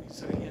we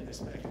sort of hand this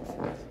back and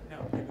forth.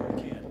 No, maybe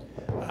we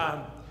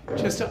can.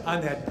 Just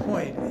on that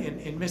point,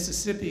 in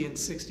Mississippi in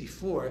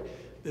 '64,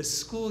 the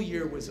school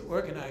year was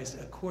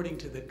organized according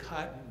to the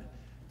cotton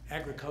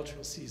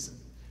agricultural season.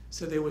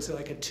 So there was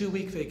like a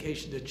 2-week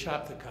vacation to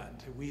chop the cotton,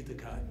 to weed the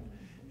cotton,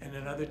 and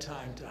another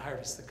time to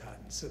harvest the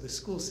cotton. So the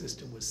school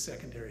system was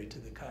secondary to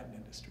the cotton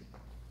industry.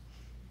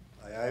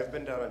 I've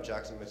been down in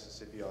Jackson,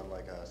 Mississippi on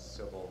like a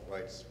civil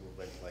rights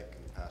movement like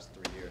in the past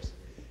 3 years.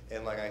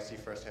 And like I see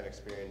firsthand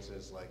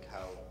experiences like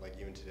how like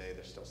even today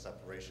there's still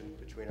separation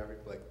between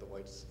like the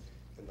whites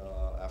and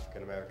the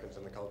African Americans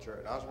in the culture.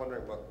 And I was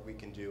wondering what we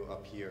can do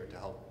up here to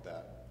help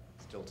that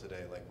still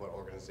today, like what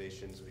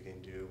organizations we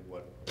can do,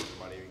 what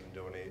money we can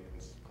donate,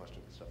 and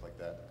questions and stuff like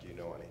that. Do you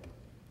know any?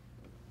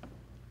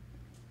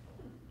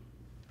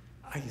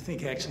 I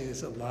think actually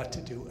there's a lot to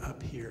do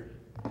up here.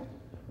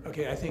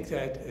 Okay, I think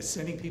that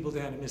sending people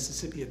down to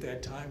Mississippi at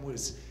that time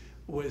was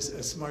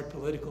a smart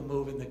political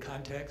move in the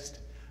context.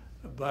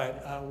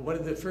 But one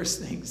of the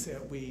first things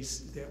that we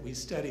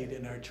studied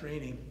in our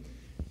training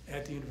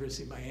at the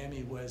University of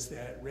Miami was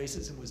that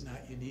racism was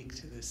not unique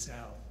to the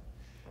South.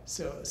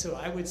 So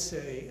I would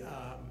say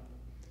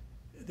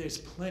there's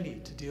plenty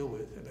to deal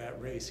with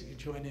about race. You can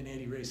join an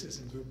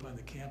anti-racism group on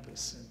the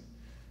campus and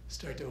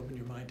start to open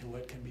your mind to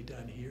what can be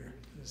done here.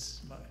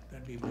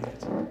 That'd be my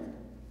answer.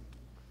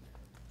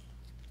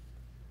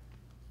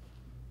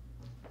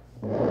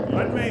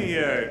 Let me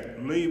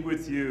leave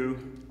with you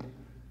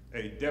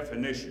a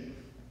definition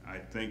I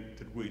think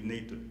that we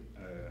need to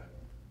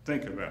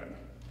think about.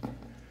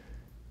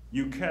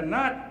 You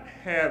cannot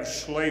have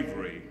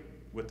slavery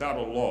without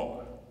a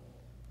law.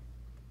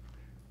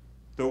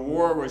 The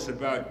war was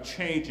about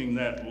changing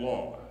that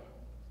law.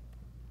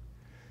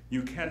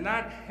 You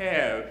cannot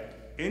have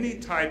any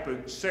type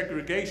of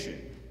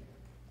segregation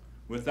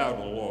without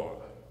a law.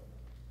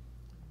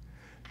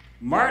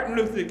 Martin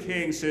Luther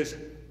King says,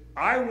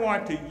 I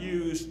want to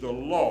use the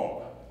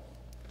law,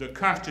 the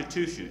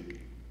Constitution,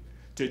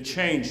 to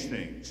change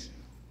things.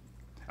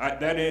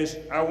 That is,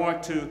 I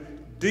want to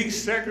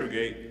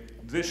desegregate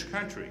this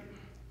country.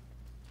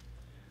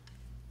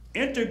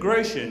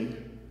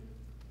 Integration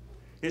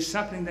is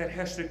something that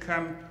has to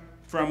come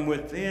from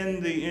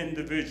within the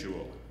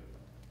individual.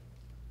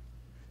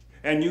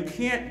 And you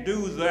can't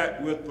do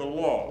that with the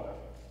law.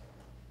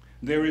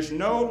 There is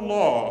no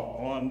law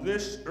on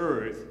this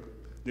earth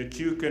that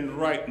you can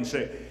write and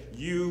say,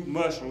 you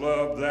must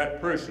love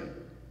that person.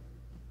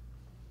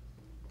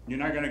 You're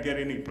not going to get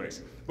any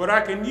place. But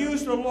I can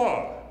use the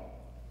law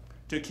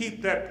to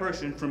keep that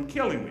person from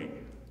killing me.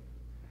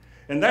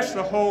 And that's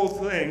the whole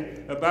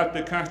thing about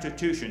the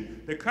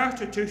Constitution. The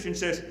Constitution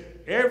says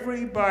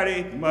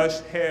everybody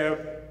must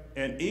have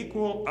an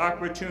equal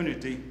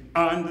opportunity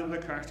under the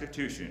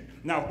Constitution.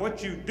 Now,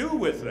 what you do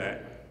with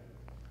that,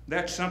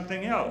 that's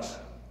something else.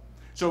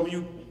 So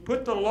you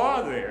put the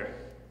law there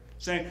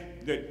saying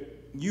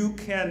that you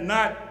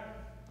cannot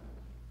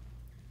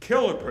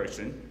kill a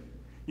person,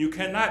 you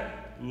cannot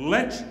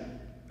lynch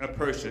a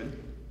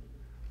person,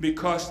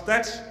 because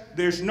that's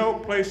there's no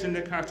place in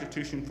the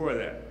Constitution for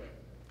that.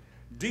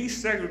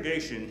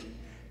 Desegregation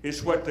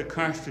is what the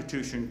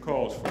Constitution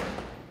calls for.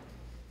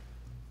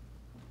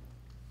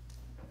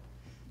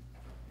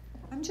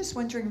 I'm just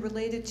wondering,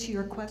 related to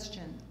your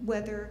question,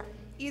 whether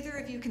either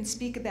of you can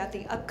speak about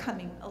the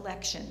upcoming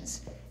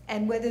elections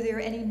and whether there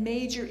are any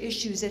major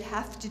issues that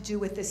have to do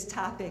with this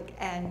topic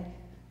and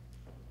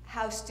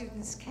how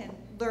students can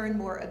learn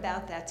more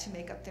about that to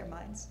make up their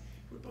minds.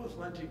 We're both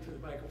lunging for the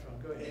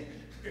microphone. Go ahead.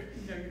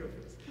 No, you go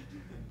first.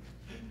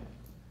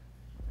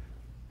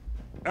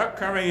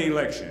 Upcoming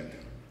election.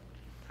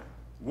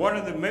 One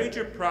of the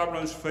major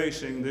problems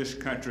facing this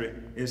country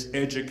is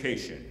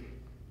education.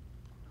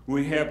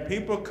 We have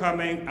people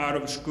coming out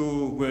of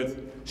school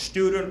with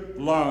student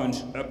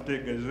loans up the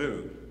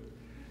gazoo.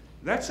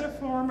 That's a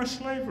form of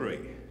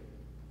slavery.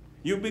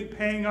 You'll be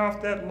paying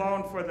off that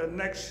loan for the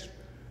next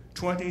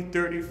 20,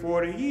 30,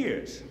 40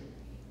 years.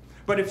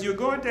 But if you're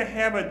going to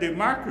have a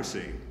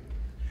democracy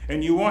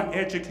and you want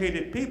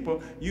educated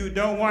people, you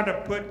don't want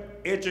to put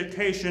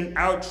education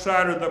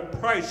outside of the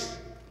price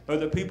of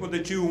the people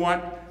that you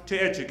want to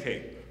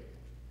educate.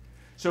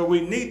 So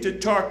we need to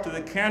talk to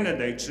the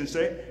candidates and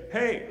say,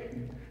 hey,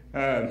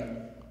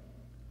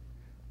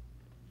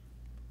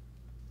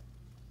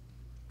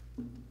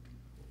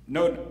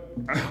 no,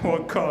 I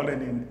won't call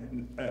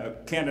any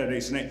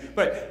candidate's name,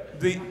 but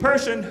the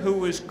person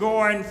who is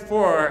going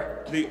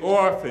for the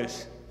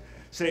office,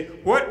 say,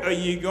 what are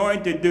you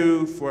going to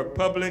do for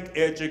public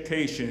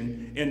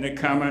education in the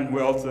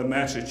Commonwealth of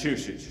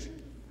Massachusetts?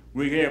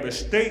 We have a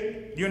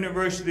state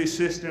university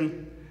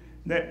system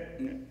that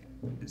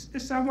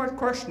is somewhat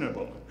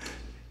questionable.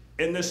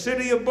 In the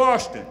city of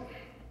Boston,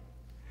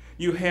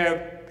 you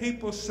have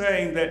people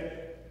saying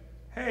that,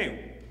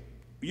 hey,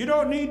 you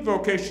don't need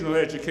vocational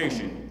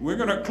education. We're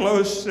going to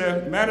close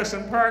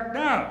Madison Park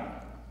down.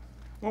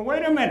 Well,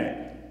 wait a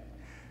minute.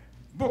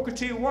 Booker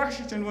T.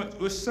 Washington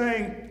was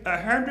saying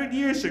 100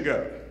 years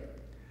ago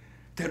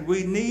that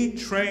we need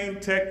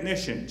trained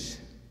technicians.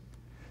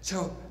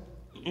 So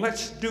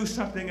let's do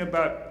something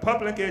about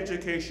public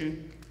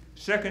education,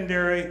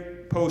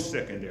 secondary,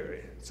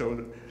 post-secondary.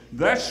 So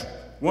that's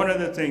one of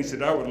the things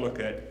that I would look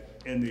at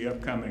in the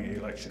upcoming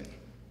election.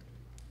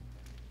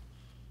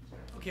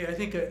 Okay, I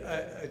think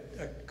a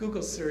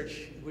Google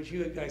search, which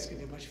you guys can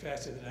do much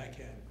faster than I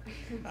can,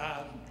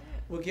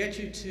 will get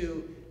you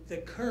to the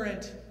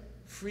current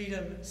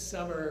Freedom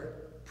Summer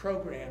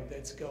program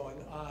that's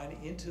going on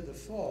into the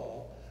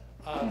fall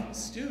of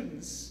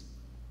students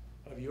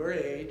of your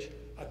age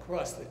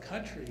across the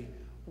country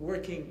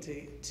working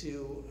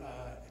to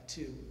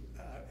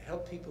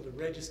help people to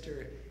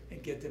register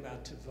and get them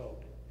out to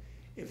vote.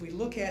 If we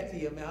look at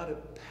the amount of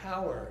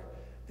power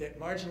that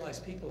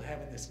marginalized people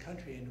have in this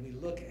country and we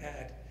look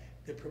at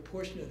the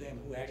proportion of them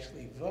who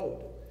actually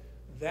vote,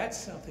 that's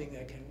something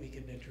that we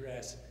can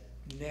address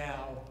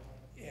now,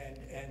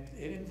 and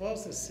it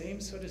involves the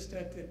same sort of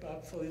stuff that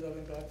Bob Fullylove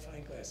and Bob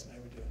Feinglass and I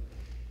were doing.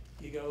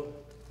 You go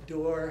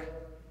door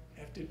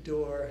after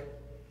door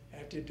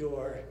after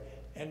door,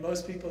 and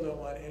most people don't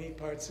want any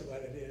parts of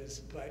what it is,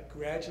 but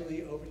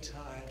gradually over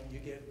time you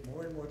get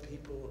more and more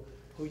people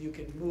who you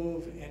can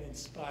move and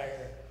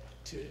inspire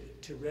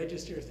to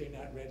register if they're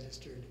not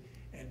registered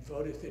and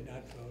vote if they're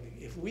not voting.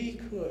 If we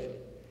could,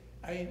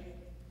 I mean,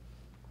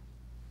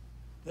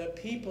 the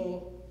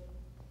people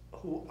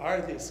who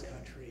are this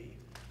country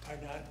are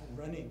not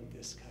running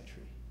this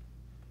country.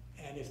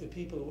 And if the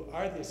people who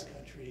are this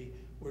country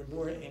were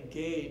more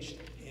engaged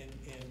in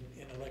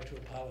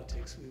electoral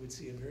politics, we would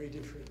see a very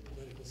different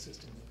political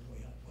system than the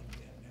one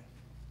we have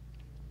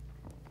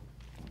now.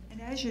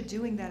 And as you're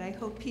doing that, I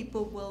hope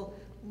people will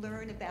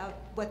learn about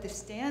what the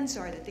stands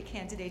are that the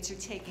candidates are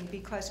taking,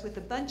 because with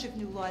a bunch of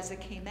new laws that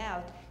came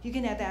out, you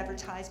can have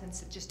advertisements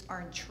that just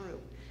aren't true.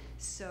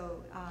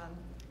 So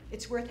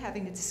it's worth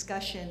having a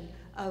discussion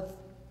of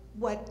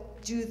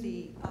what do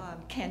the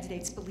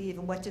candidates believe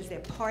and what does their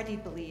party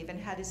believe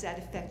and how does that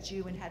affect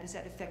you and how does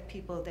that affect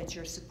people that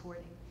you're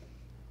supporting.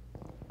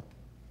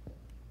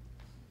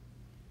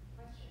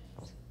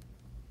 Questions?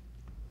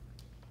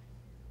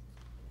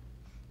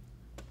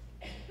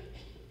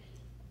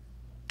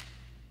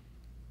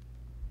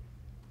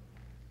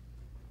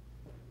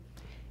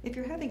 If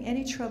you're having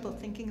any trouble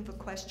thinking of a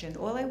question,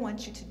 all I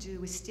want you to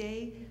do is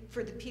stay,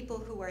 for the people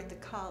who are at the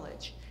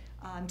college,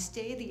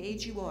 stay the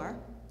age you are,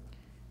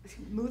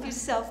 move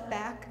yourself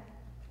back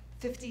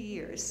 50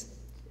 years,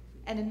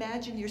 and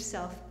imagine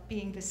yourself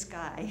being this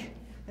guy.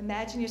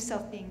 Imagine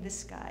yourself being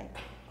this guy.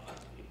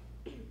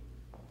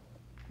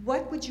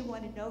 What would you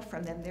want to know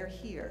from them? They're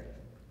here.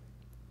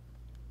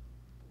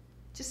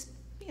 Just,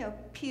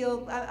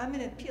 peel, I'm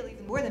going to peel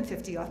even more than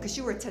 50 off, because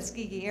you were a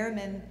Tuskegee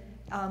Airman,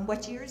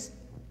 what years?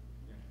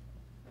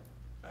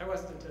 I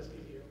wasn't a Tuskegee.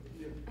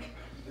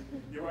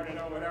 You want to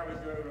know what I was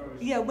doing when I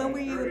was Yeah, when were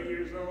you? 30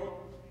 years old?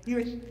 You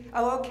were,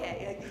 oh,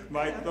 okay.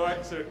 My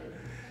thoughts are,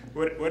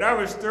 when I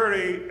was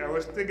 30, I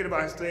was thinking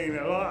about staying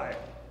alive,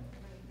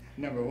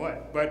 number one.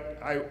 But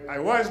I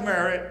was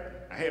married,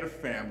 I had a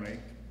family,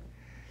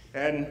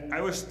 and I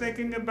was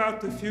thinking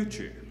about the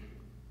future.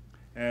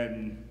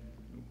 And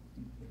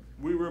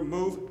we were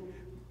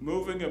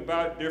moving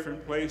about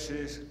different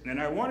places,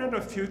 and I wanted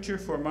a future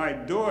for my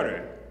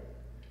daughter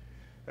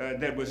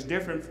that was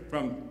different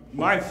from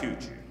my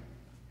future.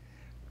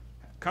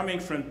 Coming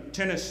from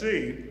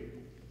Tennessee,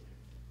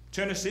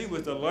 Tennessee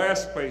was the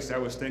last place I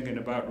was thinking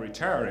about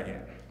retiring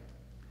in.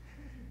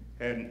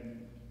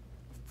 And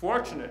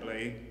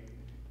fortunately,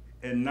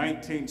 in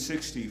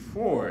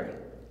 1964,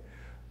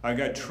 I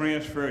got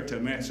transferred to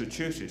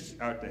Massachusetts,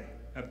 up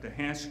to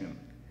Hanscom.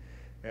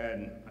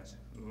 And I said,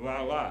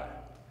 voila.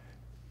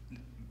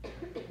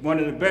 One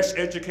of the best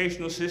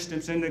educational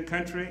systems in the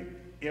country,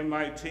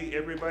 MIT.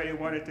 Everybody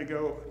wanted to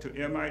go to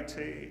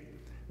MIT,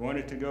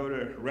 wanted to go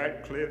to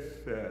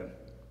Radcliffe,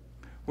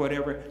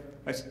 whatever.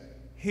 I said,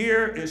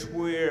 here is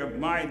where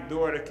my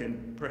daughter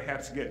can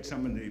perhaps get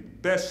some of the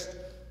best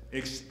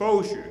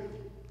exposure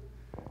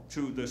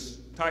to this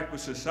type of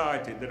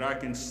society that I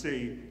can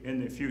see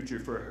in the future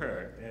for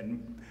her.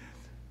 And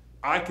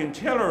I can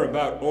tell her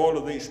about all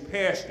of these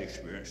past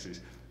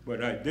experiences,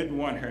 but I didn't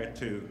want her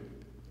to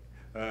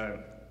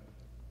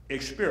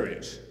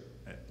experience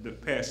the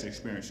past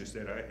experiences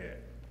that I had.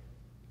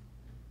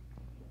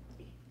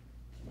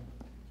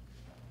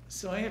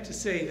 So I have to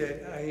say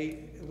that I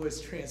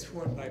was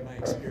transformed by my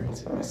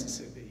experience in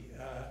Mississippi.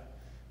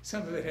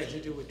 Some of it had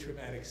to do with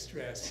traumatic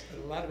stress,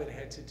 but a lot of it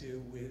had to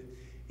do with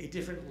a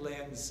different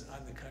lens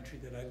on the country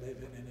that I live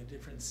in and a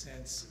different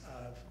sense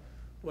of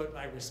what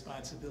my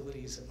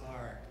responsibilities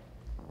are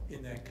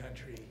in that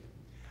country.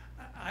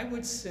 I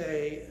would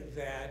say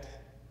that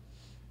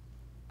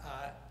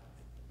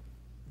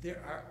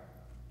there are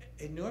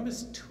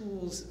enormous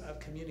tools of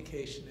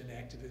communication and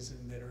activism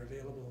that are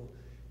available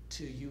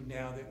to you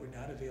now that were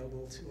not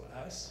available to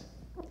us.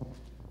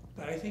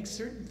 But I think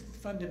certain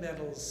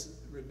fundamentals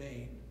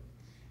remain.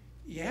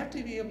 You have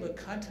to be able to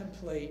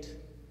contemplate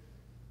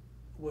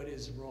what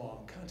is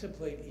wrong,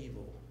 contemplate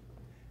evil,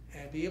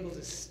 and be able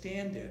to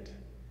stand it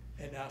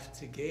enough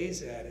to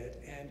gaze at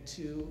it and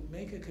to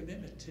make a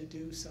commitment to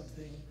do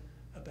something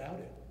about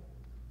it.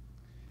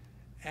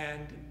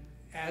 And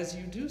as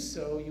you do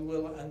so, you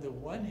will, on the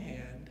one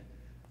hand,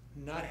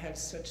 not have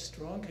such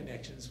strong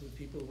connections with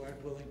people who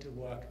aren't willing to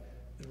walk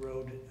the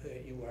road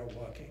that you are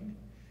walking,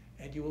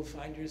 and you will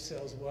find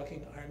yourselves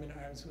walking arm in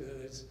arms with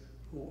others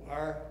who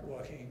are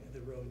walking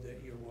the road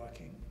that you're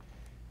walking.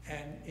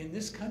 And in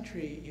this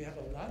country, you have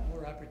a lot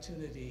more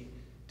opportunity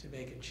to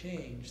make a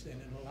change than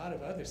in a lot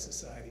of other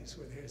societies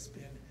where there's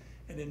been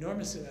an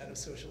enormous amount of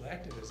social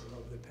activism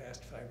over the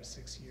past 5 or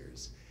 6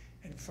 years,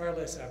 and far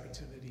less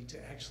opportunity to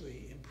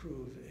actually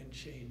improve and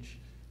change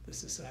the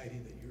society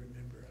that you're a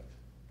member of.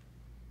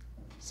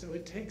 So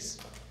it takes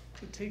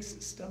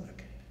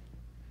stomach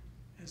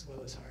as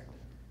well as heart.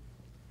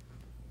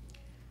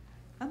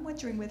 I'm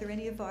wondering whether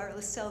any of our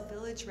LaSalle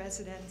Village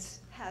residents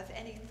have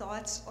any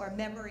thoughts or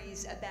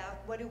memories about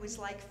what it was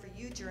like for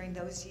you during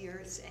those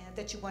years and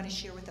that you want to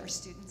share with our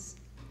students.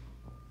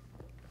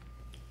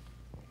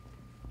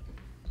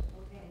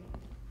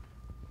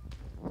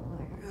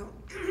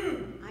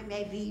 I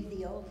may be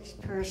the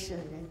oldest person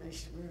in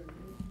this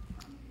room,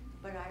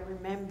 but I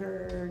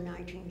remember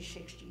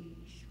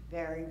 1960s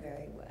very,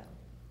 very well.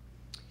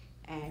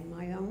 And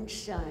my own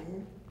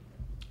son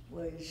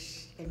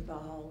was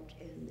involved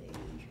in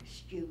the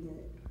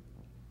student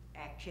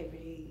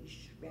activities,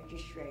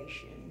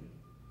 registration,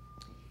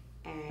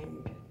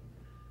 and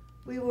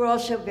we were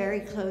also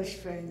very close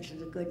friends of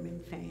the Goodman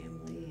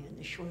family and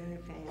the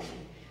Schwerner family.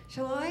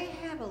 So I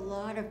have a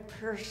lot of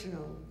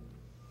personal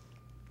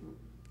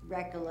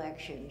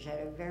recollections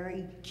that are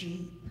very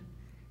deep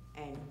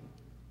and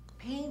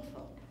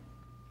painful,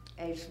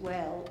 as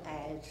well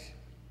as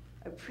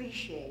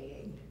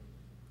appreciating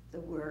the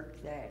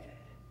work that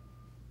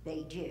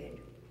they did.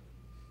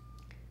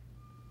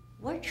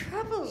 What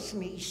troubles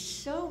me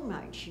so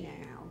much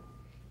now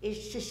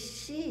is to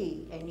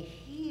see and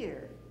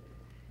hear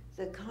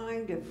the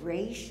kind of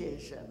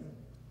racism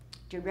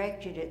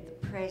directed at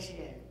the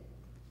president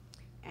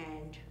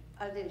and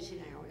others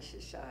in our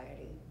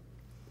society.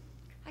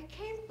 I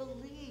can't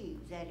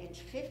believe that it's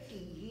 50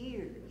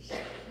 years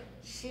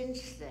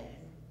since then,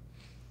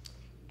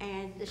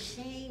 and the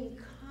same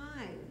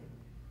kind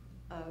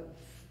of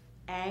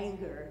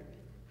anger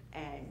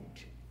and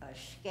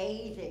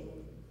scathing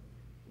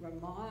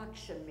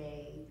remarks are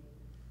made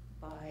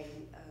by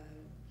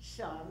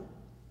some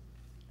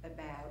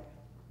about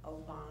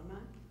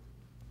Obama,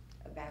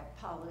 about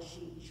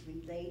policies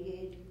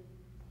related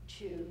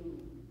to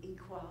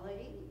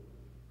equality.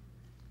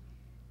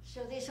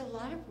 So there's a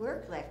lot of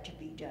work left to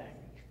be done.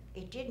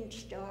 It didn't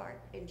start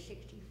in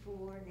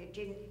 '64 and it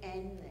didn't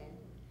end then.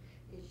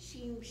 It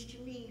seems to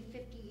me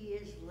 50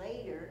 years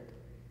later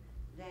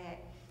that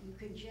you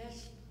can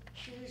just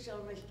choose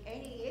almost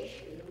any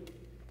issue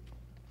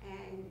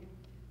and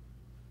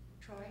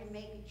try to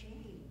make a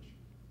change.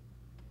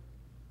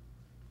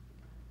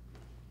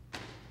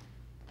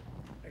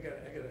 I got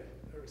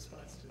a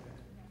response to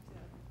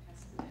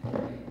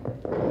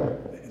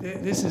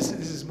that. This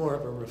is more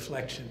of a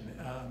reflection.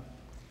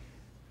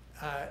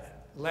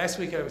 Last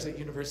week I was at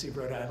University of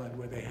Rhode Island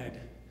where they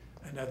had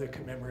another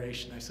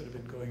commemoration. I've sort of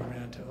been going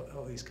around to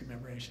all these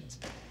commemorations.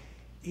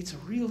 It's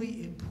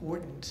really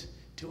important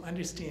to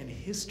understand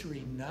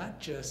history not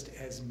just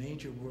as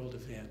major world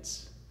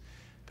events,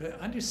 but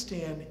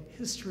understand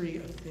history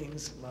of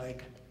things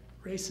like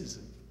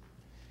racism.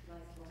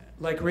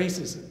 Like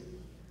racism.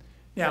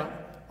 Now,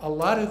 a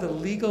lot of the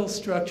legal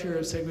structure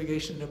of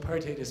segregation and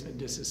apartheid has been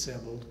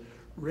disassembled.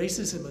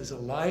 Racism is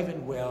alive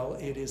and well.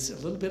 It is a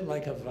little bit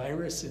like a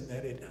virus in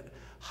that it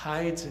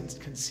hides and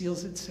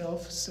conceals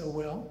itself so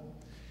well.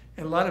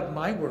 And a lot of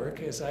my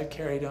work, as I've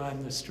carried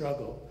on the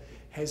struggle,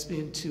 has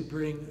been to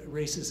bring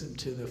racism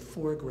to the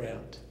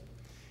foreground.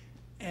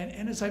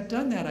 And as I've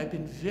done that, I've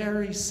been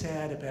very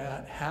sad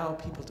about how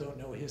people don't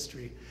know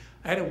history.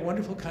 I had a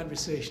wonderful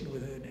conversation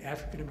with an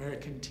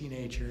African-American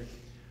teenager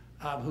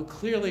who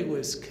clearly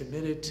was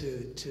committed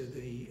to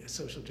the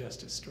social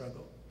justice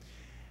struggle.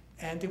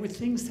 And there were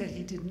things that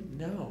he didn't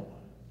know,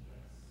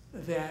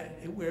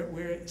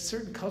 where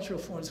certain cultural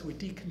forms were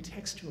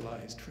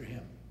decontextualized for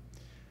him.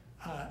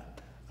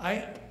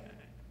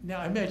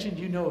 Now, I imagine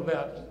you know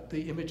about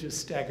the image of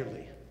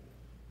Staggerly.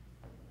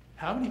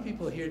 How many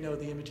people here know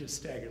the image of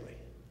Staggerly?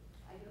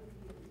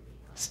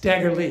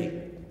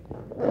 Staggerly.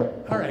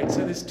 All right,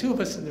 so there's two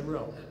of us in the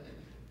room.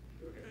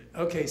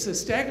 Okay, so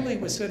Staggerly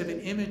was sort of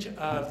an image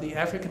of the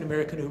African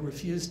American who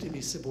refused to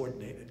be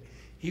subordinated.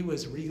 He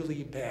was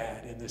really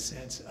bad in the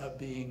sense of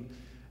being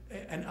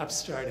an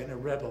upstart and a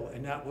rebel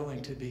and not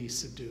willing to be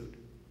subdued.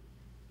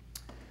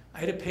 I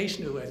had a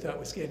patient who I thought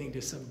was getting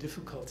into some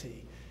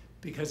difficulty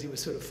because he was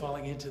sort of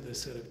falling into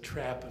this sort of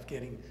trap of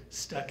getting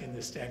stuck in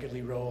the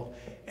Staggerly role,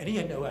 and he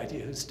had no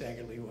idea who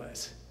Staggerly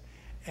was.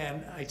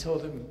 And I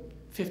told him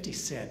 50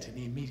 Cent, and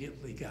he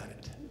immediately got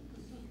it.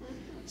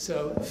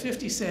 So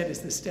 50 Cent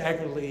is the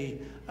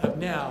Staggerly of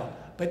now,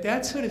 but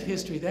that sort of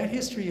history, that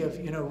history of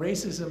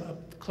racism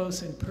up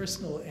close and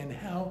personal and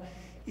how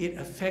it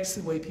affects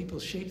the way people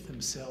shape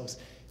themselves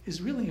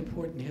is really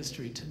important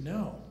history to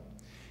know.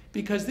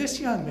 Because this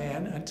young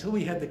man, until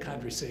we had the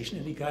conversation,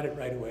 and he got it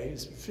right away, he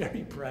was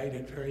very bright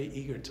and very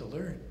eager to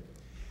learn.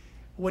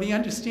 What he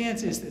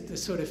understands is that the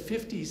sort of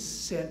 50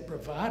 Cent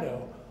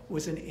bravado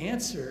was an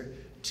answer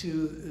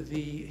to the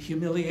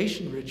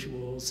humiliation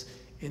rituals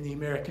in the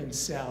American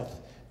South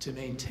to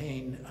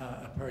maintain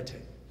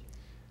apartheid.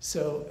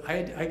 So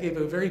I gave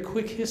a very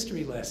quick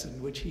history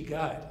lesson, which he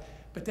got,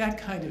 but that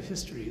kind of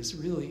history is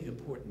really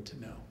important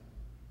to know.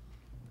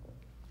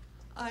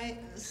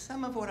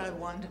 Some of what I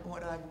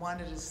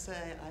wanted to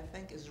say, I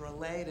think, is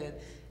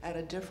related at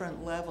a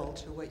different level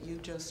to what you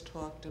just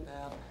talked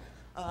about.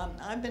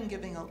 I've been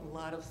giving a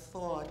lot of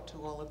thought to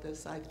all of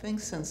this, I think,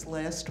 since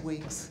last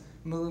week's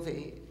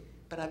movie,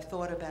 but I've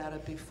thought about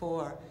it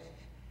before.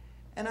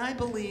 And I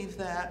believe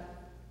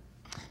that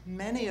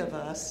many of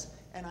us,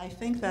 and I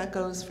think that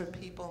goes for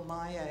people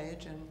my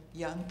age and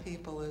young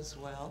people as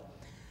well,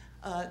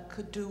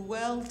 could do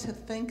well to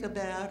think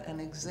about and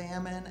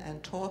examine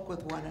and talk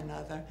with one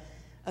another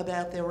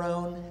about their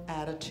own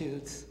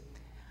attitudes.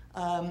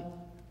 I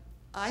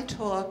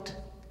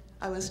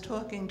was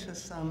talking to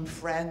some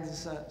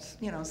friends,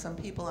 some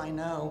people I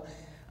know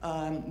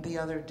the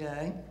other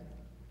day,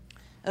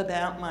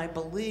 about my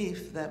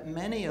belief that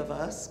many of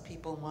us,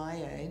 people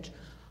my age,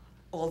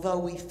 although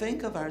we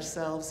think of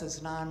ourselves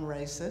as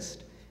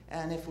non-racist,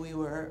 and if we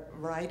were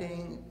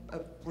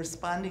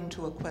responding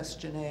to a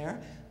questionnaire,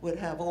 would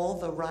have all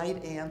the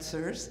right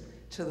answers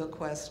to the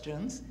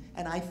questions,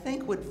 and I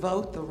think would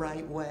vote the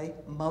right way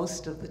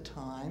most of the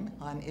time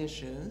on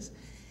issues.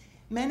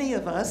 Many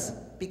of us,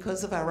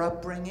 because of our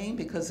upbringing,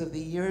 because of the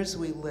years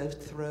we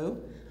lived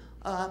through,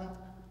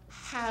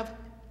 have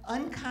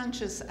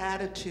unconscious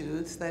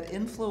attitudes that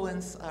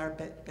influence our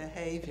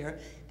behavior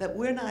that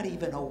we're not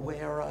even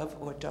aware of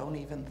or don't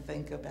even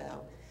think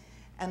about.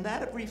 And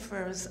that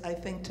refers, I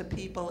think, to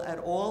people at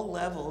all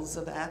levels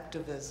of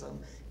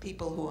activism,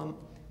 people who are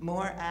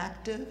more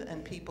active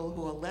and people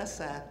who are less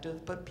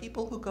active, but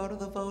people who go to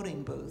the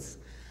voting booths.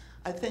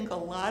 I think a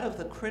lot of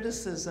the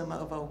criticism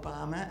of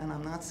Obama, and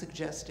I'm not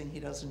suggesting he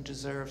doesn't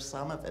deserve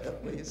some of it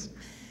at least,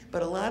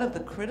 but a lot of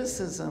the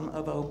criticism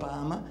of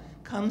Obama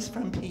comes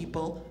from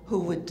people who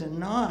would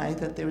deny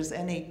that there's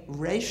any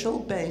racial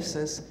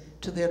basis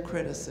to their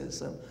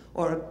criticism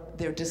or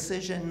their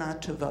decision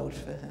not to vote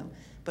for him,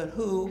 but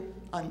who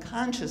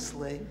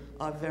unconsciously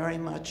are very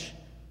much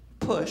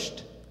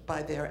pushed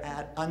by their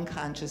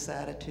unconscious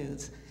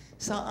attitudes.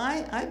 So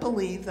I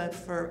believe that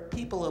for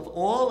people of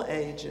all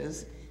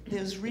ages,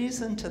 there's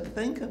reason to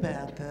think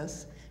about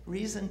this,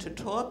 reason to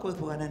talk with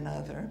one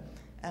another,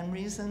 and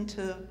reason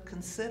to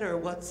consider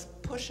what's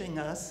pushing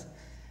us.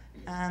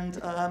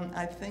 And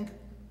I think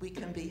we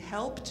can be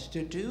helped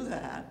to do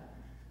that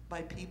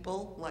by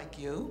people like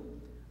you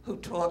who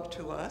talk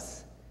to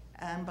us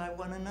and by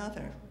one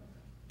another.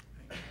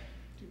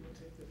 Do you want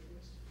to take that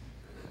first?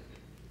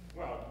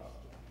 Well,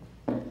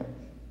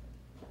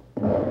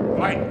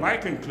 my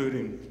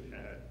concluding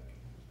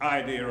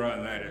idea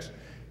on that is,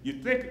 you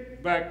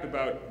think back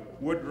about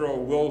Woodrow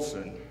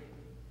Wilson.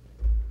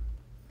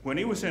 When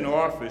he was in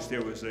office,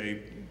 there was a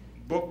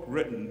book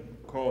written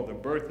called The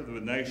Birth of the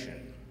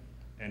Nation.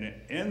 And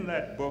in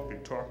that book,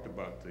 it talked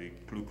about the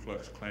Ku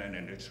Klux Klan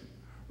and its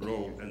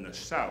role in the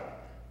South.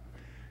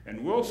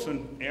 And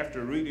Wilson,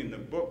 after reading the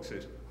book,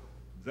 says,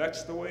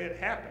 that's the way it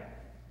happened.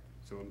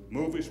 So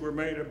movies were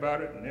made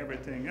about it and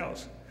everything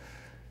else.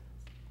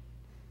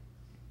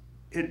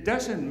 It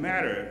doesn't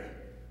matter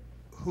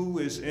who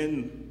is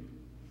in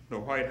the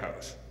White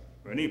House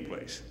or any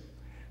place.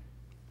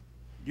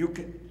 You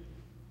can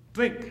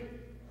think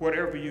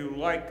whatever you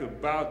like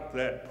about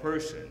that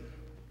person,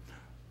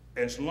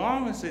 as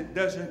long as it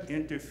doesn't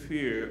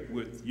interfere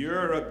with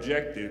your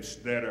objectives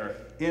that are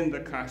in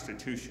the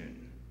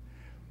Constitution.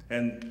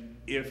 And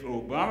if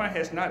Obama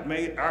has not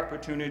made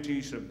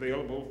opportunities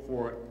available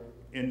for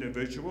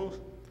individuals,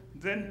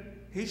 then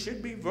he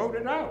should be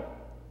voted out.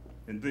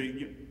 And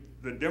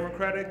the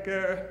Democratic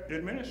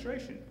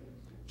administration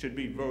should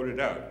be voted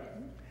out.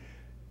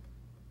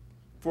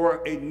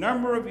 For a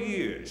number of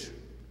years,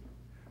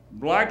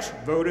 blacks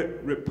voted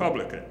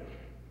Republican.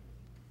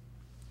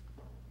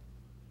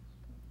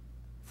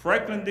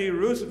 Franklin D.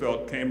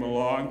 Roosevelt came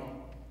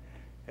along,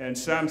 and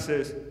some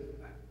says,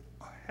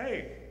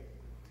 hey,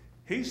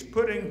 he's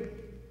putting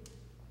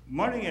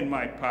money in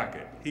my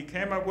pocket. He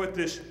came up with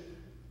this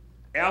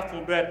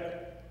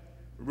alphabet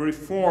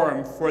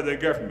reform for the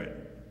government.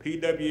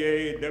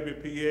 PWA,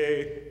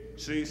 WPA,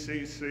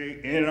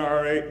 CCC,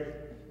 NRA,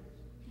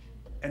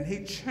 and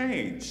he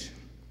changed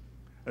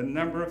a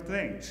number of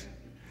things.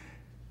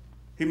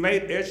 He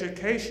made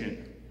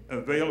education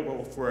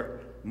available for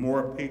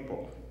more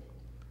people.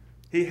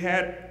 He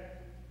had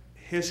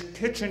his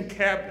kitchen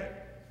cabinet,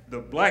 the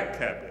black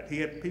cabinet. He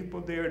had people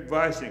there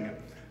advising him.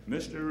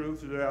 Mr.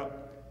 Roosevelt,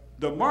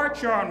 the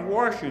March on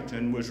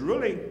Washington was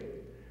really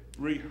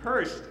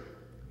rehearsed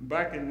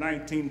back in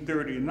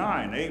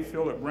 1939. A.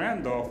 Philip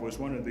Randolph was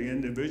one of the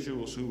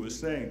individuals who was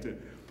saying to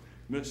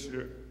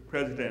Mr.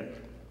 President,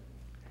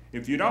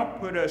 if you don't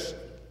put us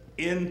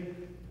in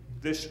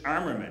this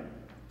armament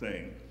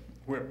thing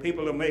where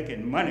people are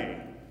making money,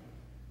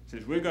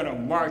 says we're going to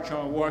march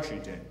on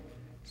Washington.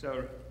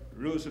 So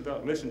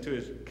Roosevelt listened to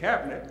his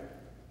cabinet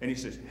and he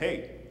says,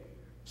 hey,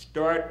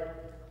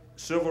 start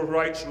civil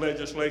rights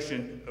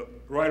legislation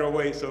right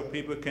away so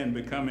people can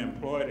become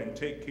employed and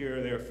take care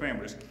of their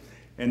families.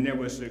 And there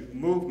was a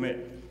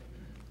movement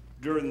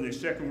during the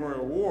Second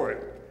World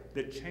War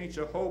that changed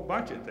a whole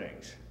bunch of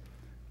things.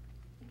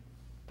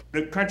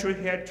 The country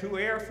had two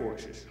air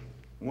forces,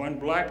 one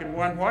black and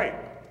one white.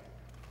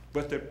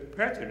 But the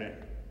president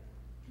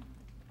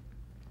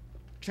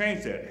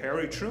changed that.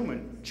 Harry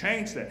Truman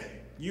changed that.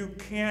 You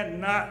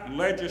cannot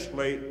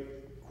legislate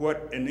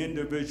what an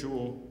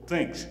individual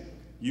thinks.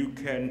 You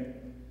can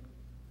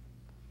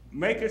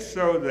make it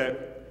so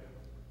that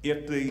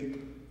if the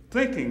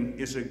thinking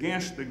is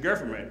against the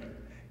government,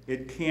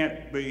 it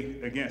can't be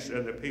against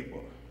other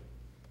people.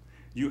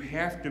 You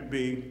have to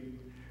be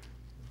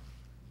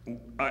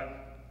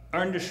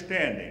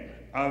understanding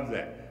of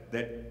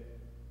that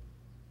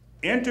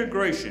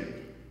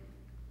integration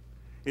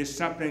is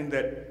something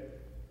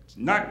that's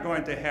not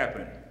going to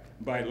happen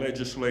by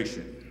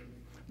legislation,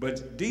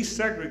 but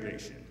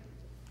desegregation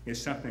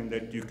is something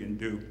that you can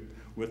do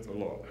with the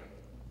law.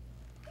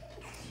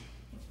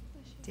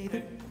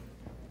 David?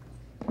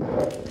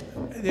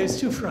 There's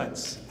two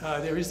fronts.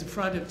 There is the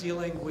front of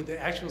dealing with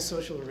the actual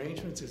social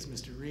arrangements, as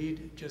Mr.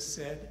 Reed just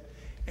said,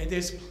 and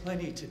there's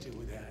plenty to do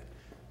with that.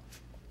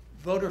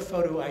 Voter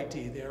photo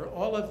ID, there are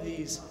all of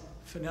these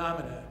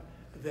phenomena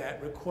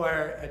that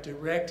require a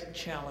direct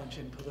challenge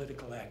in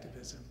political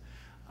activism.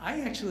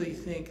 I actually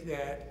think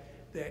that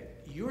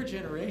your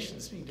generation,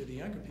 speaking to the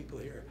younger people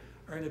here,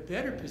 are in a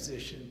better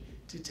position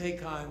to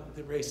take on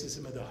the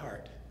racism of the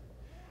heart.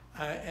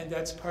 And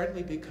that's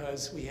partly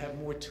because we have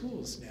more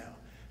tools now.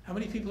 How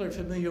many people are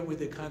familiar with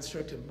the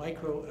construct of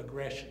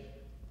microaggression?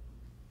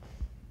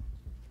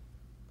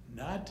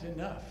 Not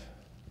enough.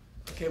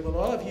 Okay, well,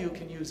 all of you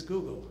can use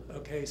Google.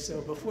 Okay,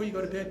 so before you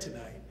go to bed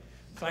tonight,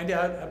 find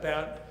out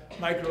about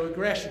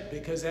microaggression,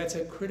 because that's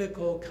a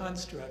critical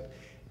construct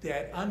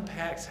that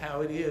unpacks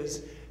how it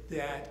is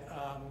that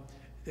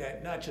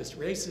that not just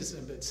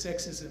racism, but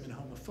sexism and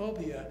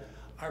homophobia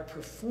are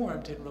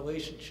performed in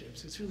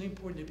relationships. It's really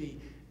important to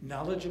be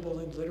knowledgeable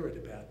and literate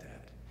about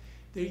that.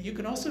 You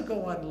can also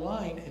go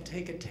online and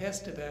take a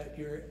test about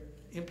your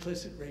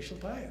implicit racial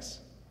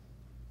bias.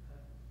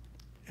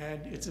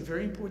 And it's a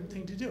very important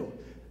thing to do.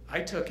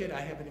 I took it.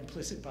 I have an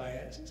implicit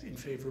bias in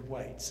favor of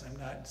whites. I'm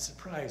not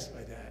surprised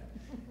by that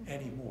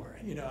anymore.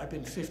 You know, I've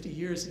been 50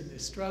 years in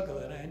this struggle,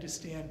 and I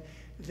understand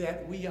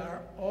that we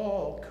are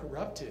all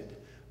corrupted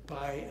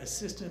by a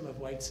system of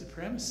white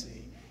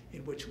supremacy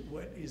in which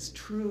what is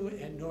true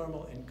and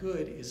normal and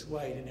good is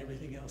white and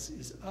everything else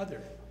is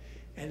other.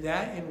 And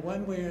that, in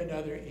one way or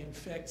another,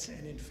 infects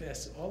and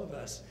infests all of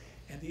us.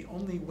 And the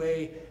only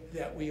way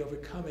that we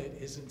overcome it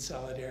is in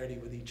solidarity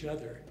with each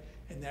other.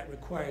 And that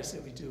requires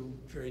that we do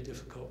very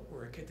difficult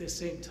work at the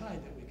same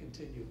time that we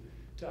continue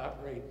to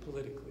operate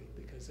politically,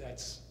 because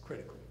that's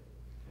critical.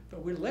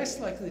 But we're less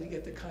likely to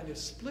get the kind of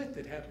split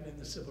that happened in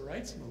the civil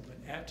rights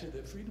movement after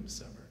the Freedom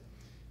Summer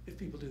if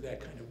people do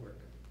that kind of work.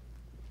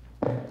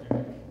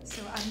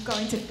 So I'm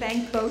going to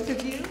thank both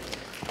of you.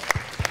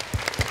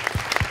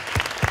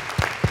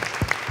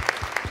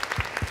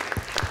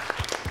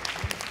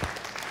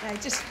 And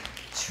I just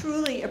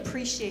truly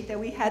appreciate that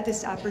we had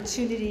this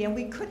opportunity, and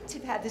we couldn't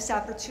have had this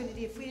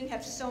opportunity if we didn't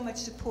have so much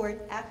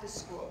support at the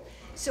school.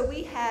 So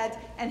we had,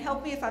 and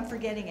help me if I'm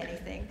forgetting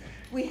anything,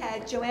 we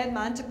had Joanne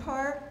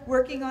Montepar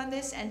working on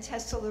this, and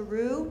Tessa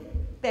LaRue,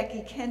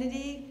 Becky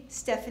Kennedy,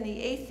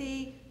 Stephanie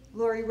Athey,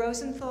 Lori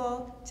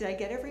Rosenthal. Did I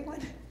get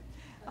everyone?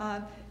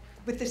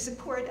 With the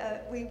support,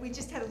 we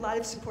just had a lot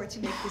of support to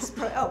make this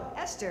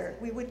Esther,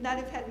 we would not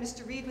have had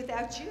Mr. Reed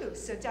without you,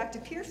 so Dr.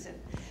 Pearson,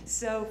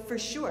 so for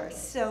sure.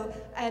 So,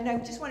 and I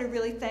just want to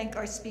really thank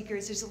our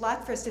speakers. There's a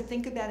lot for us to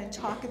think about and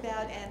talk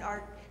about, and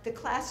the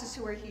classes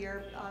who are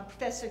here,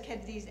 Professor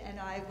Kennedy and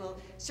I will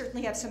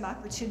certainly have some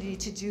opportunity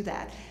to do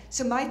that.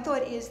 So my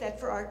thought is that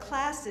for our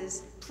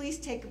classes, please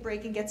take a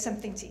break and get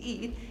something to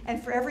eat,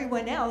 and for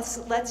everyone else,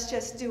 let's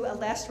just do a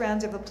last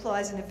round of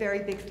applause and a very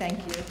big thank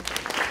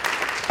you.